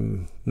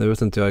 Nu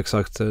vet inte jag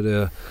exakt.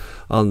 Det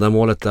andra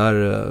målet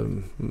där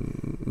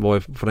var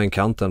ju på den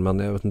kanten, men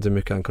jag vet inte hur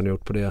mycket han kunde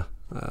gjort på det.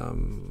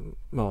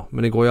 Ja,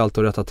 men det går ju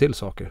alltid att rätta till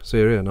saker. Så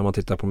är det ju när man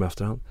tittar på dem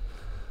efterhand.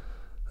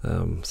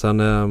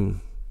 Sen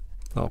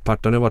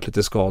Partan har varit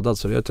lite skadad,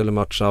 så det är till och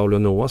med Saul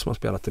och Noah som har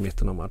spelat i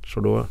mitten av match.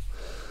 Och då,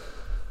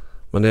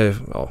 men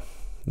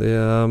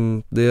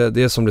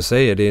det är som du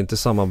säger, det är inte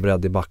samma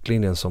bredd i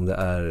backlinjen som det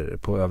är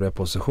på övriga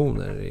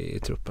positioner i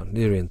truppen.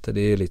 Det är det inte.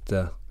 Det är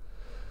lite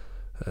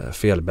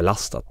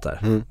felbelastat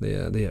där. Det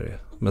är det.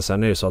 Men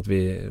sen är det så att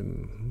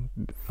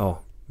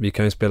vi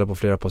kan ju spela på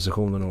flera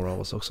positioner, några av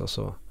oss också.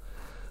 Så.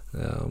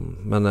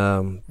 Men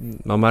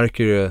man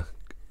märker ju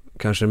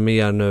kanske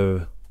mer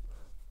nu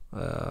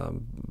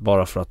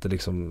bara för att det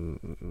liksom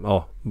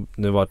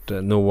nu vart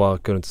Noah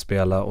kunde inte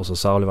spela och så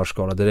Sauli var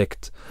skadad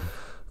direkt.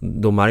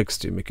 Då märks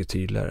det ju mycket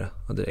tydligare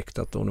direkt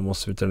att då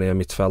måste vi tränera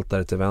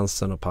mittfältare till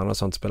vänster, och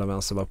Panos har inte spelat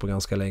vänster bara på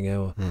ganska länge.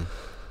 Och,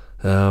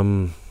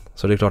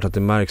 så det är klart att det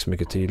märks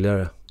mycket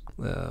tydligare.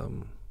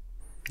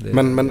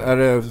 Men är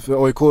det,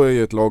 för AIK är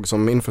ju ett lag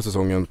som inför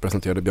säsongen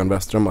presenterade Björn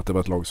Westström att det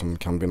var ett lag som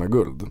kan vinna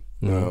guld.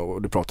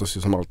 Och det pratas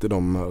ju som alltid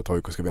om att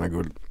AIK ska vinna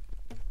guld.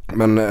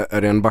 Men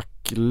är det en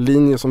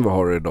backlinje som vi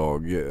har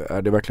idag?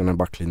 Är det verkligen en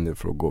backlinje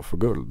för att gå för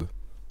guld?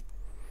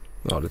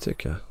 Ja, det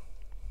tycker jag.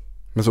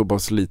 Med så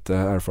pass lite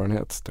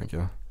erfarenhet, tänker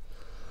jag.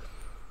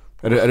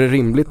 Är det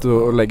rimligt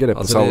att lägga det på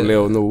alltså Sauli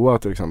och Noah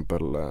till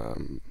exempel?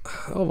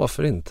 Ja,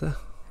 varför inte?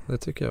 Det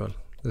tycker jag väl.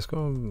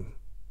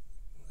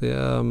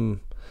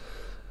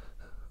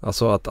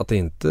 Alltså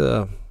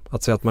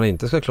att säga att man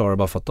inte ska klara det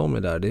bara för att de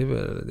är där,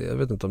 jag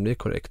vet inte om det är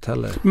korrekt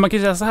heller. Man kan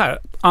säga så här,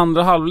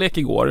 andra halvlek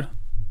igår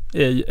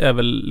är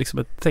väl liksom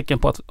ett tecken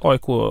på att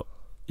AIK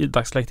i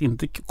dagsläget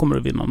inte kommer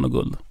att vinna något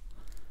guld.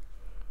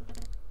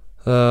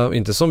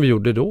 Inte som vi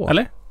gjorde då.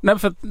 Eller? Nej,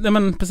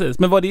 men precis.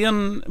 Men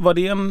var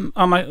det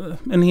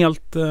en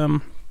helt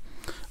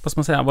vad ska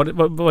man säga?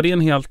 Var det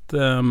en helt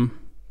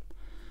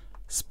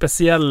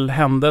speciell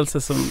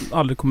händelse som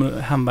aldrig kommer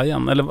att hända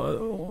igen?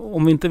 Eller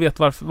om vi inte vet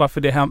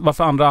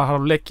varför andra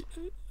halvlek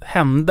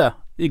hände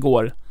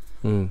igår.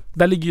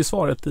 Där ligger ju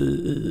svaret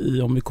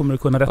i om vi kommer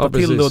att kunna rätta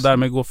till det och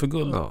därmed gå för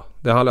guld. Ja,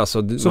 det har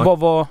alltså,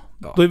 så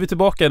då är vi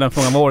tillbaka i den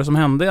frågan. Vad var det som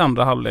hände i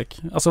andra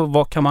halvlek? Alltså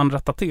vad kan man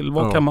rätta till?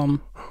 Vad kan man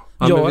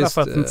göra visst,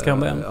 för att det inte ska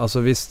hända igen? Alltså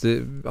visst,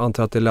 jag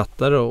antar att det är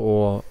lättare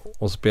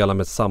att spela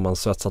med ett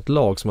sammansvetsat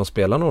lag som man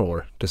spelar några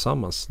år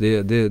tillsammans. Det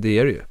är det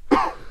ju.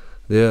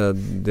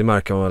 Det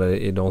märker man väl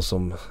i de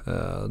som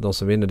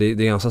vinner. Det är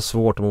ganska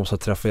svårt om man måste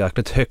träffa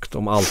jäkligt högt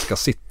om allt ska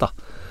sitta.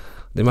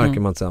 Det märker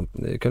man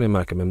det kan ni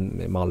märka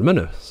med Malmö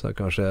nu. Så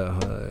kanske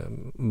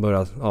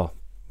börjar,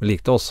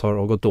 likt oss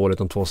har gått dåligt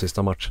de 2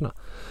 sista matcherna.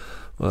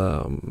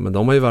 Men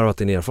de har ju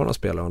värvat in erfarna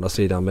spelare å andra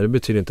sidan. Men det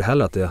betyder inte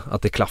heller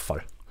att det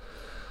klaffar.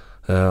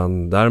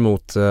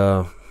 Däremot,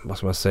 vad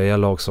ska man säga,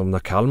 lag som när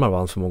Kalmar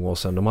vann för många år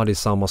sedan, de hade ju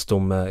samma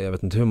stomme, jag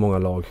vet inte hur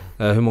många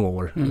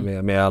år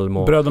med Elm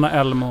och bröderna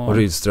Elm och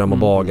Rydström och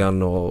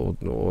Bagan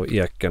och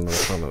Eken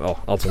och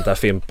allt sånt där,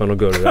 Fimpen och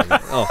Gurren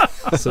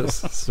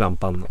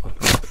Svampan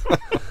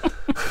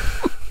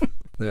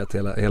du vet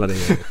hela det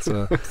gänget.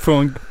 Så.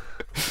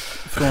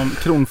 Från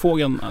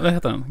kronfågeln, vad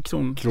heter den?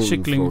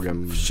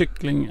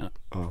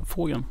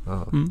 Kycklingfågeln.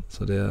 Ja.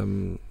 Så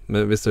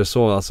men visst är det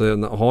så, alltså,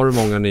 har du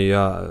många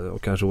nya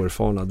och kanske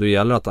oerfarna, då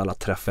gäller att alla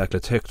träffar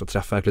jäkligt högt och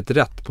träffar jäkligt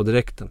rätt på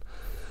direkten.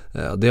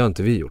 Det har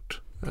inte vi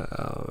gjort.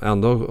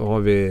 Ändå har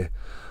vi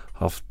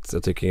haft,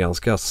 jag tycker,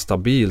 ganska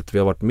stabilt. Vi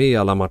har varit med i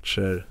alla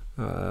matcher,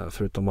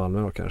 förutom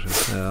Malmö då kanske.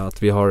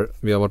 Att vi har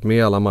varit med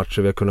i alla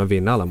matcher, vi har kunnat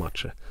vinna alla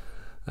matcher.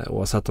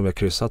 Oavsett om vi har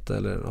kryssat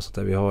eller något sånt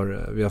där.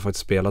 Vi har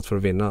faktiskt spelat för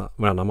att vinna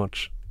varenda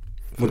match.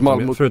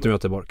 Förutom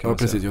Göteborg kan man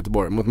säga. Precis,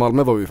 Göteborg. Mot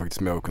Malmö var vi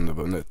faktiskt med och kunde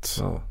vunnit.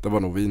 Ja. Det var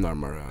nog vi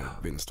närmare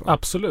vinst. Va?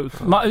 Absolut.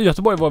 Ja.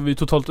 Göteborg var vi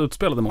totalt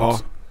utspelade mot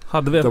oss.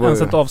 Hade vi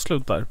ens ett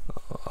avslut där?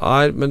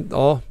 Nej,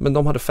 men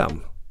de hade 5.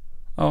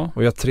 Ja.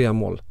 Och jag 3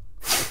 mål.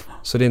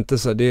 Så det är inte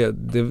så,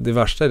 det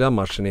värsta i den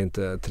matchen är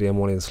inte 3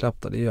 mål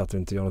insläppta, det är ju att vi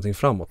inte gör någonting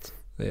framåt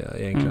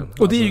egentligen.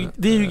 Och det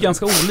är ju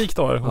ganska olikt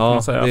då, kan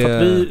man säga. För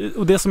att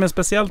och det som är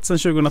speciellt sedan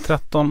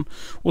 2013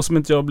 och som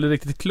inte jag blir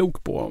riktigt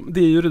klok på, det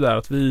är ju det där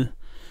att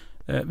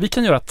vi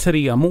kan göra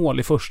 3 mål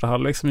i första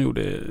halvlek som vi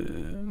gjorde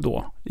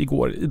då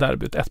igår i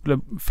derbyt. 1 blev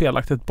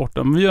felaktigt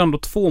borta, men vi gör ändå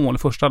 2 mål i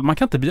första halvlek. Man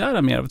kan inte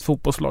begära mer av ett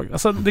fotbollslag.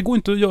 Alltså det går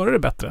inte att göra det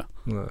bättre.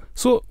 Nej.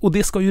 Så, och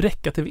det ska ju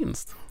räcka till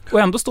vinst. Och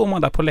ändå står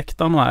man där på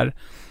läktaren och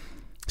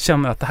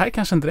känner att det här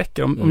kanske inte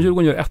räcker. Om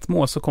Djurgården gör 1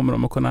 mål så kommer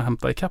de att kunna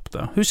hämta ikapp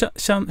det.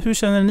 Hur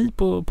känner ni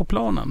på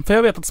planen? För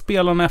jag vet att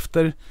spelarna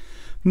efter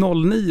 09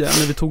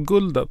 när vi tog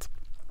guldet,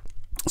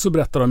 så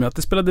berättar de ju att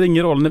det spelade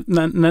ingen roll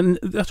när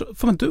jag tror,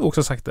 för du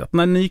också sagt det, att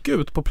när ni gick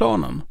ut på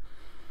planen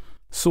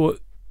så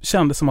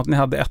kändes det som att ni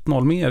hade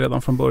 1-0 mer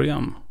redan från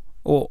början.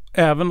 Och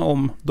även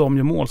om de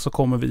gör mål så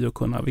kommer vi att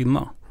kunna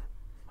vinna.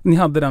 Ni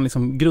hade den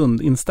liksom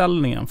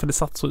grundinställningen, för det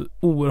satt så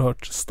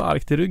oerhört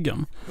starkt i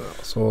ryggen.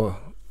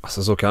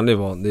 Så kan det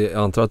vara. Jag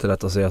antar att det är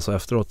lätt att säga så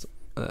efteråt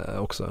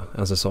också,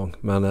 en säsong.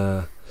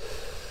 Men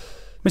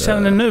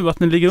känner ni nu att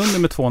ni ligger under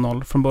med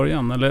 2-0 från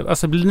början? Eller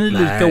alltså, blir ni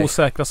lika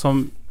osäkra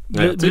som...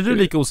 Blir du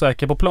lika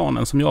osäker på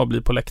planen som jag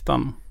blir på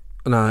läktaren?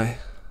 Nej,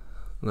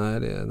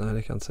 det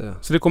kan jag inte säga.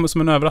 Så det kommer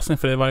som en överraskning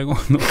för dig varje gång?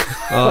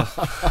 Ja,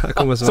 det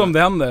kommer som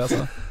det händer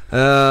alltså?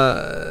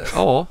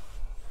 Ja,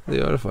 det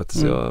gör det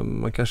faktiskt.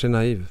 Man kanske är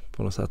naiv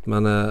på något sätt.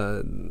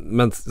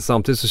 Men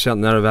samtidigt så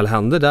känner, när det väl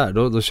händer där,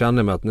 då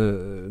känner jag att nu,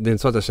 det är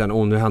inte så att jag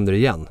känner, nu händer det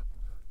igen.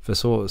 För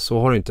så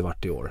har det inte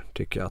varit i år,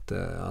 tycker jag.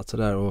 Att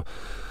sådär, och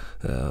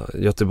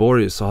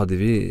Göteborg så hade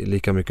vi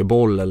lika mycket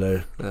boll,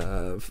 eller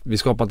vi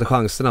skapade inte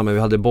chanserna, men vi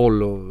hade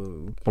boll och,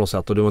 på något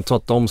sätt, och det var inte så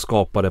att de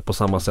skapade på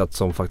samma sätt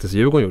som faktiskt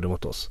Djurgården gjorde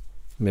mot oss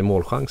med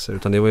målchanser,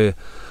 utan det var ju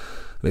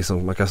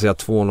liksom, man kan säga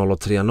 2-0 och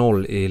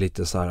 3-0 är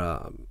lite så här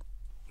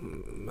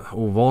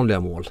ovanliga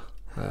mål.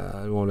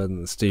 Det var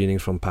en styrning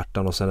från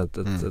Pertan och sen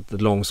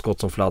ett långskott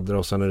som fladdrar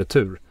och sen är det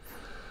tur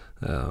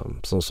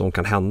som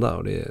kan hända,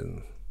 och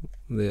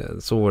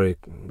så var det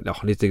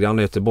lite grann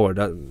i Göteborg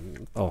där,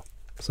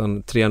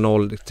 sen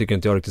 3-0 tycker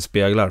inte jag riktigt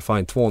speglar.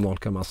 Fine, 2-0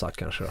 kan man ha sagt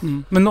kanske.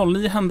 Men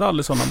 0-9 hände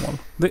aldrig sådana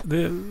mål.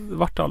 Det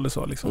vart aldrig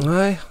så liksom.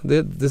 Nej,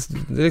 det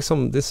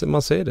liksom,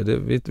 man säger det.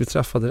 Vi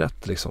träffade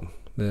rätt liksom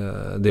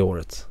det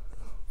året.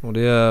 Och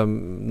det är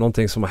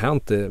någonting som har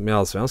hänt med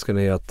Allsvenskan,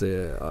 är att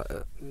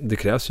det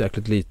krävs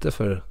jäkligt lite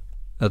för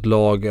ett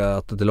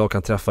lag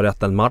kan träffa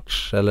rätt en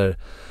match eller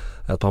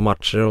ett par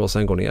matcher och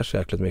sen gå ner så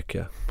jäkligt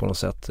mycket på något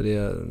sätt.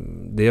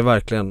 Det är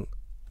verkligen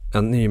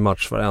en ny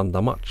match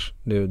varenda match.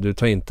 Du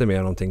tar inte med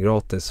någonting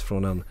gratis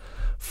från en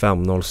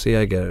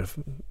 5-0-seger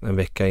en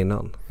vecka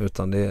innan,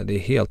 utan det är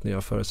helt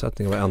nya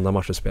förutsättningar varenda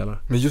match du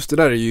spelar. Men just det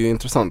där är ju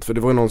intressant, för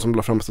det var ju någon som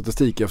la fram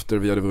statistik efter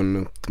vi hade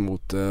vunnit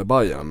mot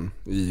Bayern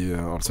i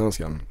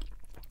Allsvenskan.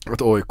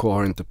 Att AIK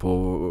har inte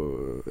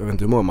jag vet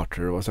inte hur många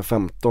matcher, det var så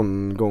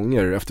 15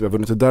 gånger efter vi har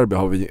vunnit ett derby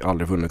har vi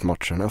aldrig vunnit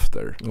matchen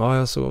efter. Ja,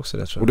 jag såg också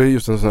det, tror jag. Och det är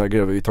just en sån här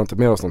grej, vi tar inte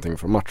med oss någonting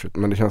från matchen,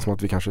 men det känns som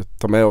att vi kanske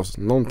tar med oss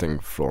någonting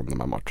från de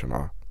här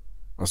matcherna.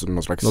 Alltså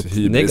någon slags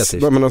hybris,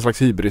 men någon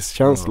slags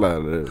hybriskänsla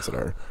eller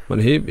sådär. Men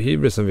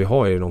hybrisen vi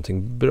har är ju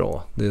någonting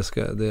bra. Det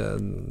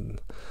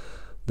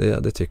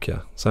tycker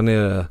jag. Sen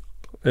är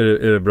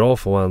det bra att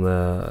få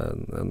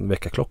en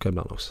veckaklocka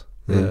ibland också.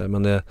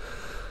 Men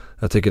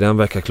jag tycker den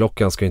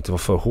veckaklockan ska inte vara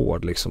för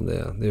hård liksom.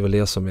 Det är väl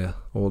det som är,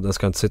 och den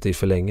ska inte sitta i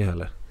för länge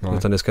heller. Nej.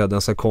 Utan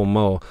den ska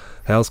komma, och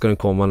helst ska den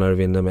komma när du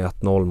vinner med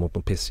 1-0 mot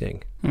någon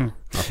pissgäng.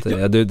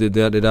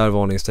 Det där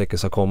varningstecken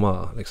ska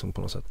komma liksom,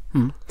 på något sätt.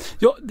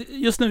 Ja,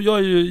 just nu jag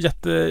är ju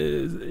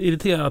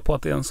jätteirriterad på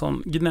att det är en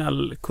sån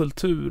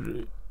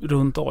gnällkultur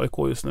runt AIK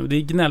just nu. Det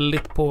är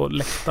gnälligt på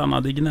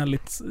läktarna, det är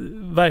gnälligt,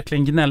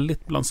 verkligen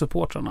gnälligt bland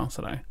supportrarna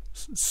sådär.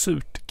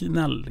 Surt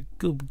gnäll,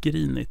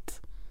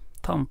 gubbgrinigt,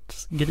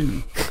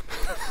 tantgrin.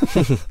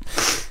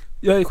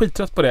 Jag är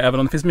skittrött på det, även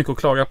om det finns mycket att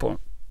klaga på.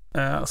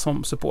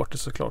 Som supporter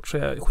såklart, så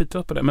är jag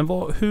skittrött på det. Men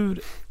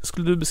hur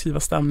skulle du beskriva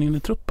stämningen i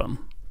truppen?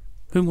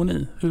 Hur mår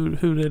ni?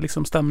 Hur är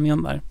liksom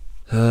stämningen där?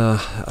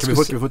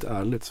 Ska vi få ett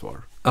ärligt svar?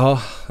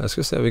 Ja, jag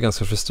skulle säga att vi är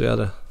ganska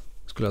frustrerade,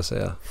 skulle jag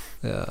säga.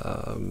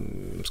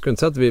 Skulle inte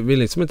säga att vi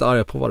liksom inte är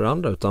arga på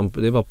varandra, utan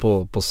det är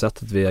bara på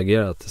sättet vi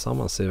agerar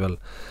tillsammans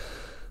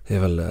är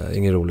väl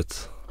inget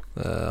roligt.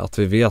 Att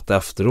vi vet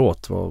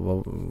efteråt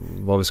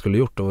vad vi skulle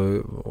gjort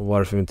och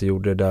varför vi inte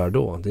gjorde det där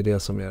då. Det är det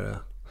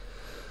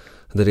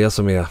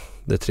som är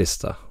det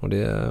trista. Och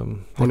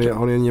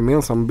har ni en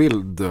gemensam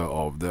bild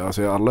av det?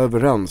 Alltså är alla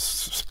överens,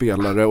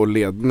 spelare och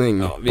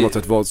ledning, på något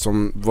sätt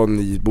vad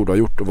ni borde ha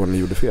gjort och vad ni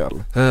gjorde fel?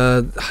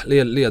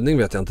 Ledning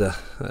vet jag inte.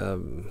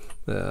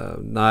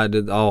 Nej,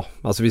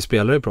 alltså vi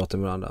spelare pratar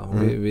med varandra.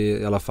 Och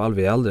vi, i alla fall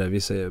vi äldre,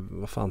 vi säger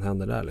vad fan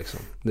händer där liksom.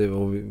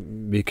 Och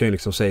vi kan ju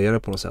liksom säga det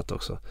på något sätt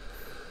också.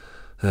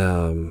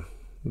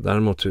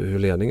 Däremot hur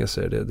ledningen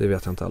säger det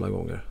vet jag inte alla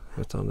gånger,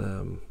 utan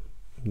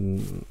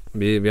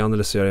vi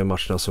analyserar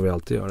matcherna som vi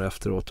alltid gör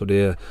efteråt, och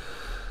det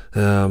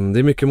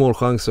är mycket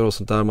målchanser och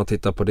sånt där, man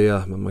tittar på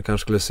det, men man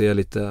kanske skulle se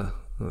lite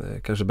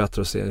kanske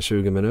bättre att se en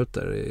 20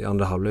 minuter i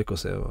andra halvlek och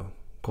se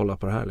kolla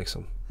på det här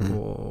liksom.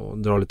 Och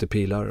dra lite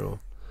pilar och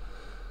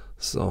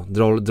så,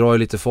 dra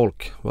lite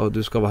folk.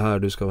 Du ska vara här,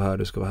 du ska vara här,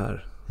 du ska vara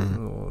här.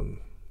 Och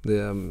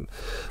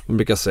man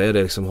brukar säga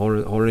det liksom,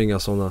 har du inga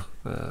sådana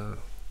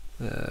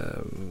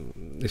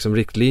liksom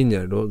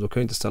riktlinjer, då kan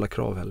du inte ställa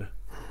krav heller.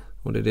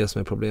 Och det är det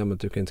som är problemet.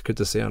 Du kan inte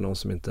kritisera någon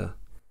som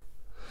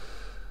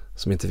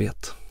inte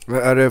vet.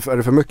 Är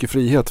det för mycket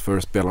frihet för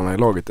spelarna i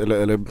laget?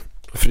 Eller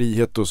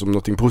frihet då som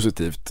något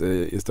positivt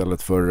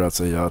istället för att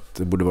säga att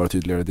det borde vara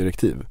tydligare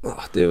direktiv? Ja,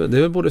 det är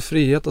väl både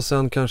frihet och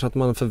sen kanske att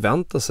man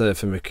förväntar sig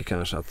för mycket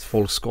kanske att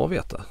folk ska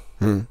veta.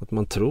 Att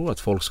man tror att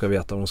folk ska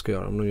veta vad de ska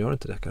göra, men de gör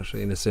inte det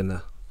kanske in i sinne.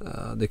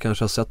 Det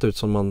kanske har sett ut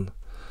som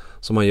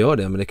man gör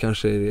det, men det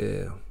kanske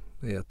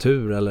är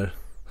tur eller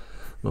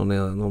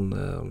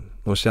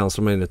någon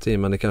känsla man är inuti,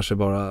 men det kanske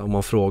bara, om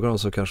man frågar dem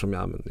så kanske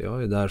men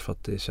jag är där för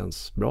att det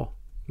känns bra,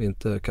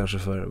 inte kanske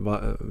för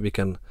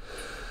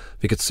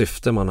vilket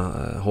syfte man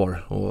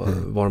har och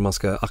vad man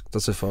ska akta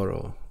sig för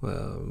och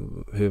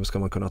hur ska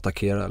man kunna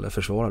attackera eller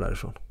försvara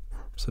därifrån.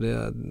 Så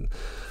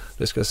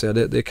det ska jag säga,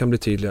 det kan bli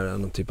tydligare,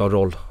 en typ av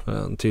roll,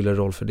 en tydligare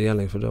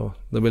rollfördelning, för då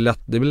det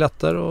blir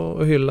lättare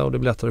att hylla och det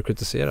blir lättare att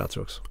kritisera,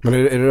 tror jag också. Men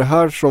är det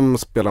här som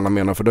spelarna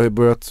menar? För det har ju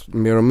börjat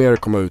mer och mer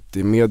komma ut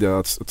i media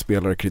att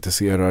spelare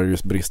kritiserar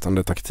just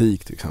bristande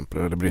taktik till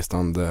exempel, eller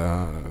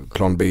bristande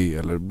plan B,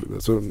 eller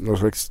så någon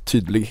slags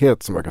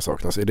tydlighet som verkar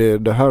saknas. Är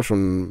det här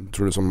som,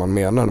 tror du, som man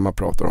menar när man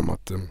pratar om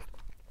att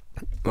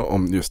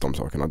om just de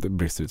sakerna, att det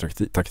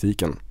brister i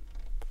taktiken?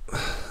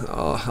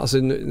 Ja, alltså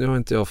nu har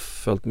inte jag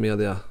följt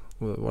media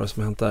vad det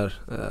som har hänt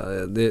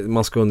där.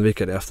 Man ska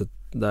undvika det efter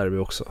derby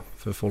också,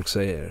 för folk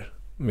säger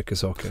mycket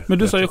saker. Men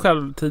du sa ju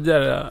själv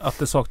tidigare att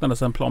det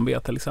saknades en plan B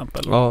till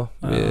exempel. Ja,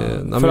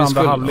 för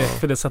andra halvlek,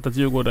 för det sättet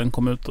Djurgården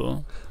kom ut och... I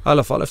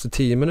alla fall efter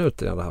 10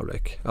 minuter i andra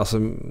halvlek. Alltså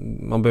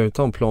man behöver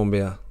inte ha en plan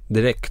B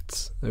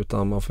direkt,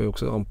 utan man får ju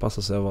också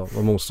anpassa sig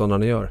vad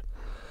motståndarna gör.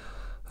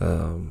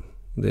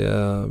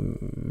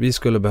 Vi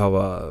skulle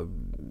behöva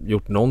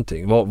gjort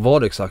någonting.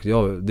 Vad det exakt?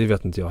 Det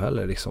vet inte jag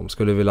heller. Liksom.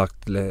 Skulle vi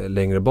lagt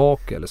längre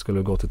bak eller skulle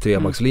vi gå till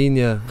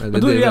trebackslinje?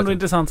 Men då är det ändå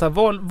intressant. Så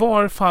här,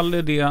 var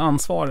faller det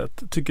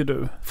ansvaret, tycker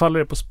du? Faller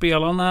det på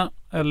spelarna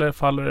eller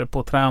faller det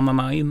på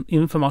tränarna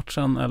inför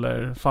matchen,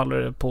 eller faller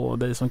det på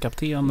dig som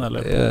kapten?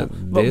 Eller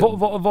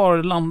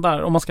var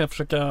landar, om man ska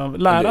försöka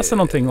lära sig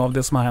någonting av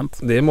det som har hänt?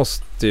 Det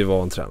måste ju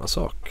vara en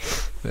tränarsak.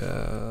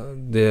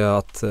 Det är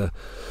att...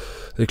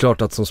 Det är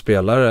klart att som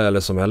spelare eller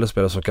som äldre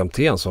spelare som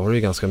kapten så har du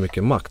ju ganska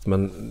mycket makt,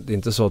 men det är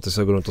inte så att det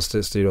ska gå runt och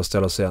styra och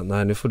ställa och säga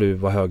nej, nu får du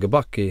vara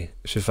högerback i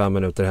 25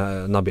 minuter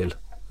här, Nabil.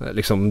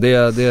 Liksom,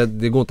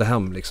 det går inte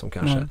hem liksom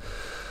kanske.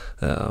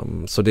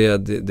 Så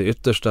det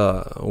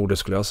yttersta ordet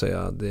skulle jag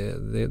säga, det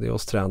är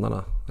oss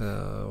tränarna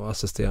och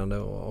assisterande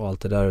och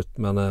allt det där.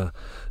 Men det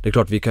är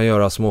klart vi kan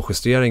göra små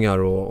justeringar,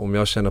 och om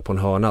jag känner på en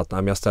hörna att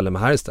nej, men jag ställer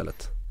mig här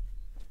istället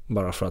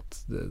bara för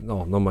att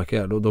någon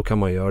markerar, då kan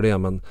man göra det,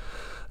 men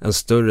en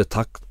större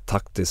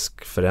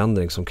taktisk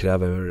förändring som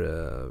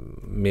kräver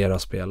mera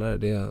spelare,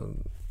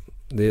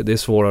 det är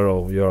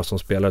svårare att göra som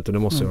spelare, utan det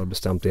måste vara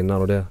bestämt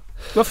innan. Och det...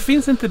 Varför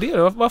finns inte det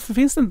då? Varför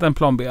finns det inte en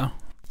plan B?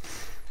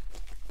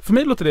 För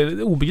mig låter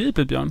det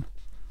obegripligt, Björn.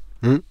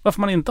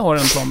 Varför man inte har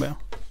en plan B?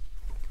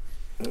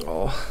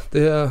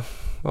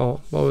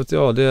 Vad vet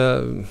jag.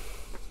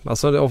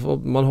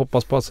 Man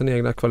hoppas på att sina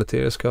egna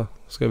kvaliteter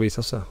ska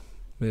visa sig.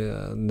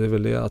 Det är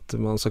väl det, att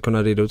man ska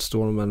kunna rida ut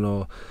stormen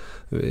och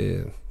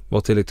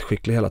vara tillräckligt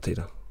skicklig hela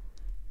tiden.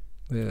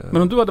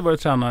 Men om du hade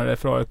varit tränare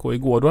för AIK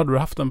igår, då hade du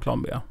haft en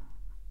plan B?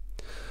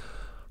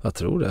 Jag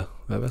tror det.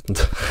 Jag vet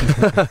inte.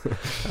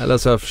 Eller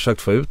så har jag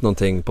försökt få ut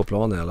någonting på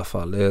planen i alla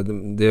fall.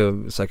 Det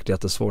är säkert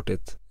jättesvårt i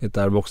ett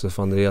derby också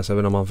för Andreas. Jag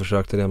vet inte om han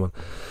försökte det,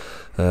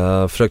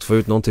 men försökt få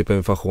ut någon typ av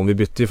information. Vi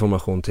bytte ju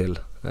formation till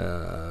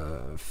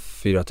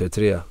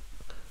 4-3-3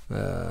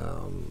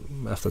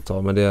 efter ett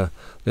tag, men det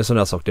är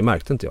sådana saker, det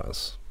märkte inte jag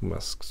ens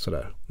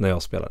sådär, när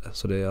jag spelade.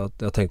 Så jag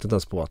tänkte inte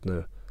ens på att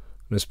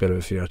nu spelar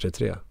vi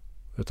 4-3-3,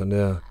 utan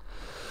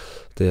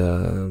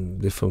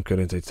det funkar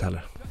inte riktigt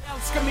heller. Jag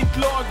älskar mitt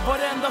lag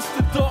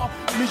varendaste dag,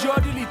 men gör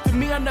det lite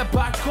mer när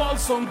Bert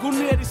Karlsson går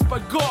ner i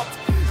spagat.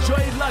 Jag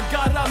är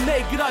Lagara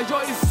Negra,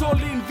 jag är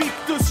Sol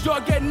Invictus,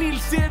 jag är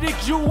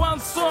Nils-Erik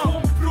Johansson,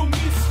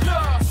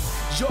 kompromisslös.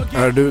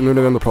 Är du, nu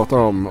när vi ändå pratar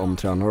om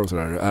tränare och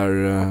sådär,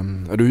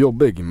 är du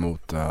jobbig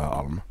mot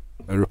Alm?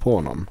 Är du på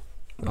honom?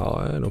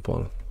 Ja, jag är nog på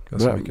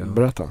honom.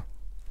 Berätta.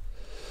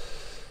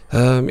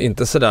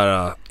 Inte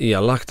sådär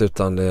elakt,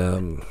 utan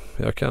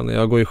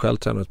jag går ju själv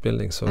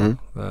tränarutbildning, så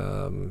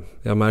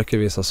jag märker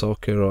vissa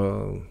saker,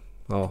 och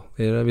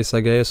är det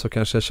vissa grejer så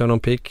kanske jag kör någon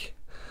pick.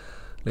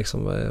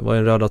 Liksom, vad är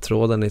den röda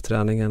tråden i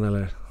träningen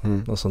eller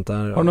något sånt där.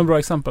 Har du några bra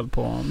exempel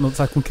på något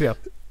så här konkret?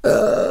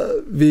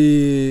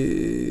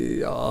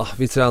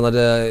 Vi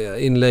tränade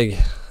inlägg,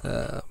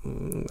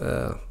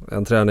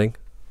 en träning,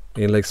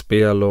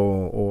 inläggsspel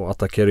och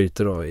attackera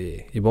ytor då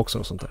i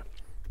boxen och sånt där.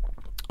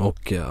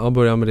 Och jag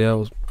började med det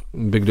och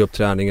byggde upp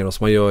träningen, och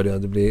så man gör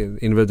det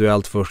blir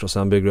individuellt först och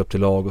sen bygger upp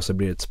till lag, och så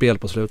blir det ett spel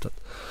på slutet.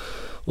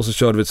 Och så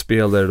körde vi ett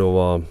spel där det då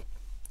var,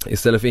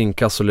 istället för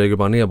inkast så lägger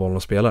man ner bollen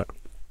och spelar.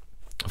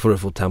 För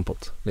att få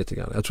tempot lite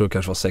grann. Jag tror det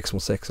kanske var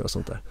 6-6 eller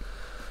sånt där.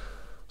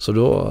 Så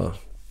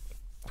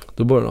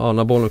då började,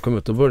 när bollen kom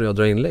ut, då började jag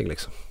dra inlägg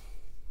liksom.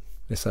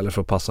 Istället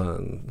för att passa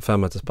en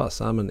 5 meters pass.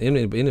 Ja, men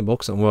in i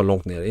boxen, om jag var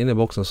långt ner. In i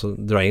boxen så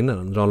dra in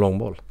den, dra en lång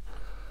boll.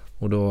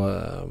 Och då,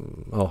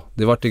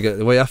 det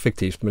var ju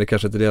effektivt, men det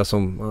kanske inte är det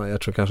som,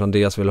 jag tror kanske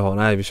Andreas ville ha.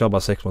 Nej, vi kör bara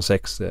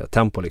 6-6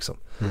 tempo liksom.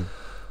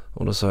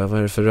 Och då sa jag, vad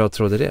är det för röd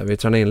tråd i det? Vi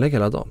tränar inlägg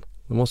hela dagen.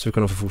 Då måste vi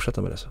kunna få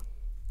fortsätta med det så.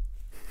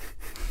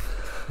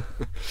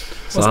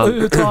 Så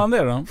hur tar han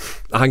det då?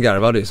 Han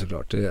garvade ju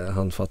såklart.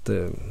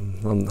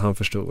 Han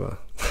förstod.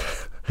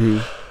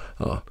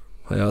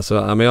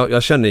 Men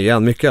jag känner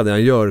igen mycket av det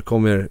han gör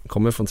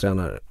kommer från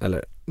tränare,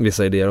 eller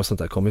vissa idéer och sånt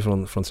där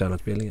kommer från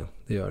tränarutbildningen.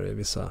 Det gör det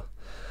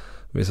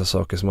vissa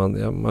saker som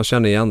man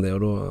känner igen det, och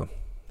då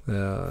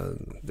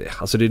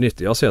alltså det är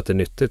nyttigt. Jag ser att det är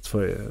nyttigt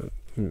för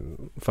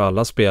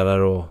alla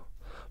spelare, och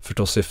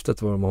förstås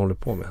syftet vad man håller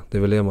på med. Det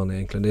är väl det man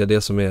egentligen, det är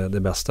det som är det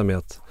bästa med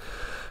att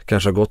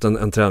kanske ha gått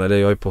en tränare.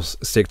 Jag är på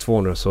steg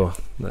 2 nu, så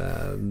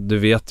du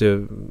vet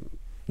ju,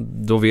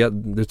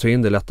 du tar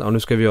in det lätt. Nu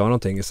ska vi göra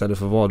någonting istället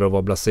för att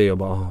vara blasé och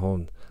bara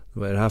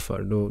vad är det här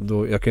för?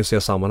 Då jag kan ju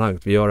se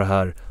sammanhanget. Vi gör det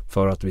här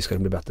för att vi ska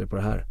bli bättre på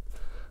det här.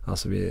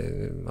 Alltså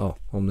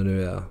om det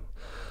nu är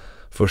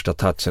första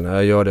touchen,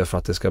 jag gör det för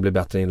att det ska bli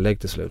bättre inlägg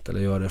till slut, eller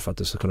gör det för att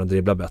du ska kunna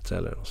dribbla bättre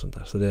eller något sånt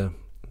där. Så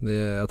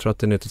jag tror att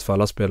det är nyttigt för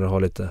alla spelare att ha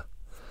lite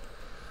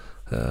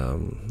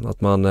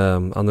att man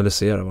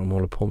analyserar vad de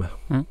håller på med.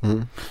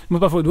 Men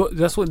bara för,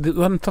 du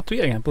har en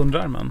tatuering här på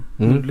underarmen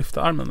när du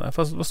lyfter armen där.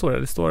 Fast vad står det?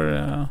 Det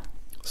står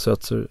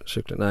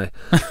sötsurkyckling. Nej.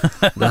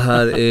 Det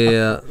här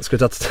är, ska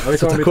vi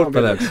ta kort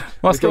på det?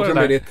 Vad står det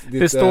där?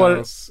 Det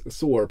står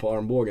sår på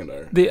armbågen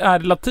där. Det är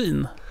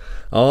latin.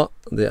 Ja,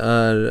 det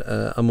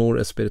är Amor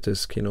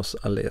Espiritus Kinos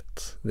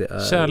Alet. Det är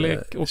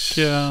kärlek och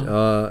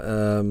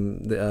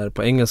det är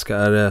på engelska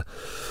är det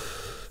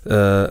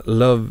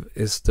love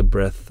is the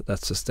breath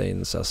that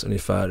sustains us,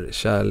 ungefär.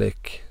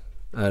 Kärlek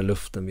är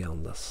luften vi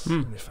andas,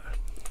 ungefär.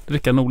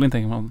 Rickard Norling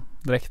tänker man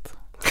direkt.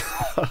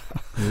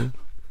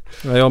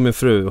 Jag och min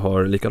fru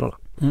har likadana.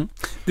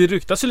 Det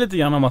ryktas ju lite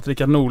grann om att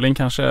Rickard Norling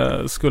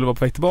kanske skulle vara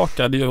på väg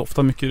tillbaka. Det är ju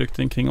ofta mycket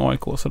rykten kring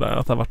AIK och sådär,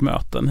 att det har varit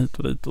möten hit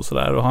och dit och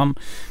sådär. Och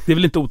det är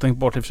väl inte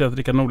otänkbart i och för sig att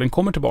Rickard Norling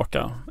kommer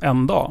tillbaka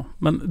en dag.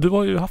 Men du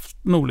har ju haft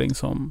Norling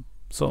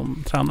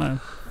som tränare.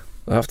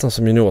 Jag har haft han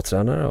som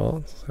juniortränare,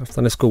 ja. Jag har haft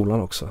han i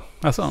skolan också.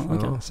 Alltså,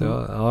 okay. Ja, så jag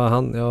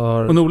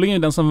har... Och Norling är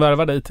den som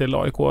värvar dig till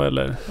AIK,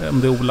 eller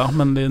om det är Ola,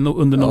 men det är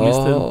under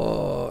Norlings tid.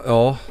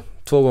 Ja,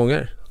 2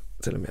 gånger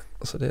till och med.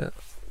 Alltså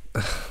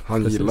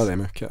han gillar det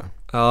mycket.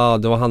 Ja,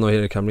 det var han och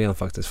Erik Hamrén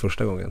faktiskt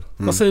första gången.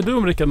 Vad säger du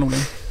om Rickard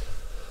Norling?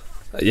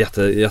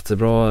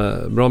 Jättebra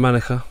bra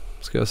människa,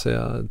 ska jag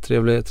säga.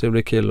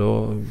 Trevlig kille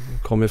och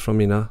kommer från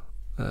mina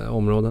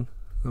områden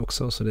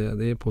också, så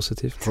det är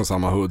positivt. Från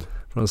samma hud?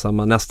 Från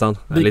samma, nästan.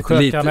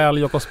 Viksjö, Kanell,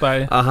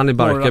 Jakobsberg. Ja, han är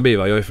Barkarby,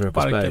 va? Jag är från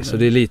Jakobsberg. Så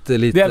det är lite...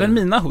 Det är även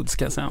mina hud,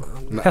 ska jag säga.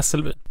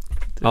 Hässelby.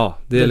 Ja,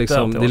 det är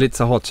liksom, det är lite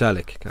så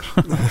hatkärlek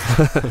kanske.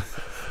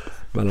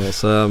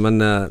 Men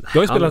jag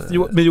har ju spelat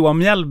med Johan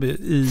Mjällby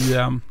i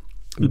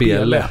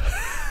BLE.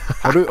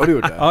 Har du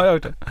gjort det? Ja, jag har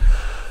gjort det.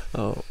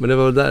 Ja, men det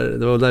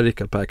var där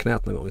Rickard Per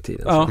knät någon gång i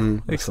tiden. Ja,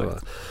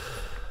 exakt.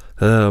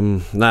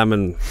 Nej,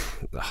 men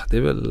det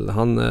är väl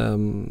han...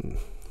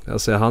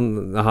 Jag säger,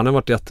 han har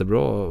varit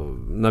jättebra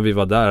när vi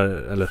var där,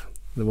 eller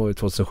det var ju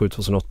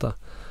 2007-2008.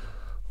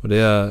 Och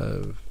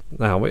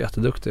han var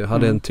jätteduktig.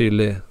 Hade en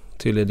tydlig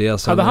idé.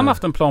 Hade han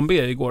haft en plan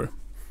B igår?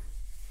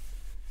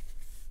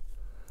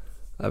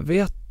 Jag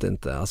vet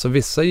inte. Alltså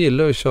vissa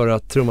gillar att köra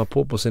trumma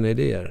på sina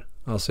idéer.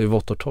 Alltså i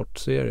vått och torrt,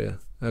 så är det.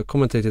 Jag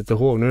kommer inte riktigt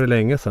ihåg, nu är det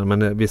länge sedan,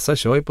 men vissa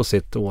kör ju på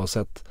sitt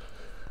oavsett.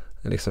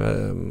 Liksom,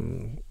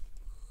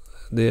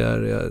 det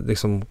är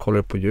liksom,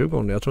 kollar på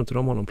Djurgården, jag tror inte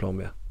de har någon plan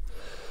B.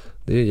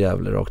 Det är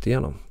Gävle rakt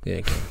igenom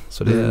egentligen.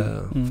 Så det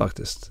är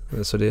faktiskt.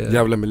 Så det är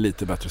Gävle med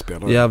lite bättre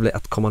spelare. Gävle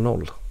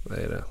 1,0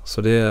 är det.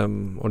 Så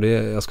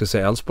jag skulle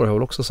säga Elfsborg har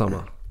väl också samma,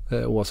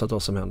 oavsett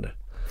vad som händer.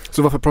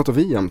 Så varför pratar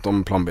vi jämt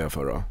om plan B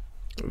för då?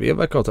 Vi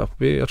verkar jag tror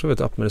vi har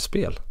ett öppnare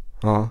spel.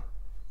 Ja.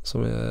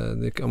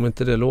 Om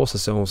inte det låser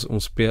sig,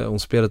 om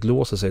spelet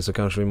låser sig, så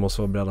kanske vi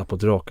måste vara beredda på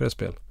ett rakare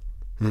spel.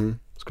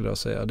 Skulle jag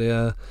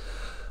säga.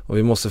 Och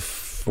vi måste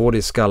få det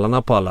i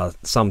skallarna på alla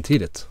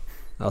samtidigt.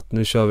 Att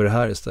nu kör vi det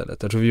här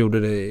istället. Jag tror vi gjorde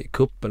det i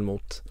kuppen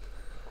mot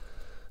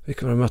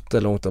vilka vi mötte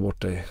långt där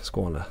borta i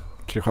Skåne.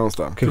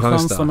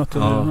 Kristianstad mötte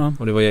ja.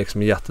 Och det var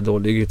liksom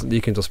jättedåligt. Det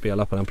gick inte att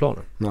spela på den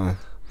planen. Nej.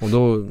 Och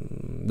då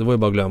var det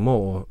bara att glömma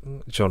och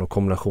köra något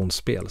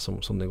kombinationsspel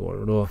som det går.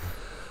 Och då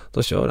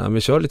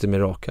vi kör lite mer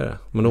rakare.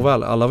 Men då var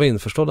alla var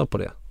införstådda på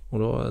det. Och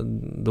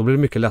då blir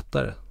det mycket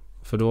lättare.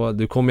 För då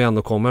du kommer ju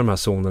ändå komma i de här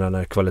zonerna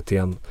när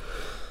kvaliteten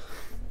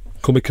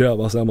kommer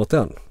krävas mot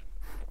den.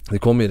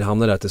 Det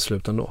hamnar där till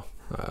slut ändå.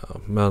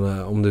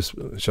 Men om du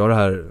kör det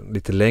här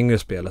lite längre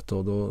spelet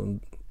då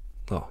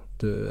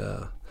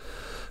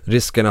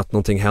risken att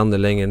någonting händer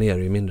längre ner är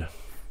ju mindre.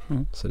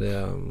 Så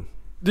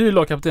du är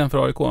lagkapten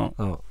för AIK.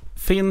 Ja.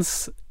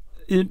 Finns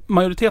i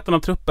majoriteten av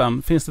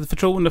truppen, finns det ett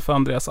förtroende för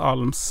Andreas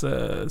Alms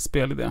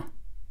spelidé?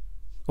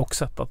 och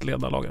sätt att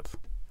leda laget?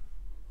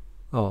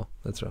 Ja,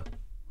 det tror jag.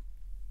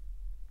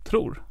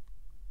 Tror?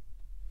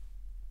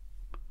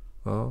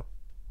 Ja.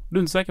 Du är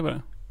inte säker på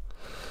det?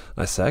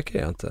 Nej, säker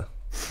är jag inte.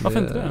 Varför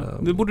inte det?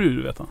 Det borde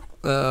du veta.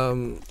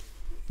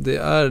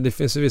 Det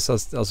finns ju vissa,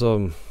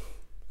 alltså,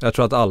 jag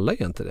tror att alla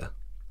är inte det.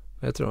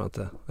 Jag tror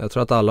inte. Jag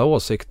tror att alla har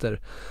åsikter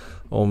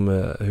om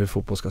hur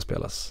fotboll ska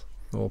spelas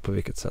och på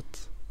vilket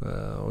sätt.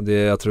 Och det,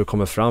 jag tror det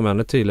kommer fram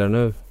ännu tydligare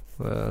nu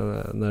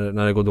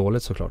när det går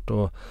dåligt såklart.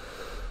 Och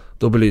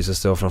då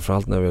belyses det, och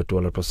framförallt när vi har gjort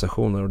dåliga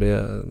prestationer, och det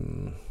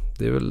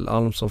är väl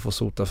Alm som får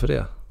sota för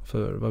det,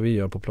 för vad vi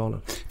gör på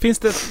planen. Finns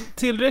det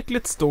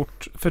tillräckligt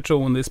stort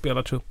förtroende i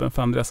spelartruppen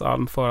för Andreas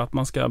Alm för att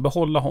man ska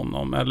behålla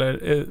honom,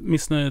 eller är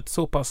missnöjet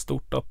så pass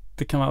stort att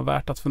det kan vara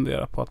värt att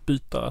fundera på att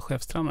byta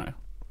chefstränare?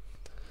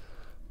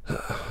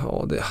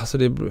 Ja,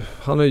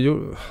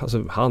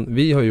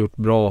 vi har gjort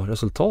bra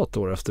resultat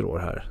år efter år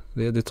här.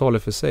 Det talar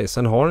för sig.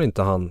 Sen har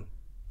inte han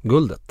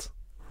guldet.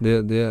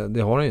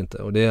 Det har han inte,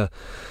 och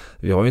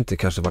vi har ju inte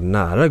kanske varit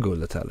nära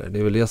guldet heller. Det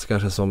är väl det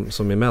kanske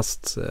som är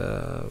mest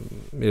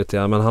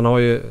irriterande. Men han har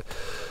ju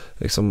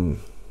liksom,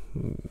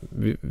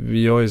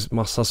 vi har ju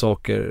massa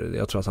saker,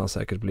 jag tror att han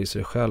säkert belyser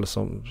det själv,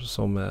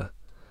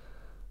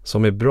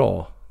 som är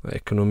bra.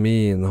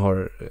 Ekonomin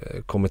har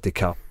kommit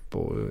ikapp,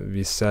 och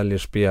vi säljer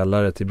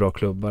spelare till bra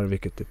klubbar,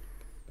 vilket är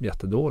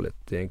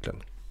jättedåligt egentligen.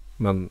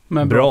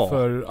 Men bra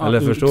för, eller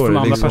förstår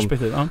du, liksom,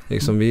 perspektiv, ja.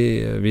 Liksom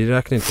vi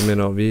räknar inte med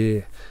något, vi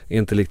är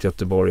inte likt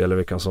Göteborg eller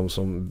vilka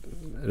som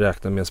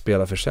räknar med en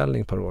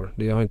spelarförsäljning per år.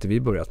 Det har inte vi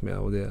börjat med,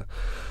 och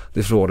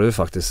det frågade vi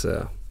faktiskt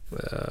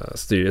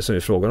styrelsen,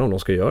 vi frågade om de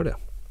ska göra det.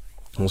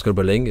 De ska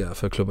börja längre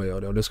för klubbar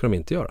gör det, och det ska de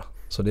inte göra.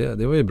 Så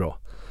det var ju bra.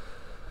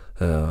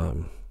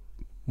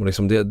 Och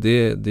liksom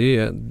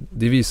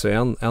det visar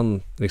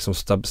en liksom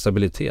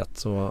stabilitet.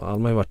 Så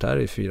Alma har ju varit där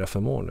i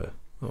 4-5 år nu,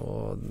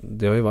 och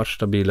det har ju varit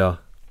stabila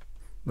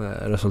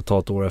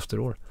resultat år efter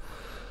år.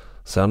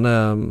 Sen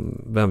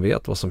vem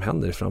vet vad som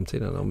händer i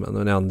framtiden, om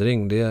en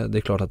ändring. Det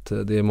är klart att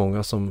det är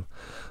många som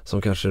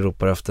kanske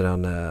ropar efter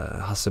en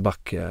Hasse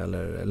Backe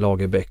eller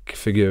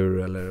Lagerbäck-figur,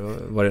 eller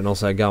vad det är, någon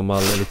så här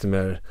gammal lite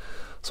mer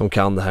som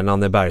kan det här,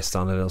 Nanne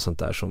Bergstrand eller något sånt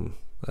där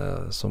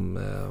som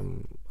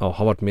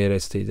har varit med i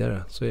race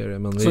tidigare. Så är det.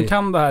 Men som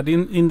kan det här, det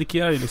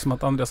indikerar ju liksom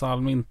att Andreas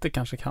Alm inte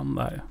kanske kan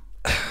det här.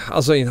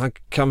 Alltså han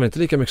kan väl inte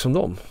lika mycket som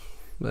dem,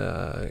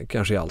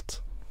 kanske i allt,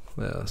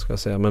 ska jag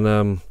säga.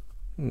 Men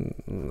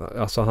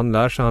alltså han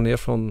lär sig, han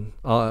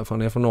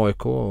är från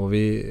AIK, och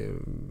vi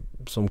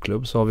som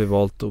klubb så har vi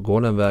valt att gå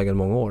den vägen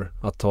många år,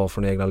 att ta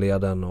från egna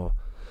leden och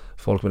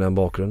folk med den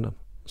bakgrunden.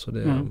 Så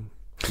det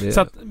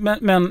så att,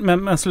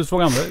 men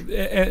slutfrågan,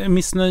 är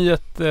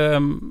missnöjet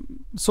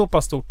så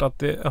pass stort att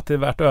det är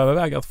värt att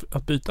överväga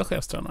att byta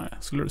chefstränare,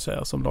 skulle du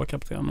säga, som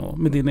lagkapten och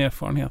med din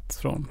erfarenhet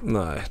från?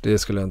 Nej, det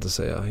skulle jag inte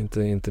säga.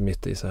 Inte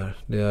mitt i så här.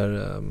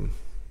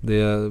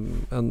 Det är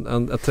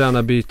ett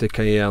tränarbyte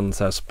kan ge en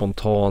så här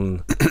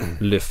spontan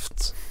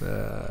lyft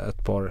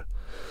ett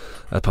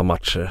par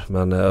matcher,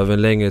 men över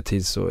en längre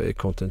tid så är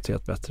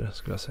kontinuitet bättre,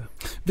 skulle jag säga.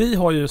 Vi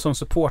har ju som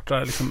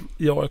supportrar liksom,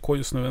 i AIK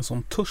just nu en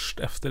sån törst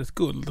efter ett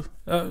guld.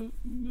 Jag har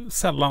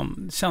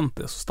sällan känt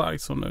det så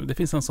starkt som nu. Det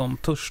finns en sån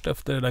törst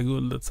efter det där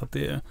guldet, så att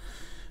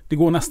det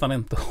går nästan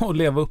inte att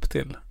leva upp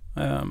till.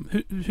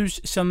 Hur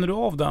känner du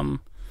av den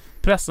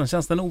pressen?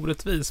 Känns den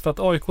orättvis? För att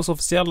AIKs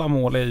officiella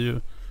mål är ju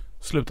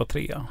sluta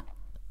 3,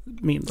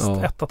 minst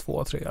 1,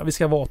 2, 3. Vi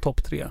ska vara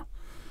topp 3.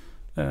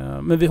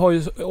 Men vi har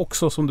ju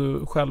också, som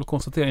du själv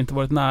konstaterar, inte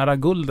varit nära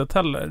guldet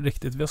heller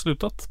riktigt. Vi har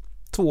slutat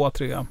 2,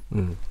 3,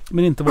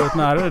 men inte varit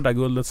nära det där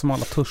guldet som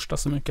alla törstar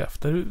så mycket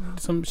efter. Hur,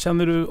 liksom,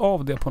 känner du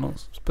av det på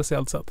något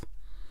speciellt sätt?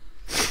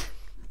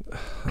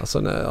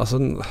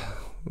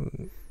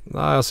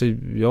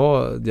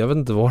 Jag vet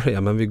inte vad det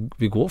är, men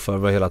vi går för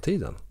det hela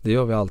tiden. Det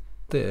gör vi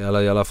alltid,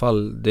 eller i alla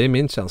fall, det är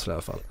min känsla i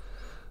alla fall.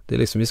 Det är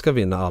liksom, vi ska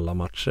vinna alla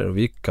matcher, och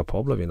vi är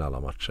kapabla att vinna alla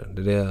matcher.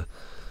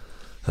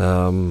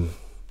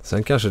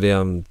 Sen kanske det är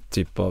en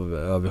typ av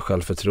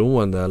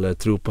översjälvförtroende eller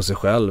tro på sig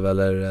själv,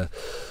 eller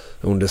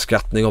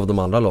underskattning av de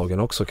andra lagen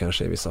också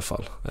kanske i vissa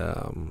fall.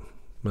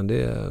 Men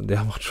det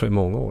har varit så i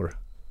många år.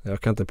 Jag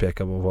kan inte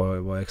peka på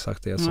vad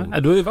exakt det är som...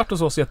 Nej, du har ju varit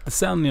hos oss i ett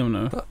decennium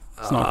nu.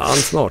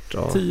 Snart.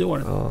 Ja. 10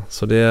 år. Ja,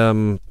 så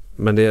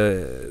men det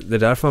är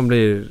därför man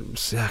blir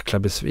så jäkla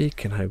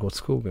besviken här i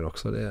Gottskogen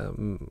också.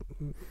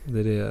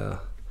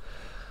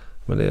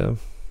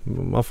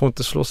 Man får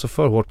inte slå sig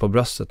för hårt på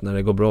bröstet när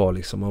det går bra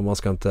liksom, och man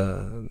ska inte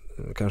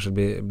kanske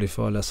bli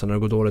för ledsen när det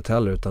går dåligt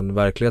heller, utan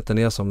verkligheten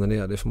är som den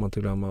är, det får man inte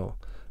glömma. Och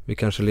vi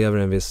kanske lever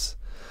i en viss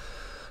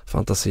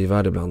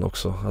fantasivärld ibland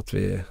också, att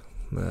vi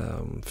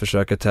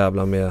försöker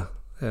tävla med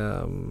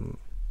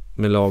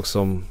lag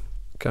som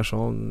kanske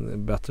har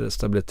en bättre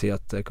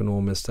stabilitet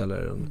ekonomiskt,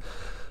 eller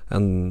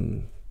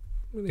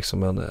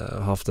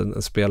haft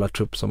en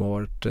spelartrupp som har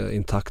varit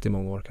intakt i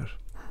många år kanske.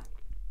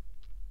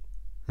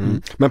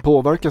 Men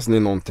påverkas ni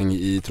någonting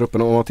i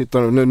truppen? Om man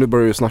tittar, nu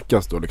börjar det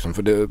snackas då liksom,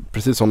 för det,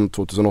 precis som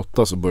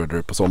 2008 så började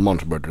det på sommaren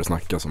så började det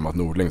snackas om att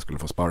Norling skulle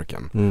få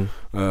sparken.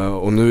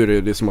 Och nu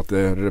är det som att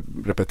det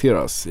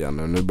repeteras igen.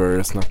 Nu börjar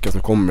det snackas,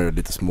 nu kommer det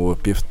lite små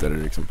uppgifter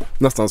liksom.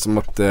 Nästan som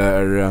att det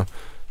är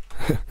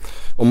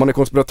om man är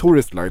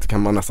konspiratoriskt lagd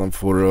kan man nästan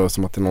få det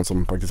som att det är någon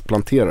som faktiskt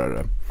planterar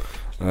det.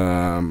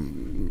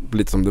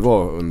 Lite som det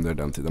var under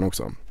den tiden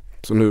också.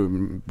 Så nu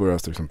börjar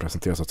det liksom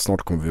presenteras att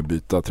snart kommer vi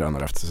byta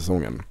tränare efter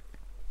säsongen.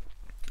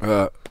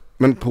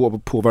 Men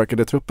påverkar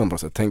det truppen på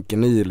något sätt? Tänker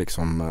ni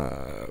liksom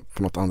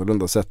på något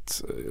annorlunda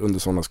sätt under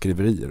sådana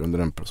skriverier,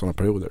 under sådana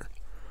perioder?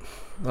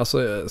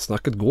 Alltså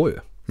snacket går ju.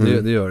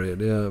 Det gör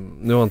det.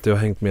 Nu har inte jag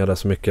hängt med där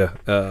så mycket.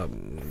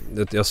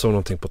 Jag såg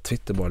någonting på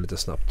Twitter bara lite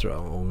snabbt tror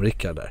jag om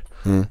Rickard där.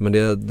 Men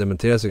det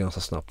dementeras ju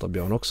ganska snabbt av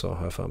Björn också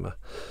har jag för mig.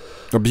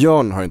 Ja,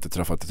 Björn har inte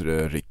träffat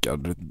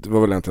Rickard. Det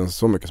var väl inte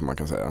så mycket som man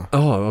kan säga.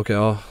 Jaha, okej,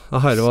 ja.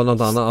 Aha, det var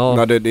något annat. Ja.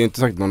 Nej, det är inte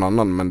sagt någon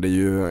annan, men det är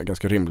ju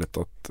ganska rimligt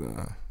att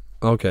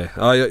okej.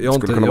 Ja, jag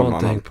har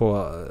inte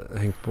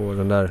hängt på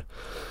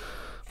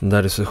den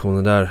där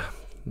diskussionen där.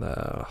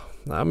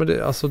 Nej, men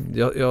det, alltså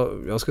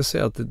jag ska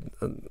säga att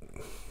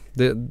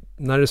det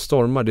när det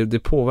stormar, det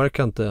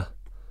påverkar inte.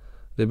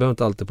 Det behöver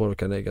inte alltid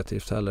påverka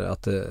negativt heller.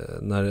 Att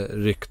när det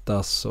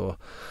ryktas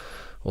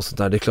och sånt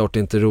där. Det är klart det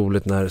är inte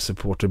roligt när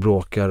supporter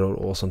bråkar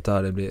och sånt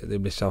där. Det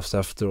blir tjafs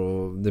efter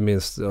och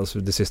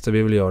det sista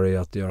vi vill göra är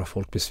att göra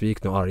folk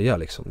besvikna och arga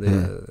liksom.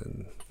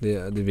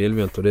 Det vill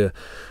vi inte och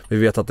vi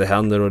vet att det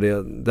händer och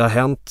det har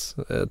hänt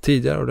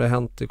tidigare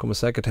och det kommer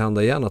säkert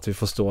hända igen att vi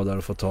får stå där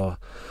och få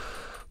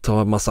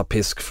ta en massa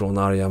pisk från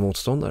arga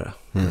motståndare.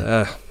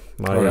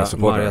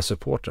 Arga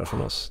supportrar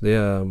från oss.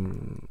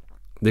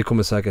 Det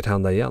kommer säkert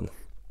hända igen.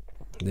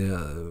 Det är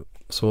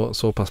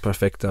så pass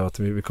perfekt att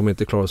vi kommer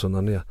inte klara oss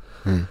undan det.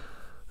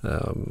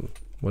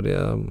 Och det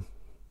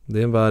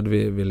är en värld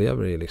vi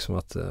lever i liksom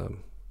att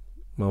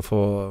man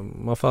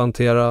får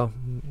hantera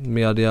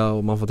media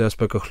och man får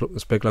hantera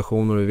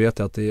spekulationer och vi vet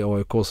att i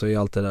AIK så är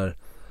allt det där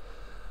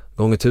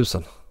gånger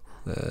 1000.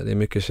 Det är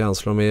mycket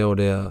känslor med och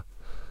det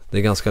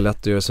är ganska lätt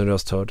att göra sin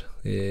röst hörd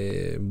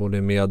både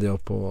i media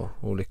och på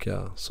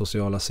olika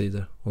sociala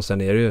sidor. Och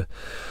sen är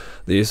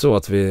det är ju så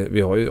att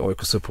vi har ju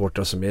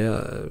AIK-supportrar som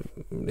är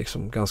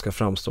liksom ganska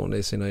framstående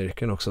i sina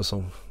yrken också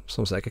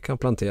som säkert kan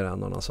plantera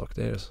en annan sak.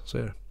 Så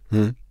är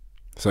det.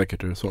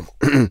 Säkert är det så.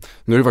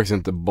 Nu är det faktiskt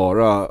inte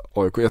bara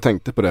AIK. Jag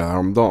tänkte på det här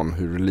om dagen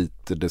hur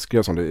lite det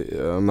skrevs om det.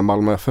 När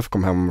Malmö FF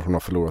kom hem från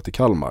att ha förlorat i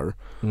Kalmar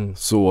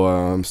så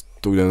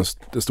stod det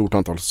ett stort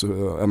antal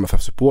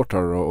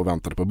MFF-supportrar och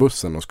väntade på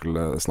bussen och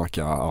skulle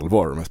snacka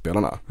allvar med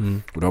spelarna.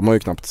 Och det har man ju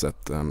knappt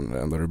sett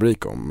en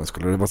rubrik om. Men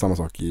skulle det vara samma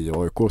sak i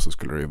AIK så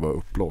skulle det ju vara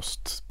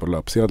uppblåst på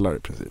löpsedlar i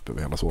princip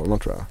över hela Solna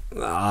tror jag.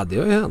 Ja, det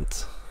har ju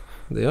hänt.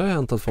 Det har ju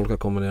hänt att folk har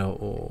kommit ner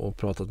och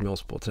pratat med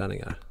oss på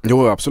träningar.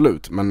 Jo,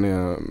 absolut. Men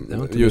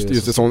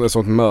just ett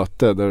sånt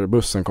möte där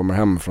bussen kommer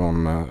hem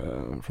från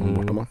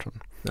bortamatchen.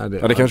 Ja, det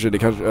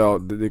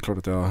är klart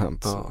att det har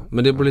hänt. Ja,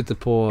 men det beror lite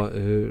på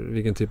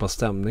vilken typ av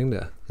stämning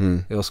det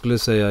är. Jag skulle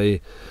säga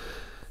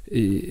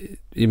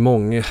i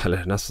många,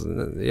 eller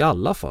nästan i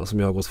alla fall som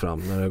jag har gått fram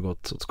när det har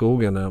gått åt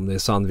skogen, eller om det är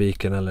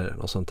Sandviken eller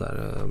något sånt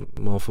där.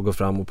 Man får gå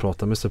fram och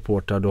prata med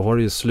supportrar. Då har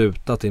det ju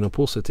slutat i något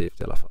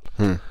positivt i alla fall.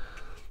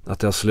 Att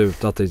det har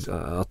slutat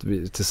att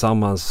vi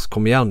tillsammans,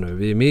 kom igen nu,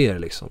 vi är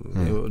med liksom.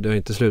 Det har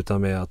inte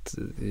slutat med att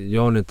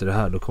gör ni inte det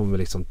här då kommer vi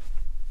liksom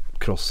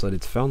krossa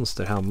ditt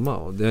fönster hemma.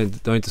 Och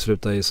det har inte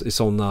slutat i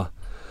sån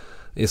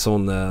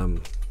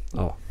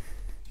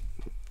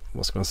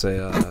vad ska man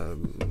säga,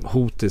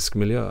 hotisk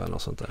miljö eller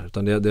något sånt där.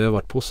 Utan det har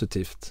varit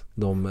positivt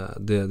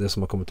det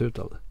som har kommit ut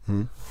av det.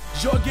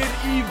 Jag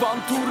är Ivan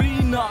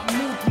Torina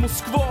mot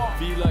Moskva.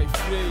 Vila i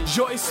fred.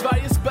 Jag är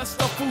Sveriges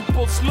bästa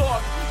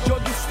fotbollslag. Jag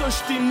är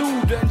störst i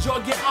Norden. Jag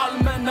är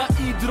allmänna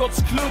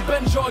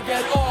idrottsklubben. Jag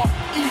är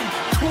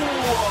AIK.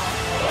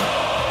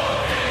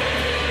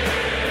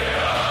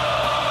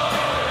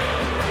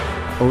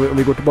 Om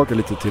vi går tillbaka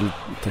lite till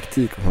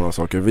taktik och sådana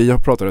saker. Vi har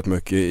pratat rätt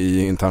mycket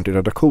internt i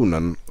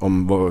redaktionen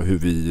om hur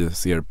vi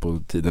ser på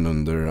tiden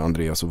under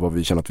Andreas och vad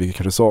vi känner att vi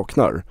kanske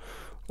saknar.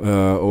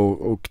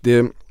 Och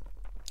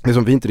det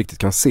som vi inte riktigt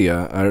kan se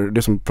är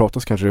det som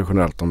pratas kanske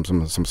generellt om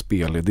som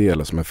spelidé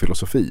eller som en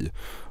filosofi.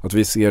 Att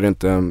vi ser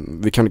inte,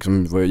 vi kan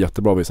liksom vara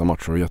jättebra vissa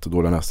matcher och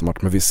jättedåliga nästa match,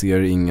 men vi ser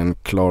ingen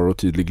klar och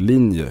tydlig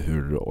linje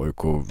hur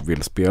AIK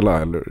vill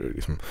spela. Eller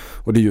liksom,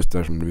 och det är just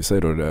det som vi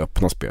säger då, det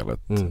öppna spelet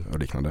och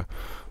liknande.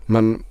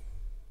 Men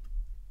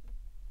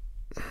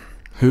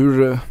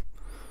hur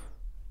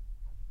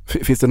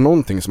finns det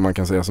någonting som man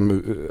kan säga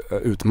som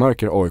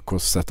utmärker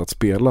AIKs sätt att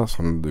spela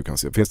som du kan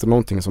se? Finns det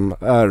någonting som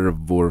är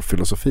vår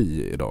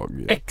filosofi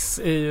idag? X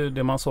är ju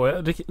det man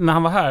såg. När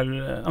han var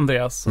här,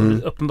 Andreas,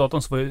 i öppna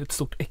datorn så var det ett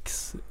stort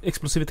X.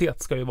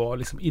 Explosivitet ska ju vara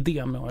liksom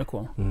idén med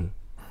AIK.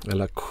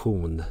 Eller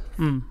aktion.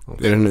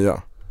 Det är det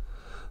nya.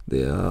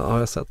 Det har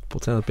jag sett på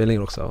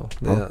tränarutbildningen också.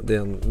 Det är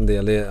en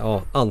del,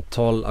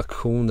 antal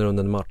aktioner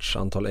under en match,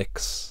 antal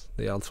X.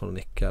 Det är allt från att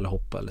nicka eller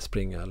hoppa eller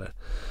springa eller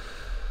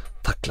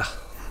tackla.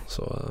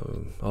 Så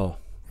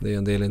Det är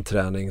en del i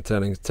en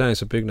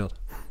träningsuppbyggnad.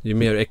 Ju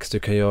mer extra du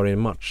kan göra i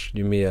en match,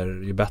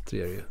 ju bättre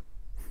är det ju.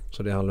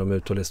 Så det handlar om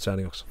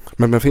uthållighetsträning också.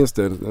 Men finns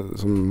det,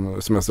 som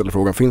jag ställer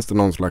frågan, finns det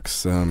någon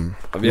slags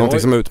någonting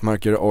som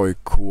utmärker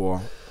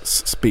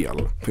AIKs spel?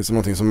 Finns det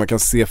någonting som man kan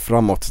se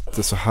framåt?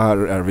 Det så här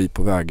är vi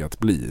på väg att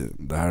bli,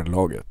 det här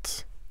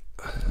laget.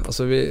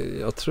 Alltså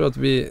jag tror att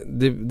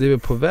det är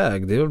på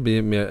väg. Det är väl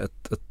bli mer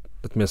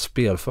ett mer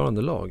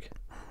spelförande lag.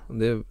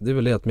 Det är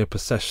väl ett mer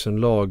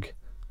possession-lag.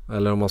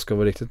 Eller om man ska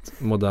vara riktigt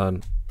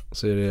modern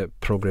så är det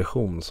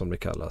progression som det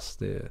kallas.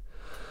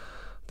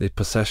 Det är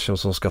possession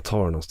som ska ta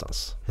det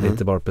någonstans. Det är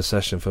inte bara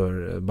possession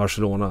för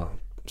Barcelona.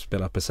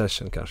 Spela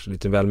possession kanske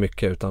lite väl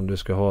mycket, utan du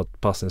ska ha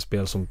ett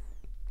passningsspel som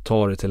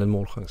tar det till en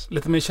målchans.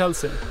 Lite mer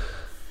Chelsea?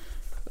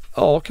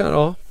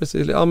 Ja,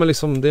 precis. Ja, men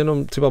liksom, det är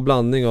någon typ av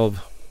blandning av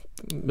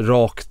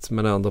rakt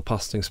men ändå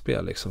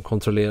passningsspel, liksom,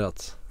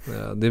 kontrollerat.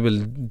 Det är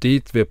väl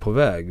dit vi är på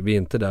väg. Vi är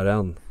inte där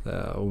än.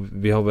 Och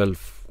vi har väl,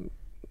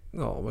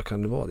 vad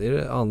kan det vara? Det är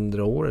det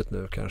andra året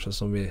nu kanske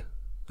som vi,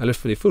 eller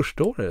för det är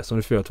första året som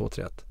det är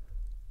 4-2-3-1.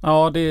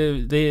 Ja, det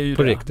är ju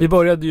på det. Riktigt. Vi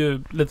började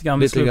ju lite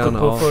grann i slutet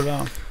på förra.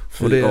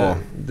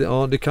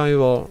 Och det kan ju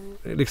vara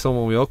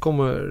liksom,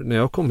 när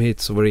jag kom hit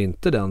så var det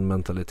inte den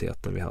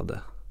mentaliteten vi hade.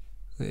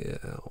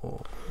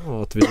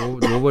 Och att vi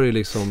då var det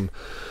liksom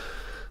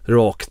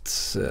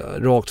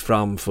rakt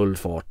fram, full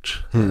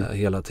fart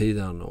hela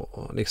tiden,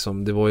 och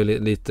liksom det var ju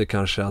lite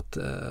kanske att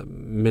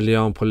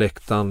miljön på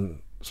läktaren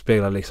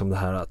speglar liksom det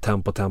här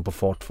tempo,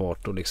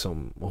 fart och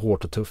liksom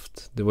hårt och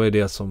tufft. Det var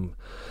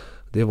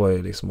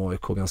ju liksom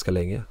AIK ganska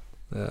länge,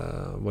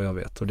 vad jag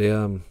vet, och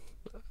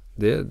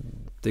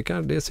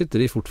det sitter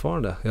i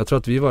fortfarande. Jag tror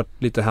att vi var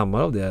lite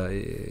hämmade av det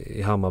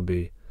i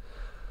Hammarby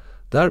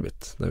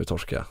derbyt när vi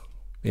torskade.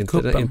 Inte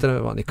när vi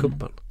vann i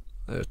kuppen.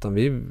 Utan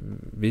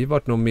vi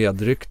vart nog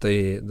medryckta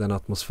i den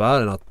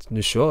atmosfären att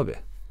nu kör vi.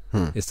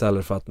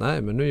 Istället för att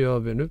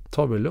nu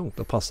tar vi det lugnt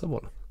och passar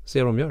bollen.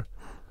 Se vad de gör.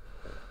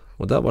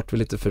 Och där vart vi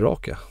lite för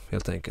raka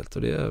helt enkelt.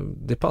 Och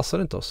det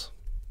passade inte oss.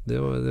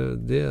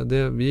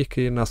 Vi gick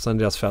i nästan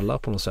deras fälla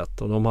på något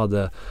sätt. Och de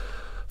hade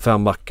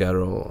 5 backar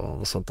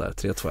och sånt där.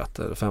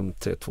 3-2-1 eller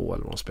 5-3-2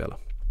 eller vad de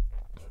spelade.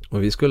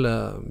 Och vi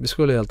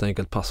skulle helt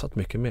enkelt passat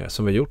mycket mer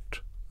som vi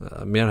gjort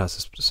med det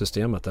här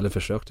systemet, eller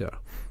försökt göra.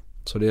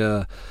 Så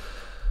det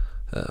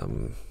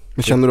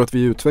men känner du att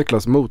vi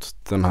utvecklas mot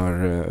den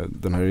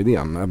här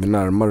idén? Är vi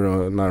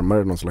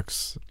närmare någon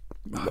slags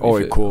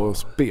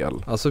AIK-spel?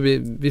 Alltså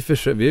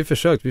vi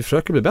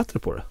försöker bli bättre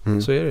på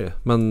det. Så är det.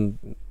 Men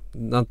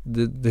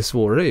det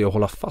svårare är att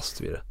hålla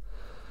fast vid det.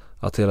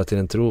 Att hela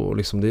tiden tro,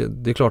 liksom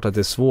det är klart att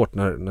det är svårt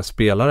när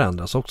spelare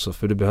ändras också,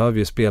 för du behöver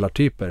ju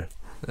spelartyper.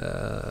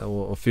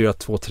 Och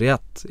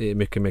 4-2-3-1 är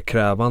mycket mer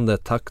krävande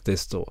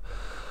taktiskt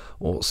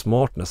och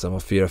smartness än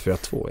vad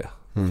 4-4-2 är.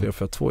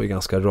 4-4-2 är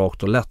ganska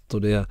rakt och lätt,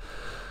 och det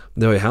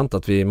har ju hänt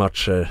att vi i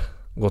matcher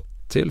gått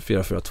till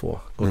 4-4-2,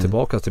 gått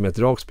tillbaka till ett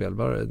dragspel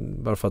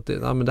bara för att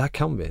men det här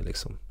kan vi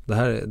liksom.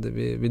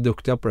 Vi är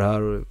duktiga på det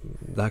här och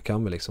det här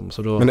kan vi liksom.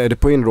 Så då... Men är det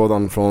på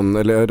inrådan från,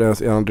 eller är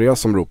det Andreas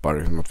som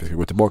ropar att vi ska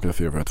gå tillbaka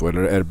till 4-4-2,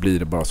 eller blir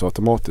det bara så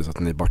automatiskt att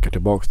ni backar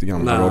tillbaka till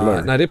gamla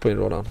roller? Nej, det är på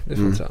inrådan. Det är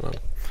från tränaren.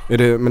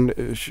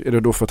 Är det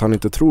då för att han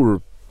inte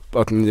tror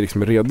att ni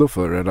liksom är redo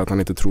för det, eller att han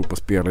inte tror på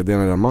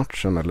spelidén i den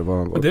matchen, eller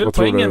vad? Det är vad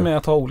poängen med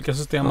att ha olika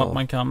system, att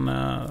man kan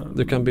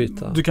du kan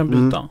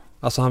byta.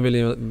 Alltså han vill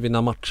ju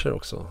vinna matcher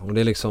också, och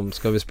det är liksom,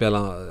 ska vi spela,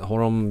 har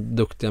de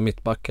duktiga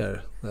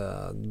mittbackar,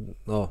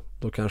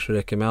 då kanske det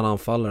räcker med en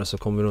anfallare, så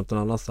kommer vi runt någon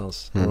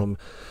annanstans. Har de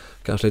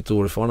kanske lite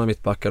oerfarna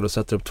mittbackar, då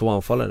sätter upp 2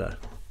 anfallare där,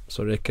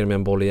 så räcker det med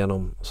en boll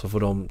igenom, så får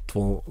de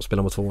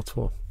spela mot 2 mot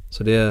 2.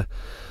 Så där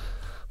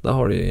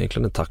har du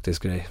egentligen en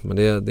taktisk grej, men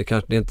det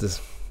kanske det är inte.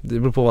 Det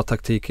beror på vad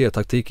taktik är.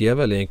 Taktik är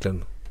väl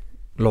egentligen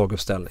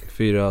laguppställning.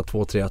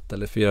 4-2-3-1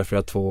 eller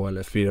 4-4-2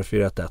 eller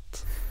 4-4-1-1.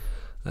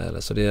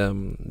 Så det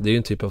är ju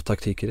en typ av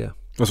taktik i det.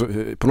 Alltså,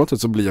 på något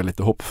sätt så blir jag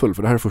lite hoppfull,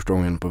 för det här är första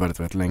gången på väldigt,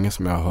 väldigt länge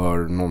som jag hör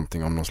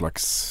någonting om någon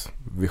slags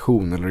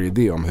vision eller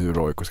idé om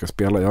hur AIK ska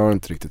spela. Jag har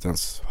inte riktigt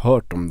ens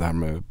hört om det här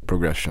med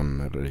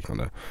progression eller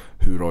liknande.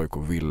 Hur AIK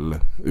vill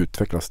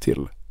utvecklas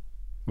till.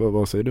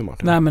 Vad säger du,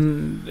 Martin? Nej,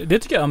 men det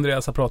tycker jag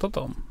Andreas har pratat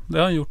om. Det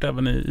har han gjort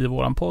även i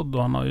våran podd,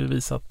 och han har ju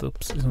visat upp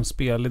liksom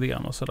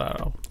spelidén och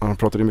sådär. Han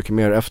pratade mycket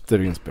mer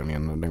efter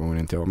inspelningen, den gången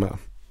inte jag var med.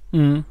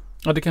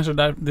 Ja, det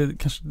är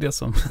kanske det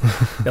som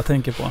jag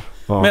tänker på.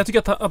 Ja. Men jag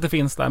tycker att det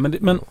finns där.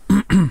 Men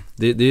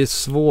det är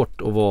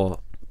svårt att vara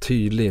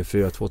tydlig i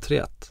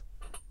 4-2-3-1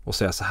 och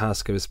säga så här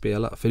ska vi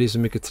spela. För det är så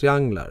mycket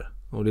trianglar,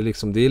 och det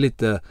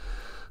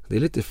är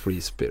lite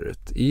free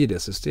spirit i det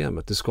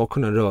systemet. Du ska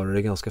kunna röra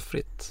dig ganska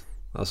fritt.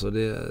 Alltså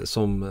det är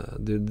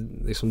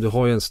som du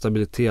har ju en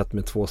stabilitet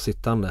med 2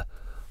 sittande,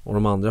 och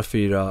de andra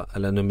 4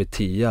 eller nummer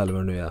 10 eller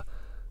vad det nu är,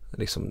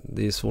 liksom,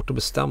 det är svårt att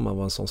bestämma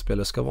vad en sån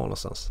spelare ska vara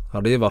någonstans.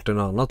 Hade det varit en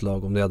annat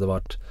lag, om det hade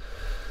varit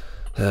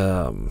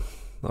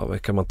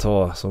vad kan man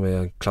ta som är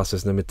en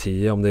klassisk nummer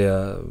 10, om det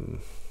är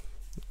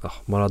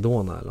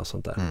Maradona eller något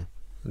sånt där.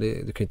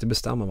 Du kan inte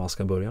bestämma var han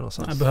ska börja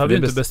någonstans. Han behöver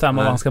ju inte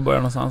bestämma var han ska börja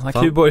någonstans. Han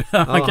kan ju börja,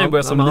 han kan ju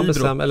börja som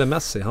libero. Eller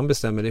Messi, han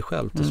bestämmer det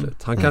själv till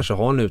slut. Han kanske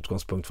har en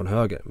utgångspunkt från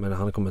höger, men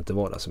han kommer inte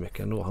vara där så mycket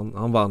ändå.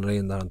 Han vandrar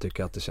in där han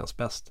tycker att det känns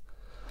bäst.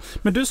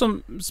 Men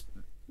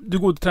du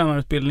går till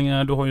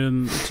tränarutbildningar, du har ju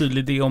en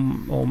tydlig idé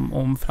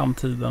om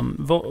framtiden.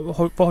 Vad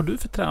har du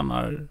för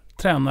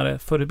tränare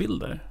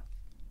förebilder?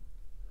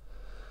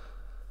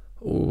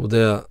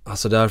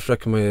 Alltså där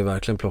försöker man ju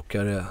verkligen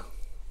plocka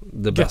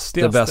det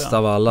bästa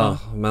av alla.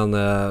 Ja.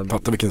 Men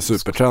fatta vilken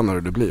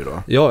supertränare du blir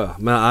då. Ja,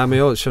 men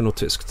jag kör nog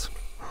tyskt.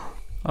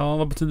 Ja,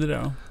 vad betyder det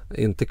då?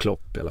 Inte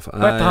Klopp i alla fall.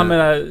 Vad heter han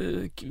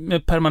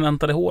med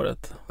permanentade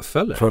håret?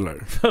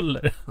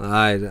 Föller.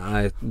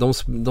 Nej,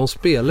 de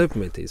spelar ju på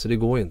min tid, så det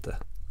går inte.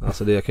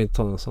 Alltså jag kan inte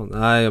ta någon sån.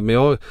 Nej, men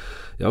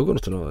jag går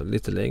nog till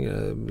lite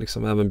längre.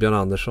 Liksom även Björn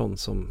Andersson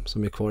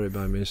som är kvar i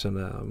Bayern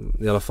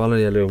München. I alla fall när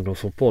det gäller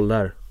ungdomsfotboll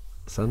där.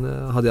 Sen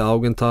hade jag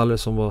Augenthaler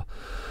som var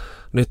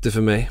nyttig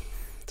för mig.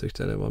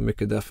 Tyckte det var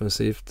mycket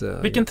defensivt.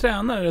 Vilken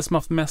tränare är det som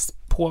haft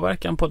mest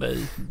påverkan på dig?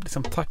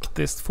 Liksom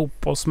taktiskt,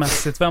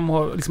 fotbollsmässigt. Vem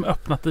har liksom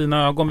öppnat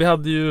dina ögon? Vi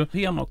hade ju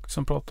Henok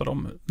som pratade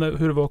om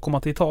hur det var att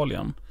komma till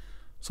Italien.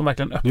 Som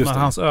verkligen öppnade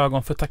hans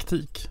ögon för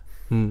taktik.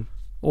 Mm.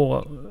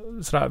 Och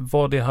sådär,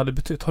 vad det hade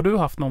betytt. Har du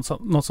haft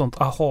något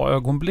sånt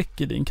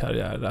aha-ögonblick i din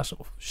karriär där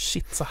så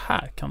shit, så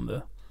här kan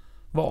det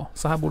vara.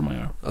 Så här borde man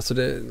göra. Alltså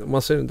om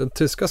man ser den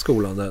tyska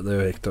skolan där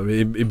jag gick då,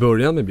 i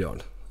början med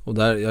Björn. Och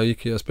där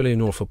jag spelade ju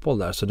juniorfotboll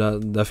där, så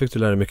där fick du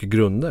lära dig mycket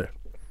grunder.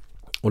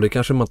 Och det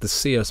kanske man inte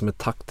ser som ett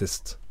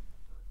taktiskt.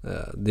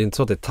 Det är inte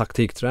så att det är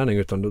taktikträning,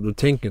 utan du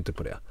tänker inte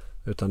på det.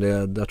 Utan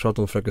jag tror att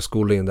de försöker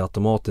skola in det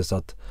automatiskt,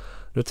 att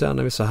nu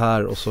tränar vi så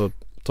här och så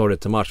tar det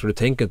till match, och du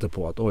tänker inte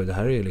på att det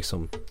här är ju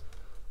liksom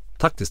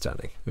taktisk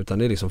träning, utan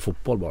det är liksom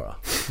fotboll bara.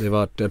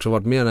 Jag tror det var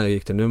mer när jag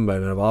gick till Nürnberg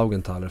när det var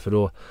Augenthaler, för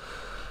då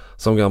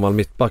som gammal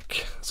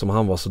mittback som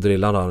han var, så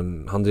drillade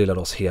han drillade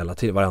oss hela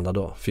tiden, varenda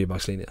dag,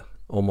 fyrbackslinje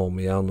om och om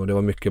igen, och det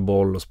var mycket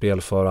boll och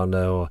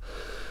spelförande och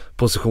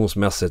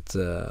positionsmässigt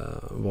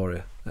var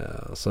det.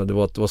 Så det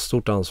var ett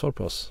stort ansvar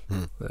på oss.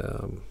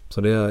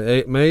 Så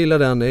men jag gillar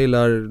jag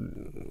gillar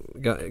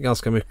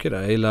ganska mycket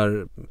där. Jag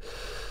gillar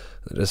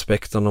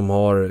respekten de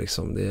har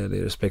liksom, det är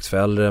respekt för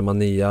äldre, man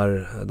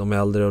niar de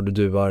äldre och du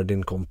duar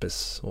din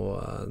kompis,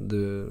 och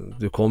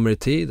du kommer i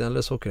tid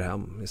eller så åker du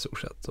hem i stort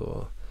sett,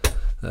 och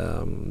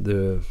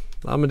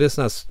men det är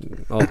såna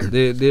här,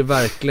 det är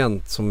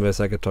verkligen, som vi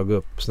säkert tagit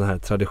upp, såna här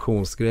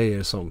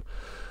traditionsgrejer som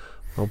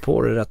har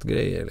på dig rätt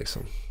grejer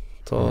liksom.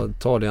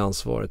 Ta det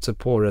ansvaret, se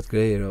på rätt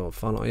grejer, och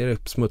fan, är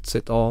det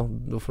smutsigt,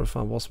 då får det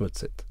fan vara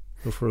smutsigt.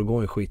 Då får du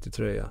gå i skitig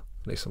tröja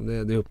liksom.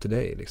 Det är upp till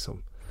dig liksom.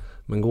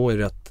 Men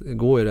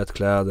gå i rätt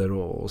kläder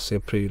och se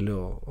prydlig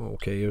och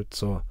okej ut,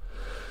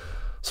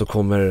 så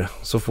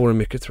får du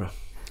mycket, tror jag.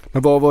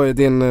 Men vad är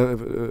din,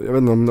 jag vet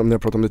inte om ni har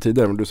pratat om det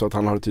tidigare, men du sa att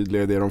han har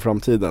tydliga idéer om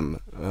framtiden.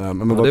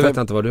 Men det vet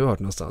jag inte vad du har hört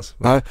någonstans.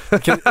 Nej,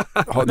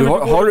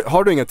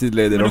 har du inga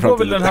tydliga idéer om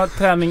framtiden? Men du går väl den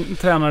här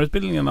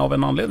tränarutbildningen av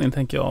en anledning,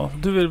 tänker jag.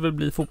 Du vill väl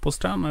bli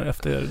fotbollstränare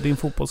efter din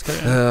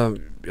fotbollskarriär?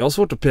 Jag har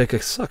svårt att peka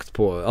exakt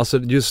på. Alltså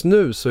just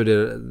nu så är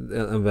det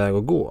en väg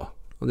att gå.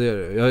 Och det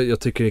är, jag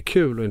tycker det är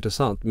kul och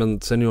intressant,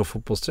 men senior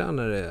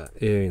fotbollstränare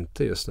är jag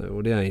inte just nu,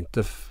 och det är jag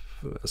inte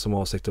som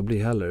avsikt att bli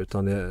heller,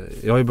 utan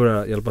jag har ju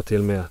börjat hjälpa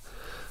till med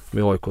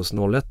AIKs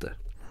 01.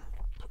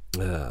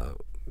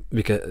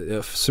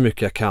 Så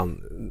mycket jag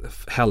kan,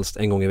 helst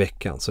en gång i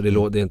veckan, så det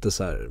är inte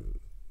så här,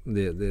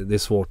 det är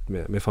svårt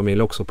med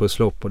familj också,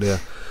 pussla upp, och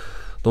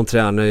de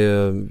tränar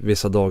ju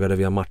vissa dagar där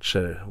vi har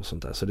matcher och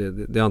sånt där, så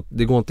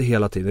det går inte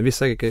hela tiden.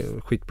 Vissa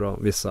är skitbra,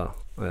 vissa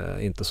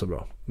inte så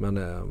bra, men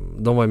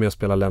de var ju med och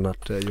spelade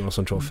Lennart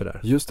Johansson Trophy där.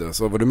 Just det,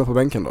 så var du med på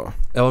bänken då?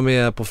 Jag var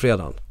med på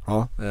fredagen.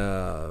 Ja.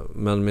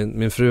 Men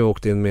min fru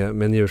åkte in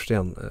med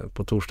njursten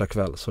på torsdag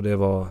kväll, så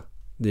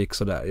det gick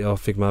så där. Jag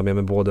fick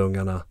med båda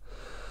ungarna,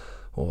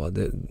 och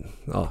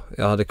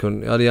jag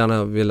hade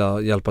gärna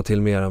velat hjälpa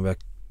till mer än vad jag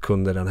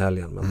kunde den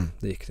helgen, men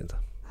det gick inte.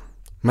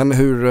 Men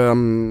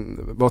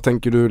vad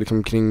tänker du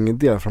liksom kring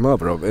det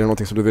framöver då? Är det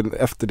någonting som du vill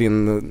efter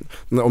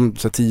om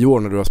 10 år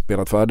när du har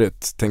spelat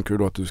färdigt, tänker du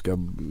då att du ska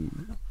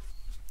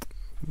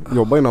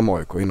jobba inom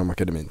AIK, inom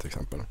akademin till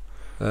exempel?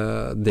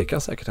 Det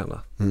kan säkert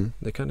hända.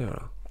 Det kan det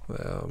göra.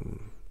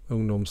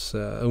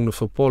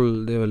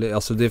 Ungdomsfotboll, det är väl,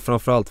 alltså det är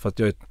framförallt för att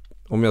jag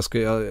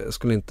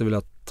skulle inte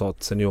vilja ta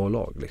ett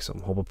seniorlag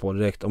liksom, hoppa på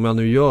direkt. Om jag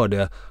nu gör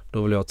det,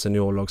 då vill jag ha ett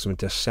seniorlag som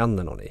inte jag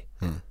känner någon i.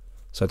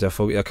 Så att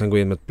jag kan gå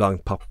in med ett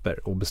blankt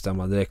papper och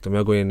bestämma direkt. Om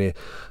jag går in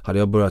hade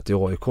jag börjat i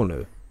AIK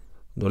nu,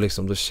 då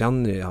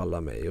känner ju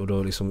alla mig, och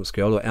då liksom,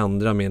 ska jag då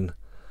ändra min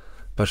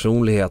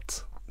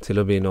personlighet till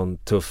att bli någon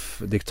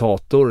tuff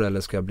diktator,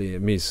 eller ska jag bli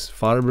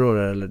mysfarbror,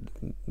 eller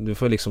du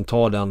får liksom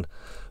ta den,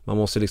 man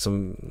måste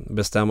liksom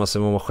bestämma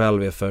sig vad man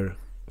själv är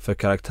för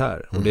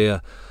karaktär, och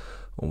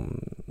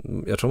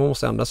jag tror man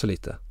måste ändra sig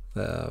lite.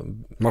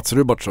 Mats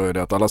Rubart sa ju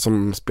det, att alla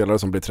spelare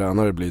som blir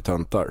tränare blir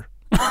töntar.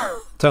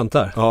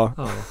 Töntar? Ja.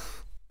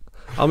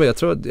 Ja, men jag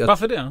tror att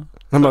varför det?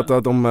 Men att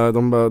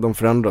de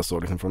förändras så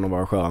liksom, från att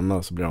vara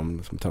sköna så blir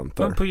de som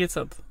töntar. Men på vilket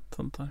sätt?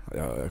 sånt där.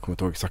 Jag kommer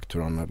inte ihåg exakt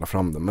hur han la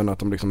fram det, men att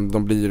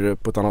de blir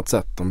på ett annat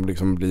sätt. De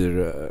liksom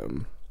blir...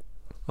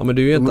 Ja, men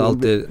du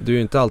är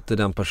ju inte alltid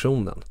den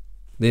personen.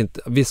 Det är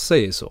inte, vissa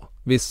är ju så.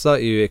 Vissa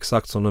är ju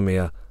exakt som de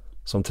är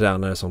som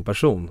tränare, som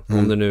person.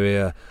 Om det nu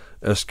är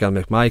Özcan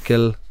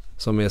McMichael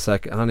som är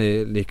säkert,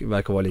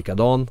 verkar vara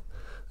likadan.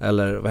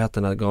 Eller vad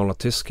heter den här galna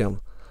tysken?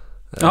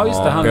 Ja,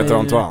 just det, Peter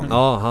Antoine.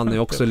 Ja, han är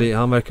också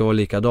han verkar vara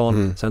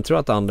likadan. Sen tror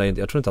jag att andra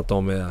inte, jag tror inte att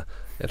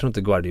jag tror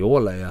inte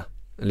Guardiola är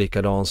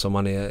likadan som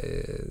han är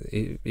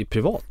i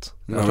privat.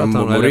 Jag tror att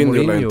han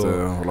Mourinho inte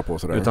hålla på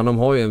sådär. Utan de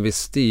har ju en viss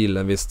stil,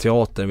 en viss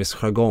teater, en viss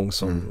jargong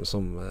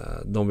som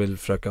de vill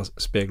försöka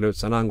spegla ut.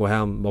 Sen när han går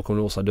hem bakom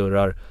låsa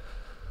dörrar,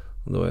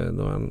 då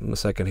är han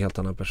säkert en helt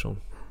annan person.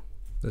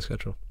 Det ska jag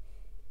tro.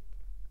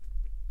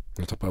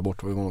 Nu tappar jag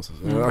bort vad vi var någonstans.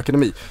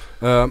 Akademi.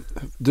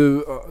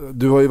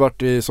 Du har ju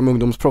varit som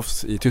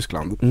ungdomsproffs i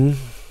Tyskland.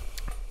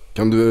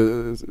 Kan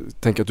du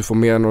tänka att du får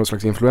med någon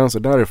slags influenser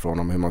därifrån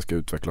om hur man ska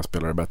utveckla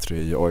spelare bättre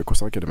i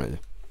AIKs akademi?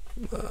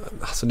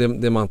 Alltså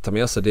det man tar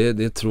med sig,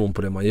 det är tron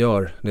på det man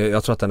gör.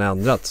 Jag tror att den har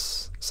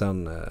ändrats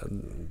sen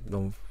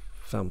de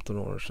 15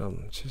 år sedan,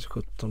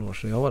 17 år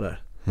sedan jag var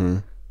där.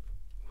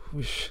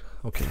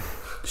 Okej.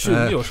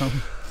 20 år sedan.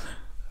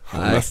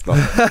 Nej. Nästan.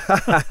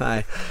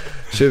 Nej,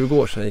 20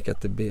 år sedan gick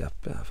jag till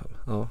BP.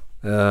 Ja.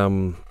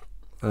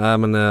 Nej,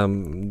 men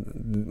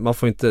man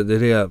får inte, det är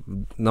det,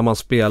 när man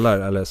spelar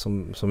eller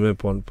som nu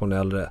på en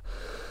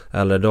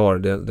äldre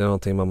dag, det är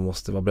någonting man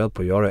måste vara beredd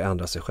på att göra och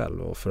ändra sig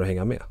själv och för att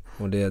hänga med.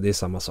 Och det är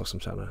samma sak som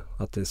tränare.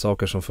 Att det är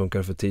saker som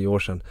funkar för 10 år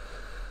sedan,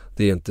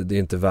 det är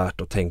inte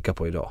värt att tänka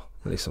på idag.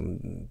 Liksom,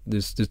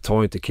 du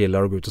tar inte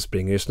killar och går ut och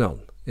springer i snön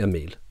en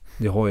mil.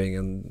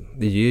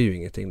 Det ger ju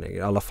ingenting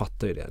längre. Alla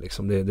fattar ju det.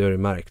 Liksom. Det har du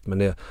märkt. Men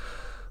det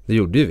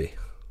gjorde ju vi.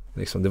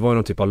 Liksom, det var ju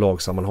någon typ av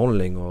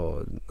lagsammanhållning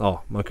och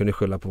ja, man kunde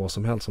skylla på vad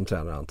som helst som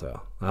tränare, antar jag.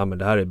 Ja, men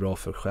det här är bra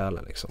för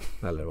själen liksom.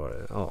 Eller var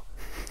det, ja,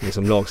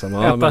 liksom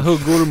lagsammanhållning. Äta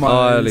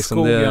huggormar i liksom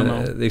skogen.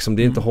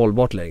 Det är inte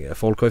hållbart längre.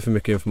 Folk har ju för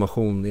mycket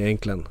information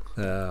egentligen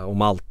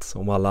om allt.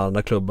 Om alla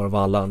andra klubbar och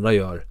vad alla andra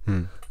gör.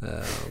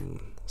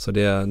 Så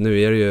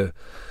nu är det ju,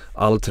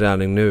 all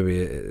träning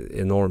nu är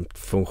enormt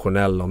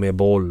funktionell och med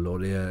boll och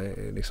det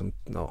är liksom,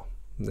 ja.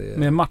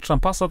 Mer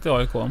matchanpassat i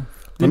AIK.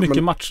 Det är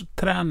mycket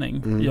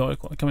matchträning i AIK,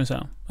 kan man ju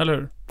säga. Eller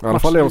hur? I alla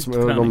fall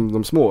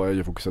de små är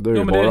ju fokuserade.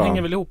 Jo, men det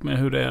hänger väl ihop med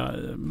hur det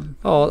är.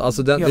 Ja,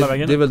 alltså det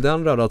är väl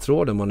den röda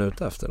tråden man är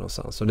ute efter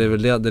någonstans. Och det är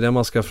väl det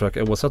man ska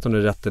försöka, oavsett om det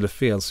är rätt eller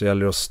fel, så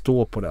gäller det att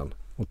stå på den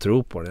och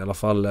tro på den. I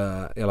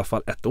alla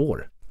fall ett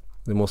år.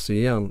 Det måste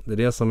ge det är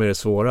det som är det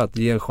svåra, att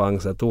ge en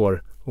chans ett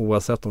år,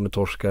 oavsett om du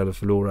torskar eller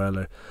förlorar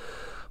eller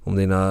om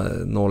dina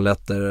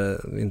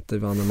 0-1 inte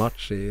vann en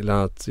match i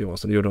Lennart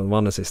Johansson. De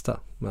vann den sista.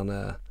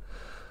 Men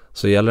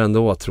så gäller det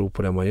ändå att tro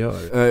på det man gör.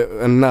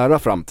 En nära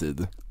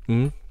framtid.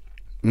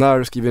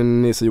 När skriver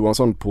Nisse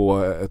Johansson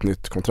på ett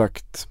nytt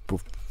kontrakt på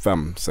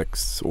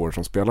 5-6 år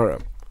som spelare?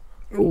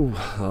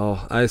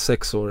 Nej,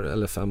 6 år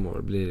eller 5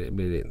 år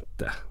blir det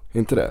inte.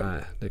 Inte det?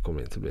 Nej, det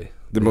kommer inte bli.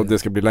 Det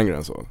ska bli längre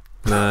än så?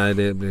 Nej,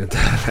 det blir inte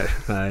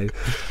heller.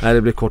 Nej,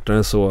 det blir kortare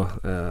än så.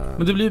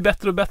 Men det blir ju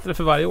bättre och bättre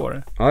för varje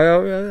år. Ja,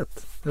 jag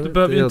vet. Du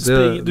behöver ju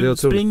inte du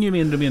springer ju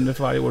mindre och mindre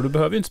för varje år. Du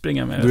behöver ju inte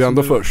springa mer. Du är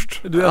ändå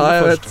först. Du är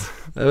ändå först.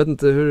 Jag vet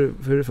inte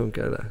hur det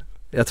funkar det där.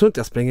 Jag tror inte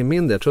jag springer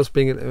mindre. Jag tror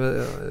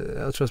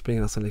jag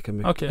springer nästan lika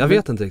mycket. Okay, jag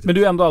vet inte riktigt. Men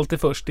du är ändå alltid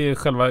först. Det är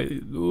själva,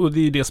 och det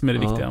är ju det som är det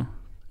viktiga.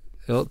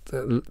 Jag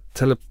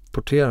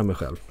teleporterar mig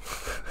själv.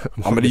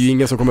 Ja, men det är ju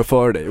ingen som kommer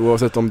före dig.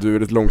 Oavsett om du är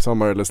lite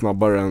långsammare eller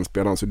snabbare än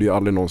spelaren, så det är ju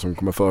aldrig någon som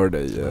kommer före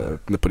dig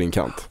på din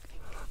kant.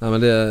 Nej,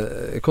 men det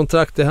är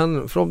kontrakt i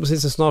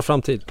förhoppningsvis en snar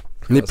framtid.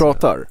 Ni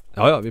pratar?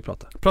 Ja, vi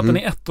pratar. Pratar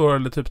ni 1 år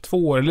eller typ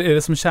 2 år? Eller är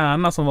det som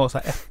Kärna som var så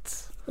här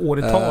 1 år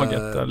i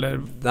taget?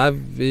 Eller?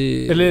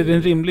 Nej, eller är det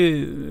en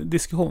rimlig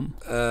diskussion?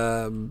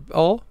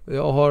 Ja, det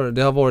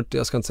har varit,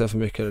 jag ska inte säga för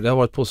mycket, det har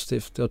varit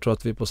positivt. Jag tror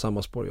att vi är på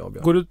samma spår, jag och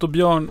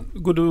Björn.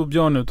 Går du och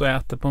Björn ut och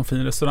äter på en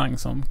fin restaurang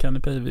som Kenny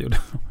Pavey gjorde?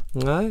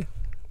 Nej.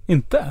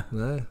 Inte?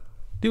 Nej.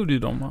 Det gjorde ju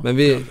de. Va?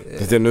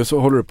 Men nu så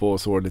håller du på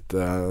att så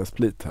lite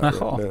split här.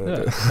 Jaha,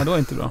 det var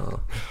inte bra.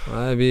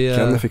 Nej,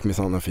 Kenny fick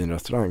minsann en fin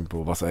restaurang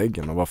på Vassa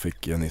Äggen, och vad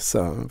fick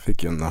Nisse?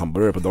 Fick en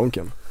hamburgare på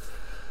Donken.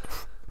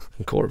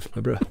 En korv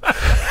med bröd.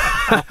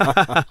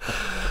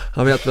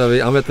 han vet vad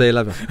jag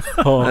gillar.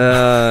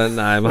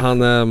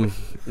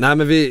 Nej,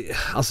 men vi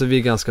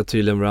är ganska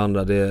tydliga med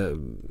varandra.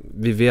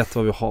 Vi vet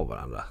vad vi har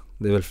varandra.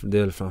 Det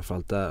är väl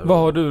framförallt där. Vad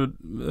har du,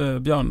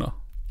 Björn, då?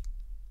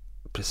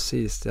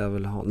 Precis det jag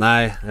vill ha.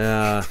 Nej,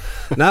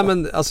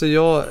 men alltså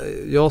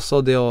jag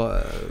sa det,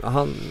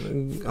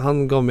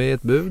 han gav mig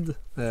ett bud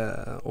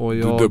och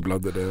jag, du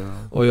dubblade det.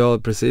 Och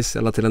jag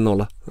la till en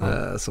nolla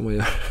som man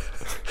gör.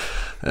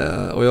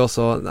 Och jag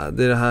sa, nej,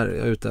 det är det här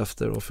jag är ute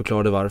efter, och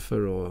förklarade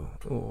varför,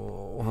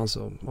 och han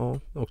sa, ja,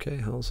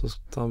 okej.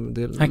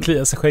 Han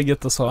kliade sig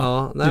skägget och sa,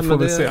 ja, nej,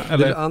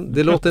 men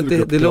det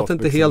låter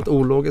inte helt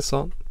ologiskt, sa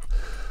han.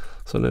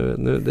 Så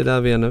nu det är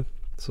där vi är nu.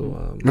 Så,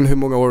 men hur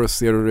många år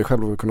ser du dig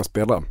själv att kunna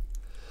spela?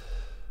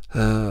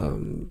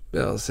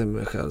 Jag ser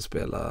mig själv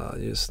spela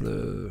just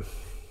nu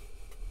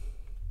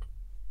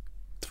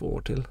 2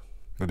 år till.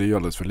 Men det är ju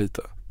alldeles för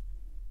lite.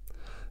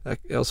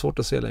 Jag har svårt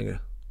att se längre.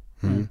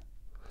 Mm.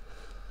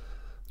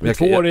 Om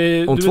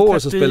 2 år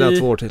så spelar jag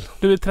 2 år till.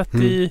 Du är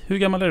 30, hur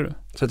gammal är du?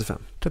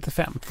 35.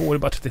 35, 2 år är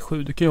bara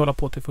 37. Du kan ju hålla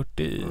på till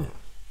 40.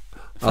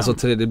 Alltså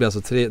det blir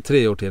alltså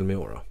 3 år till med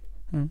år då.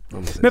 Mm.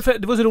 Men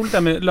det var så roligt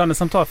där med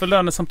lönesamtal. För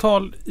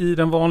lönesamtal i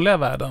den vanliga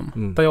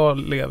världen där jag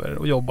lever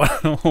och jobbar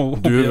och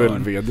du är väl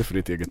vd för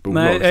ditt eget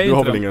bolag? Nej, du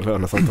har väl inga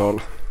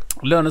lönesamtal?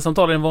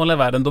 Lönesamtal i den vanliga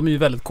världen, de är ju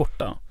väldigt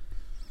korta.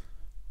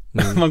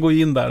 Man går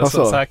in där och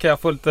så här, kan jag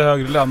få lite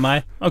högre lön?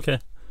 Nej, okej.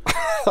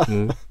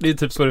 Det är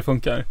typ så det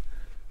funkar.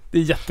 Det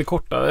är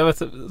jättekorta. Jag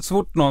vet, så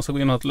fort någon ska gå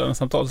in och ha ett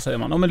lönesamtal så säger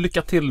man, men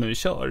lycka till nu,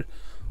 kör.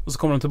 Och så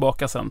kommer de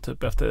tillbaka sen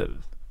typ efter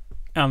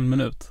 1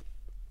 minut.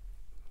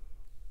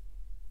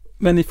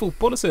 Men i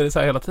fotboll så är det så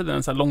här hela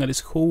tiden så här långa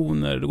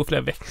diskussioner, det går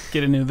flera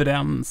veckor, är ni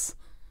överens?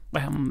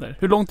 Vad händer?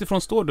 Hur långt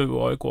ifrån står du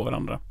och AIK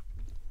varandra?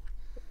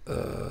 Det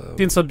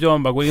är inte så att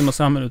Björn bara går in och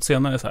så 1 minut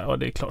senare så här, ja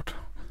det är klart.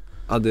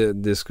 Ja,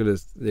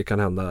 det kan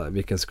hända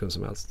vilken sekund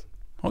som helst.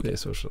 Okay.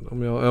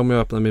 Om jag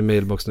öppnar min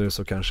mailbox nu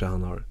så kanske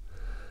han har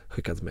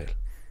skickat mail.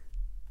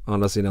 Å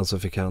andra sidan så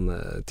fick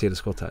han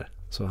tillskott här.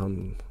 Så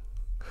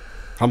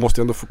han måste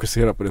ju ändå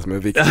fokusera på det som är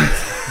viktigt.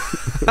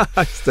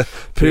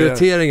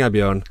 Prioriteringar,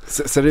 Björn.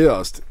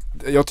 Seriöst.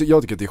 Jag tycker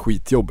att det är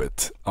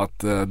skitjobbigt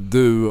att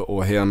du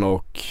och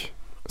Henok,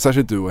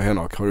 särskilt du och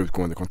Henok, har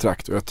utgående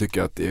kontrakt. Och jag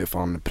tycker att det är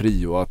fan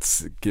prio att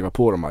skriva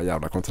på de här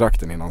jävla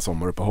kontrakten innan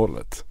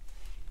sommaruppehållet.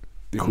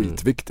 Det är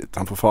skitviktigt.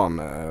 Han får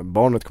fan,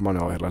 barnet kommer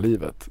han ha hela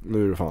livet.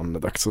 Nu är det fan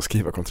dags att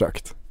skriva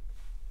kontrakt.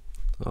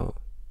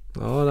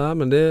 Ja, nej,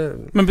 men det...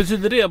 Men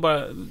betyder det bara,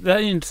 det här är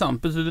ju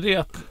intressant, betyder det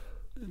att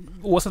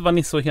oavsett vad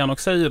Nisse och Henok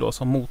säger då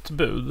som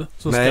motbud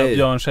så ska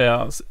Björn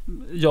säga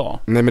ja?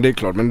 Nej, men det är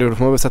klart, men då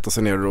får man väl sätta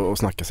sig ner och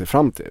snacka sig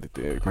fram till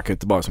det. Man kan ju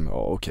inte bara säga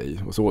okej,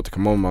 och så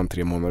återkommer man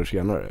 3 månader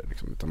senare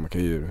liksom, utan man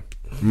kan ju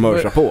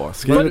mörsa på.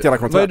 Skriv ett jävla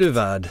kontrakt. Vad är du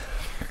värd?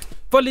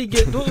 Vad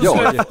ligger, då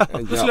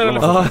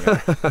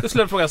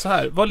skulle jag fråga så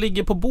här, vad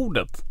ligger på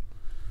bordet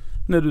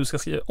när du ska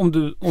skriva,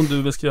 om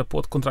du vill skriva på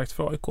ett kontrakt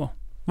för AIK?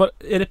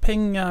 Är det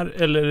pengar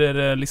eller är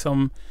det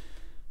liksom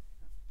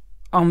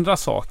andra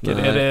saker?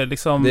 Nej, är det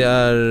liksom... Det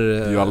är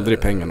ju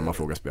aldrig pengar när man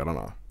frågar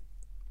spelarna.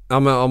 Ja,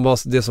 men om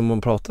det som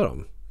man pratar om.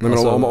 Nej, men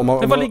alltså, om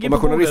man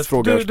journalist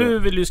frågar... Du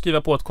vill ju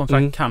skriva på ett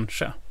kontrakt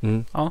kanske.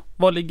 Ja,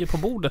 vad ligger på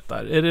bordet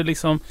där? Är det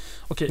liksom...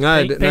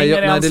 Nej,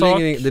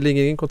 det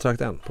ligger ingen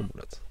kontrakt än på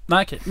bordet.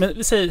 Nej, okej. Men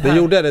vi säger här... Det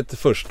gjorde jag det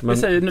först. Men...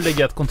 Vi säger, nu lägger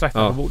jag ett kontrakt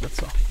på bordet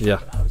så. Ja.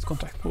 Här har vi ett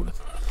kontrakt på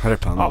bordet. Här är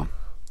pannan. Ja.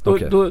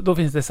 Då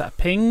finns det så här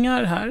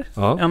pengar här,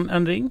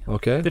 en ring.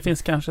 Okay. Det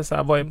finns kanske så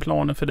här, vad är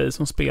planen för dig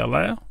som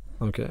spelare?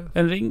 Okay.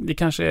 En ring, det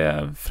kanske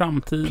är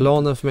framtid.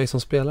 Planen för mig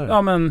som spelare?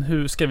 Ja, men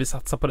hur ska vi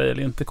satsa på dig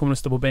eller inte? Kommer du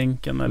stå på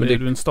bänken eller är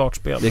du en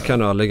startspelare? Det kan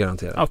du aldrig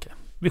garantera. Okej,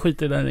 vi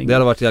skiter i den ringen. Det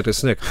hade varit jäkligt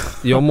snyggt.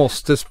 Jag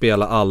måste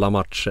spela alla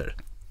matcher.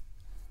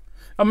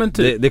 Ja, men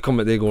typ, det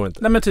går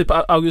inte. Nej, men typ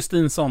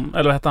Augustinsson,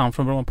 eller vad hette han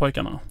från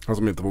Brommapojkarna? Han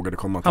som inte vågade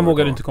komma till Han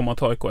vågade inte komma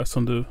till AIK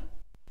eftersom du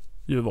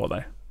ju var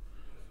där.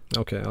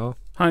 Okej, ja.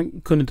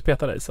 Han kunde inte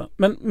peta dig så.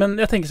 Men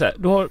jag tänker så här,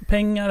 du har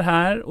pengar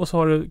här och så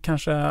har du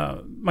kanske,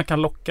 man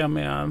kan locka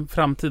med en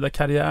framtida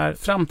karriär.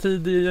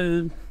 Framtid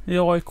i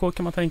AIK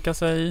kan man tänka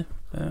sig.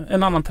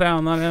 En annan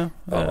tränare.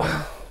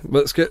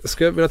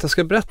 Ska jag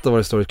berätta vad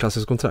det står i ett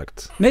klassiskt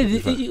kontrakt? Nej, det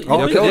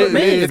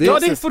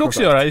får du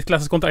också göra i ett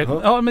klassiskt kontrakt.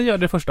 Ja, men gör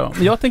det först då.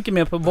 Men jag tänker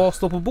mer på vad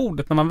står på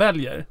bordet när man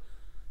väljer.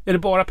 Är det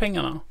bara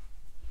pengarna?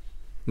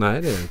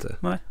 Nej, det är det inte.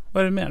 Nej,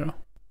 vad är det mer då?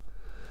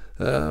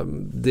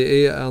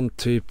 Det är en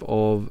typ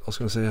av, vad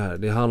ska man säga här,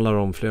 det handlar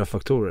om flera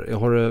faktorer. Jag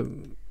har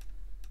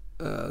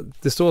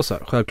det står så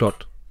här,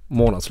 självklart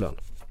månadslön,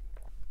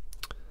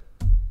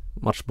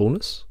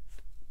 matchbonus,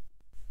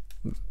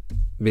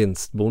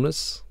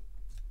 vinstbonus,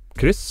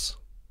 kryss.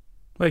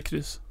 Vad är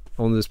kryss?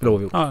 Om du spelar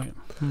oavgjort.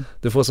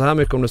 Du får så här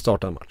mycket om du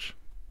startar en match,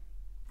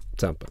 till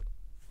exempel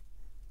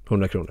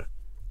 100 kronor.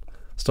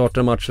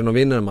 Startar matchen och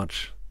vinner en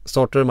match,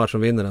 startar du matchen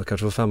och vinner den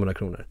kanske får 500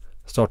 kronor.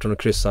 Startar du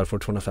och kryssar får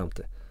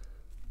 250.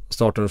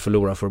 Startar och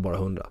förlorar får du bara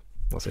 100.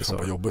 Det är så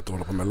jobbigt att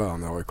hålla på med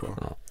lön i AIK.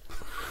 Ja.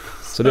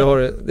 Så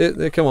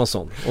det kan vara en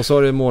sån. Och så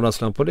har du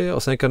månadslön på det.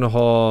 Och sen kan du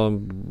ha,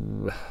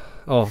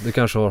 du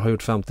kanske har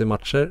gjort 50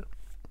 matcher.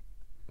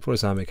 Får du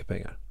så här mycket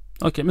pengar.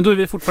 Okej, men då är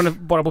vi fortfarande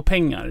bara på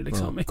pengar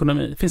liksom,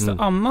 ekonomi. Finns det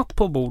annat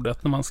på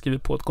bordet när man skriver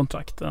på ett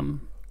kontrakt än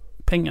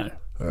pengar?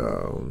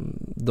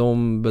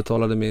 De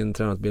betalade min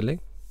tränarutbildning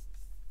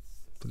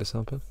till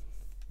exempel.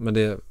 Men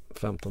det är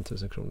 15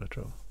 000 kronor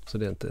tror jag. Så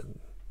det är inte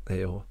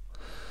hej och hå.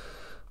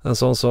 En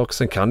sån sak.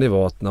 Sen kan det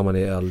vara att när man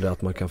är äldre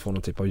att man kan få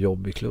någon typ av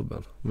jobb i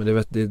klubben. Men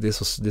det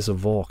är så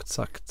vagt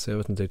sagt så jag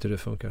vet inte riktigt hur det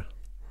funkar.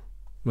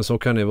 Men så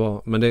kan det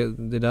vara. Men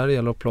det där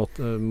gäller att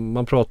prata.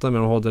 Man pratar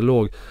med någon och har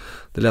dialog.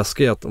 Det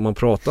läskiga är att om man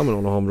pratar med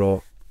någon och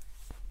har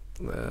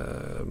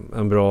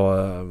en bra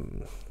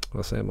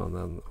vad säger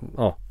man?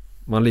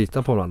 Man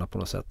litar på varandra på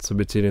något sätt. Så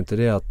betyder inte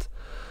det att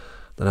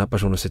den här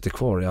personen sitter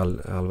kvar i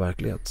all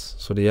verklighet.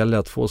 Så det gäller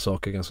att få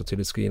saker ganska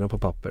tydligt skrivna på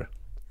papper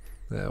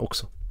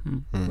också.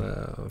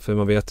 För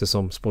man vet ju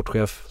som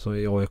sportchef så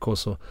i AIK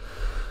så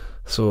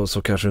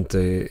så kanske inte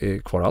är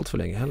kvar allt för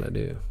länge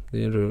heller.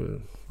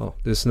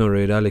 Det snurrar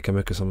ju där lika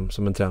mycket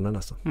som en tränare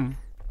nästan.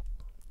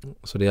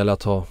 Så det gäller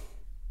att ha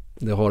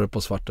det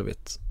på svart och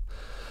vitt.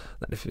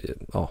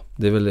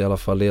 Det är väl i alla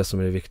fall det som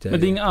är det viktiga.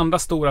 Men det är inga andra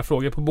stora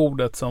frågor på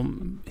bordet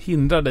som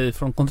hindrar dig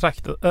från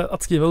kontraktet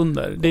att skriva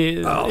under? Det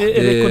är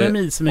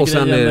ekonomi som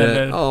är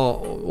grejen?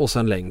 Och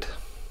sen längd.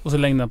 Och så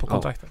längden på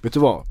kontraktet. Vet du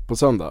vad? På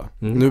söndag,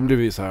 nu blir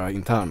vi så här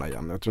interna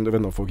igen. Jag vet inte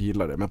om folk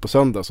gillar det. Men på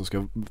söndag så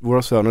ska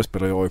våra söner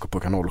spela i AIK på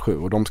kanal 7.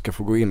 Och de ska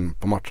få gå in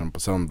på matchen på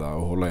söndag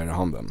och hålla er i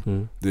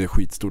handen. Det är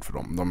skitstort för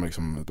dem.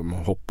 De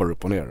hoppar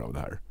upp och ner av det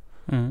här.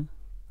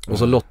 Och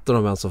så lottar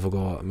de vem som får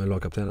gå med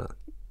lagkaptenen.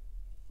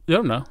 Gör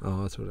de det?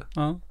 Ja, jag tror det.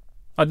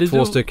 Ja, det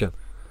 2 stycken.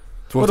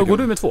 Och då går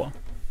du med 2?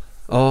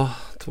 Ja,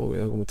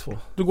 jag går med 2.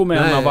 Du går med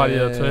en av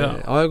varje tröja?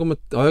 Ja,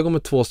 jag går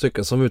med 2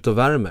 stycken som är ute och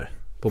värmer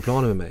på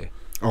planen med mig.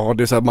 Ja,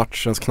 det är så här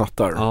matchens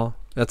knattar. Ja,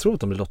 jag tror att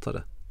de blir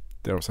lottade.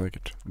 Det är de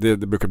säkert. Det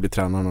brukar bli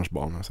tränarnas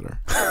barn och sådär.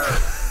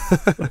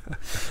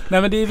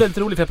 Nej, men det är väldigt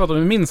roligt, för jag pratade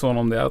med min son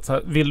om det. Att så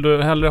här, vill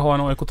du hellre ha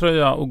en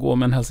AIK-tröja och gå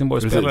med en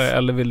Helsingborgsspelare,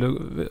 eller vill du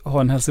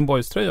ha en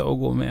Helsingborgströja och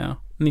gå med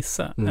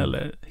Nisse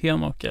eller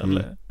Henok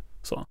eller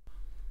så?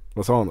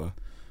 Vad sa han då?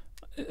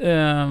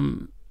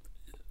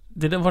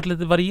 Det har varit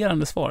lite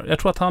varierande svar. Jag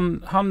tror att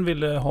han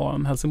ville ha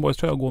en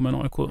Helsingborgströja och gå med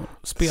en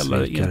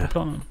AIK-spelare in på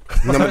planen.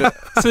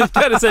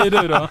 Svikare säger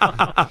du då?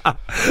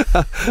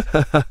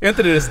 Är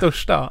inte det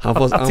största?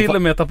 Att till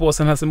och med ta på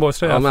sig en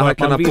Helsingborgströja. Ja, men han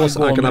kan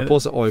ha på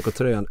sig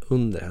AIK-tröjan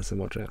under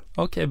Helsingborgströjan.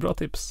 Okej, bra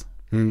tips.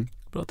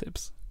 Bra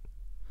tips.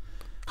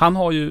 Han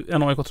har ju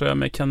en AIK-tröja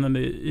med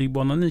Kennedy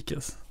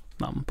Igbonanikes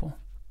namn på.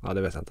 Ja,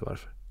 det vet jag inte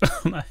varför.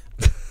 Nej.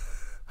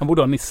 Han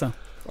borde ha Nisse.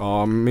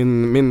 Ja,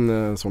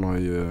 min son har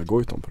ju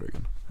Goitom på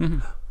ryggen.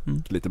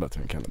 Lite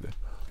bättre än Kennedy.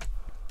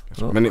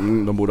 Ja.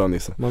 Men de borde ha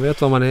Nisse. Man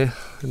vet vad man är i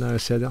den här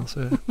kedjan, så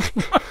är det.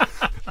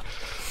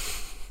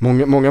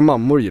 Många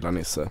mammor gillar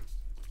Nisse.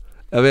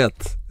 Jag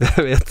vet.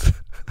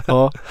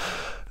 Ja,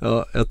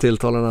 jag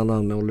tilltalar en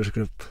annan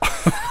åldersgrupp.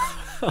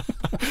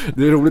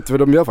 Det är roligt, för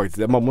de gör faktiskt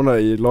det. Mammorna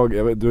i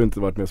laget, du har inte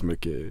varit med så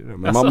mycket i det,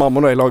 men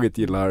mammorna i laget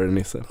gillar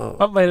Nisse.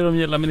 Ja. Vad är det de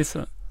gillar med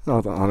Nisse?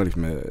 Ja, han är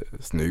liksom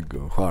snygg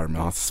och charm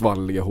med hans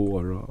svalliga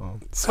hår och...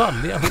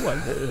 Svalliga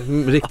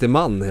hår? Riktig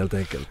man helt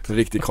enkelt. En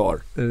riktig karl.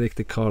 En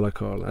riktig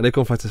karla. Det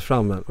kom faktiskt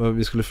fram och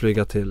vi skulle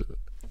flyga till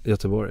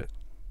Göteborg.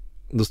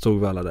 Då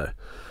stod vi alla där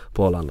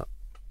på Arlanda.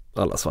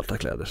 Alla svarta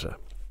kläder så.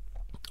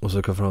 Och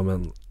så kom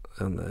fram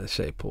en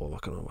tjej på,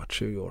 vad kan hon ha varit,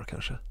 20 år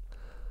kanske.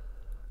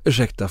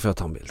 Ursäkta, får jag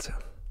ta en bild sen?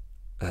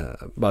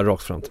 Bara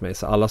rakt fram till mig,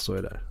 så alla står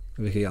ju där.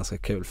 Vilket är ganska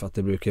kul, för att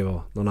det brukar ju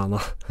vara någon annan.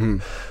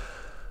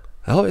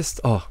 Ja visst,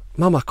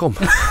 mamma kom.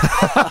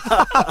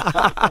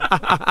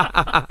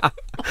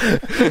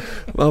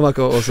 Mamma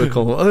kom, och så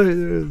kom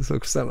hon. Så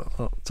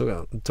tog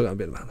jag en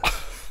bild med henne.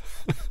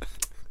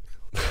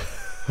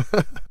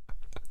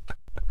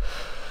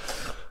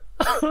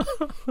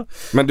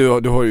 Men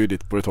du har ju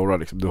ditt på det torra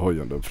liksom. Du har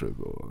ju ändå en fru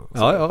och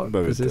ja,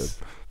 behöver precis.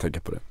 inte tänka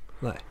på det.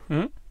 Nej.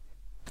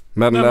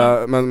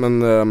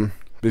 Men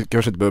vi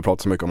kanske inte behöver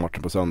prata så mycket om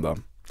matchen på söndag.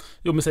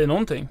 Jo, men säg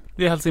någonting.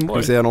 Det är Helsingborg.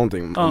 Kan vi säga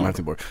någonting om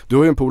Helsingborg? Du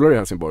har ju en polare i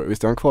Helsingborg.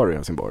 Visst är han kvar i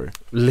Helsingborg?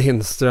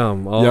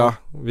 Lindström, ja.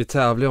 Vi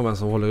tävlar om en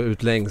som håller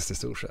ut längst i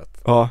stort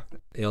sett. Ja.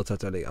 Jag tror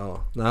att jag ligger, Nej,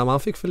 men han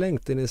fick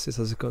förlängt in i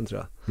sista sekund,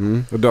 tror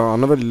jag. Och då,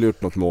 han har väl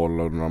gjort något mål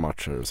och några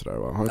matcher och sådär,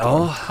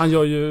 va? Han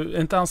gör ju,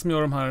 inte han som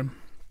gör de här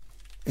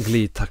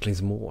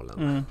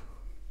glidtacklingsmålen.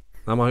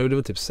 Nej, man gjorde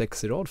väl typ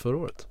 6 i rad förra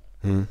året.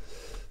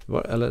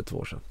 Eller 2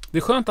 år sedan. Det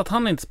är skönt att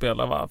han inte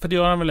spelar, va? För det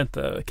gör han väl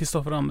inte.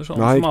 Kristoffer Andersson,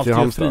 Nej, som alltid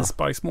gör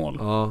frisparksmål.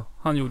 Ja.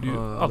 Han gjorde ju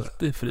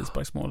alltid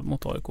frisparksmål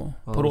mot AIK på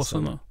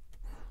Råsunda.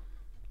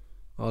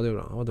 Ja, det gjorde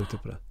han. Han var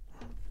duktig på det.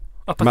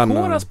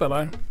 Atakora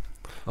spelar.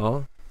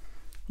 Ja.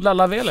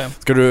 Lalla Vele.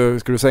 Ska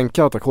du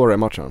sänka Atakora i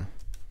matchen?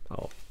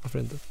 Ja, varför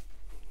inte?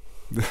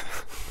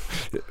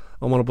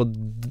 Om man har på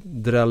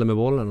dräller med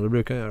bollen, och det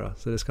brukar jag göra,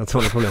 så det ska inte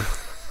vara något problem.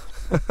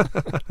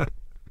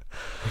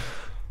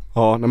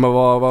 Ja, men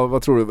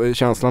vad tror du?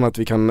 Känslan att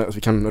vi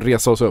kan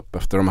resa oss upp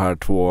efter de här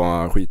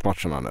 2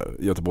 skitmatcherna nu,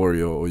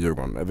 Göteborg och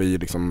Djurgården? Är vi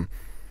liksom,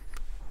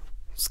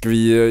 ska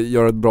vi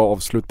göra ett bra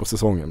avslut på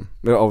säsongen,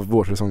 av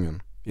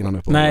vårsäsongen innan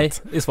det? Nej,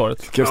 är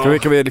svaret.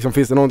 Kan vi liksom,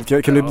 finns det någon,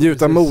 kan du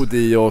bjuda mod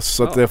i oss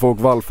så att folk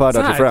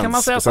vallfärdar till Friends? Kan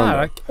man säga så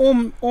här,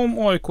 om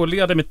AIK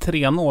leder med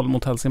 3-0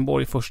 mot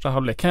Helsingborg i första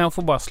halvlek, kan jag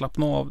få bara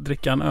slappna av,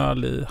 dricka en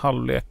öl i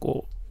halvlek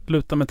och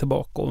luta mig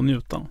tillbaka och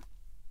njuta?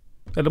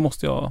 Eller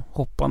måste jag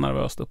hoppa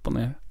nervöst upp och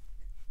ner?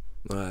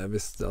 Nej,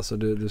 visst, alltså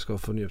du ska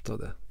få njuta av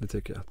det. Det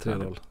tycker jag,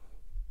 3-0.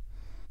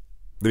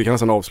 Vi kan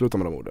nästan avsluta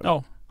med de orden.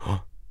 Ja.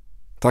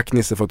 Tack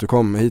Nisse för att du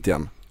kom hit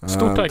igen.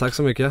 Stort tack. Tack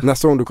så mycket.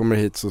 Nästa gång du kommer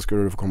hit så ska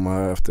du få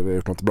komma efter vi har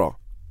gjort något bra.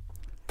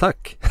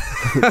 Tack.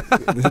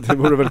 det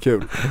vore väl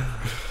kul.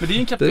 Men det är ju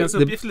en kaptens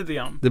uppgift lite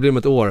grann. Det blir om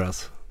ett år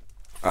alltså.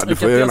 Ja, du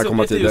får gärna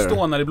komma tidigare. Det är ju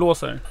stå när det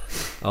blåser.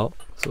 Ja,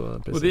 så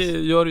precis. Och det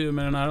gör du ju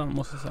med den här,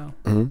 måste jag säga.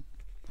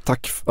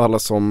 tack alla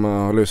som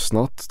har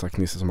lyssnat. Tack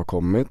Nisse som har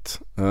kommit.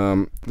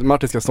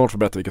 Martin ska snart få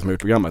berätta vilka som har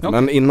gjort programmet.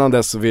 Men innan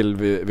dess så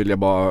vill jag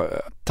bara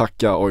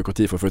tacka AIK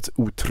Tifo för ett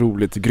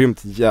otroligt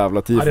grymt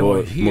jävla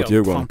tifo mot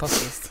Djurgården.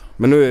 Fantastiskt.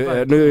 Men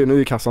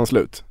nu är kassan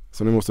slut.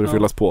 Så nu måste det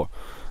fyllas på.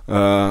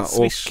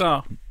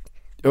 Swisha.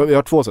 Vi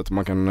har 2 sätt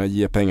man kan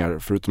ge pengar,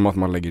 förutom att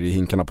man lägger i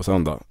hinkarna på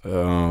söndag.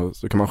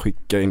 Så kan man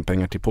skicka in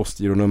pengar till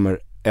postgironummer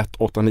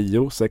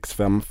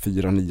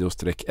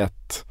 1896549-1.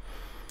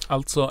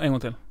 Alltså en gång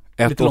till.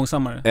 Lite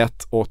långsammare.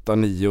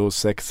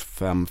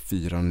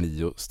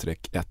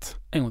 1896549-1.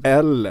 En gång till.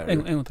 Eller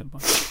en gång till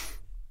bara.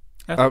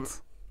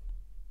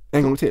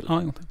 En gång till. Ja,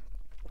 en gång till.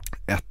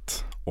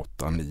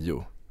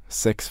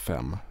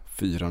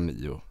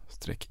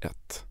 1896549-1.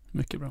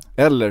 Mycket bra.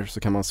 Eller så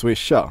kan man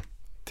swisha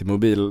till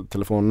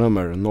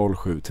mobiltelefonnummer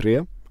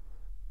 073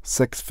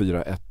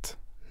 641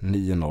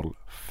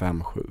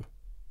 9057.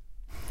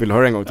 Vill du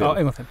höra en gång till? Ja,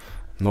 en gång till.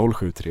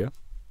 073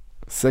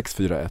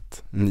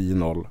 641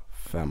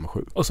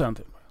 9057. Och så en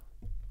till.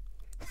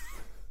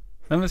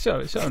 Nej men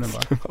kör nu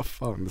bara. Vad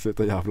fan, det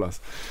sitter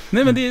jävlas.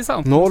 Nej men det är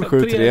sant.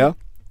 073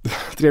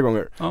 3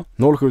 gånger. Ja.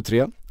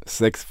 073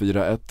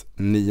 641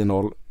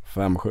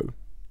 9057.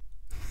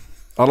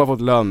 Alla har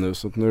fått lön nu,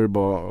 så nu är det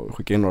bara att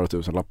skicka in några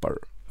tusen lappar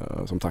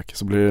som tack.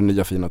 Så blir det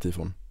nya fina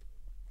tifon.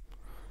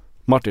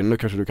 Martin, nu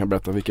kanske du kan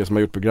berätta vilka som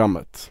har gjort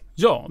programmet.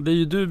 Ja, det är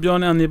ju du,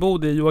 Björn Ennebo,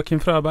 det är Joakim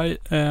Fröberg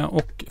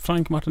och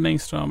Frank Martin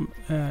Engström,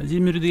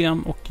 Jimmy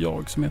Rydén och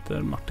jag som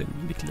heter Martin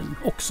Wiklin.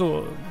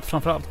 Också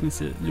framförallt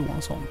Nisse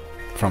Johansson.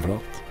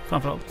 Framförallt.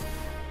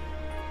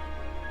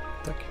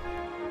 Tack.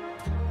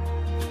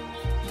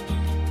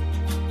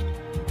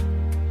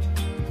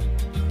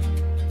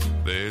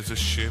 There's a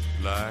ship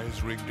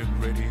lies rigged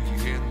and ready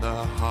in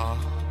the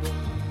harbor.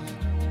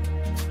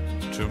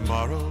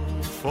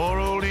 Tomorrow for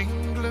old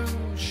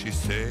England she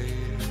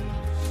sails,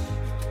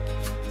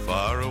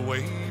 far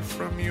away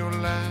from your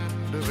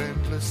land of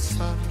endless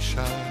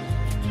sunshine,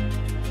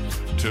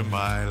 to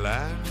my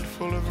land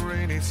full of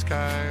rainy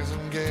skies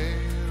and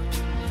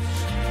gales.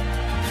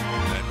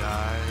 And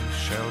I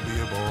shall be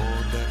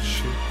aboard that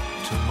ship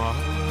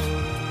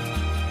tomorrow,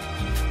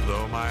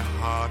 though my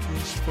heart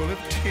is full of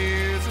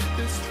tears at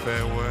this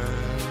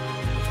farewell.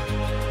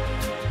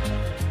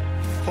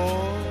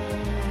 For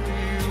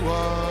you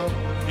are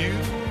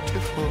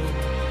beautiful,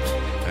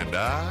 and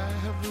I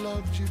have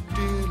loved you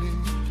dearly,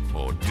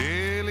 more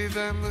dearly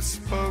than the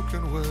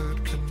spoken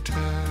word can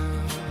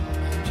tell.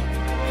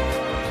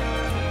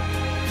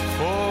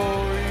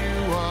 For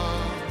you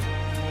are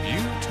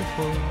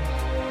beautiful,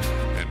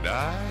 and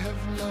I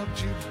have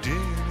loved you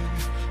dearly,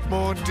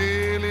 more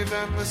dearly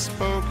than the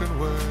spoken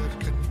word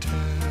can tell.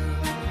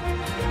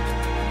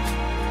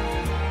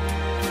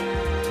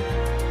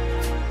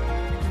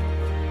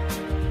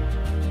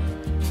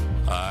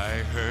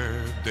 I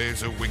heard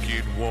there's a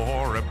wicked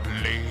war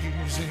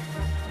a-blazing,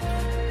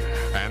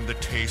 and the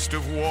taste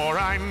of war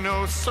I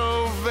know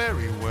so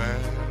very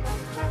well.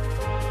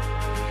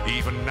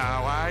 Even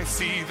now I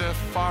see the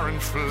foreign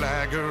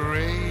flag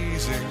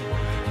a-raising,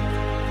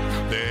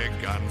 their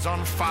guns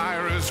on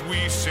fire as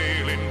we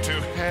sail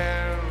into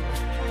hell.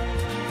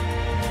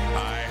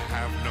 I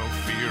have no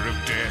fear of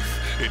death,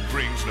 it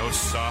brings no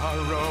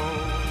sorrow,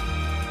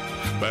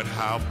 but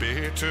how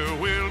bitter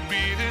will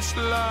be this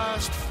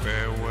last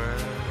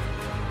farewell.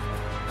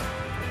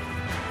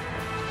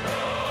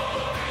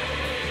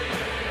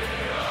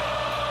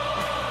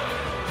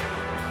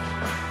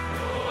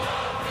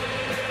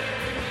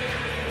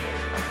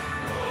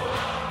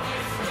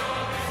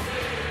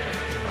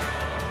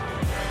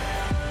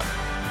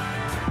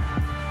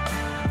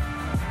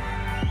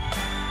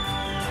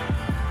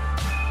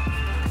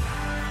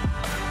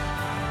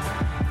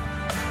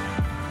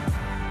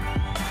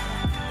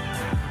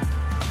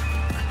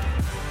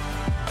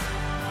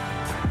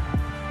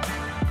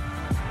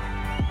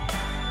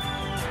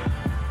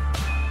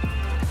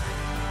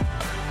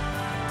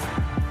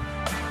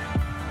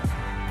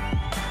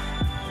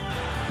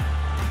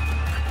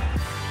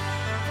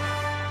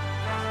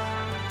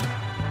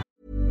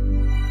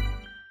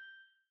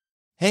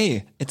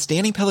 Hey, it's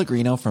Danny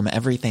Pellegrino from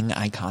Everything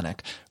Iconic.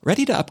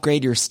 Ready to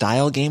upgrade your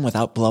style game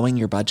without blowing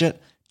your budget?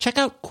 Check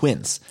out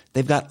Quince.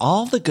 They've got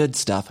all the good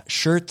stuff,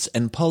 shirts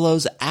and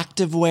polos,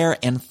 activewear,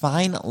 and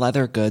fine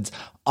leather goods,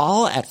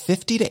 all at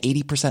 50 to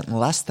 80%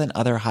 less than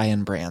other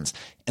high-end brands.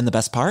 And the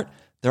best part?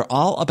 They're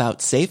all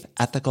about safe,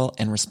 ethical,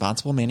 and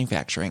responsible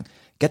manufacturing.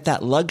 Get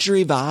that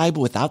luxury vibe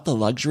without the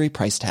luxury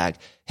price tag.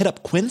 Hit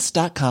up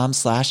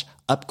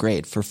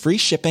quince.com/upgrade for free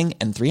shipping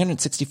and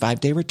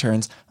 365-day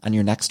returns on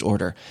your next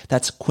order.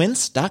 That's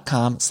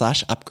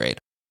quince.com/upgrade.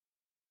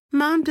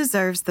 Mom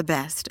deserves the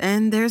best,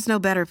 and there's no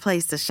better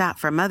place to shop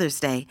for Mother's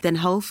Day than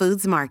Whole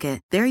Foods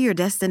Market. They're your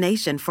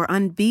destination for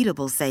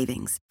unbeatable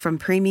savings, from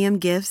premium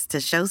gifts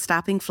to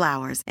show-stopping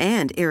flowers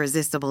and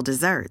irresistible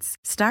desserts.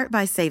 Start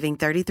by saving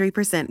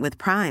 33% with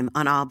Prime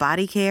on all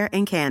body care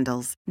and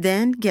candles.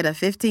 Then get a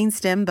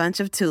 15-stem bunch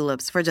of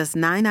tulips for just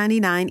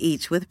 $9.99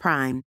 each with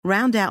Prime.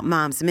 Round out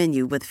Mom's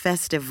menu with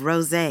festive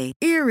rosé,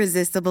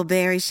 irresistible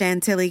berry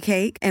chantilly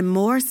cake, and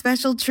more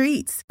special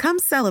treats. Come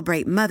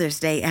celebrate Mother's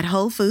Day at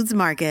Whole Foods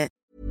Market.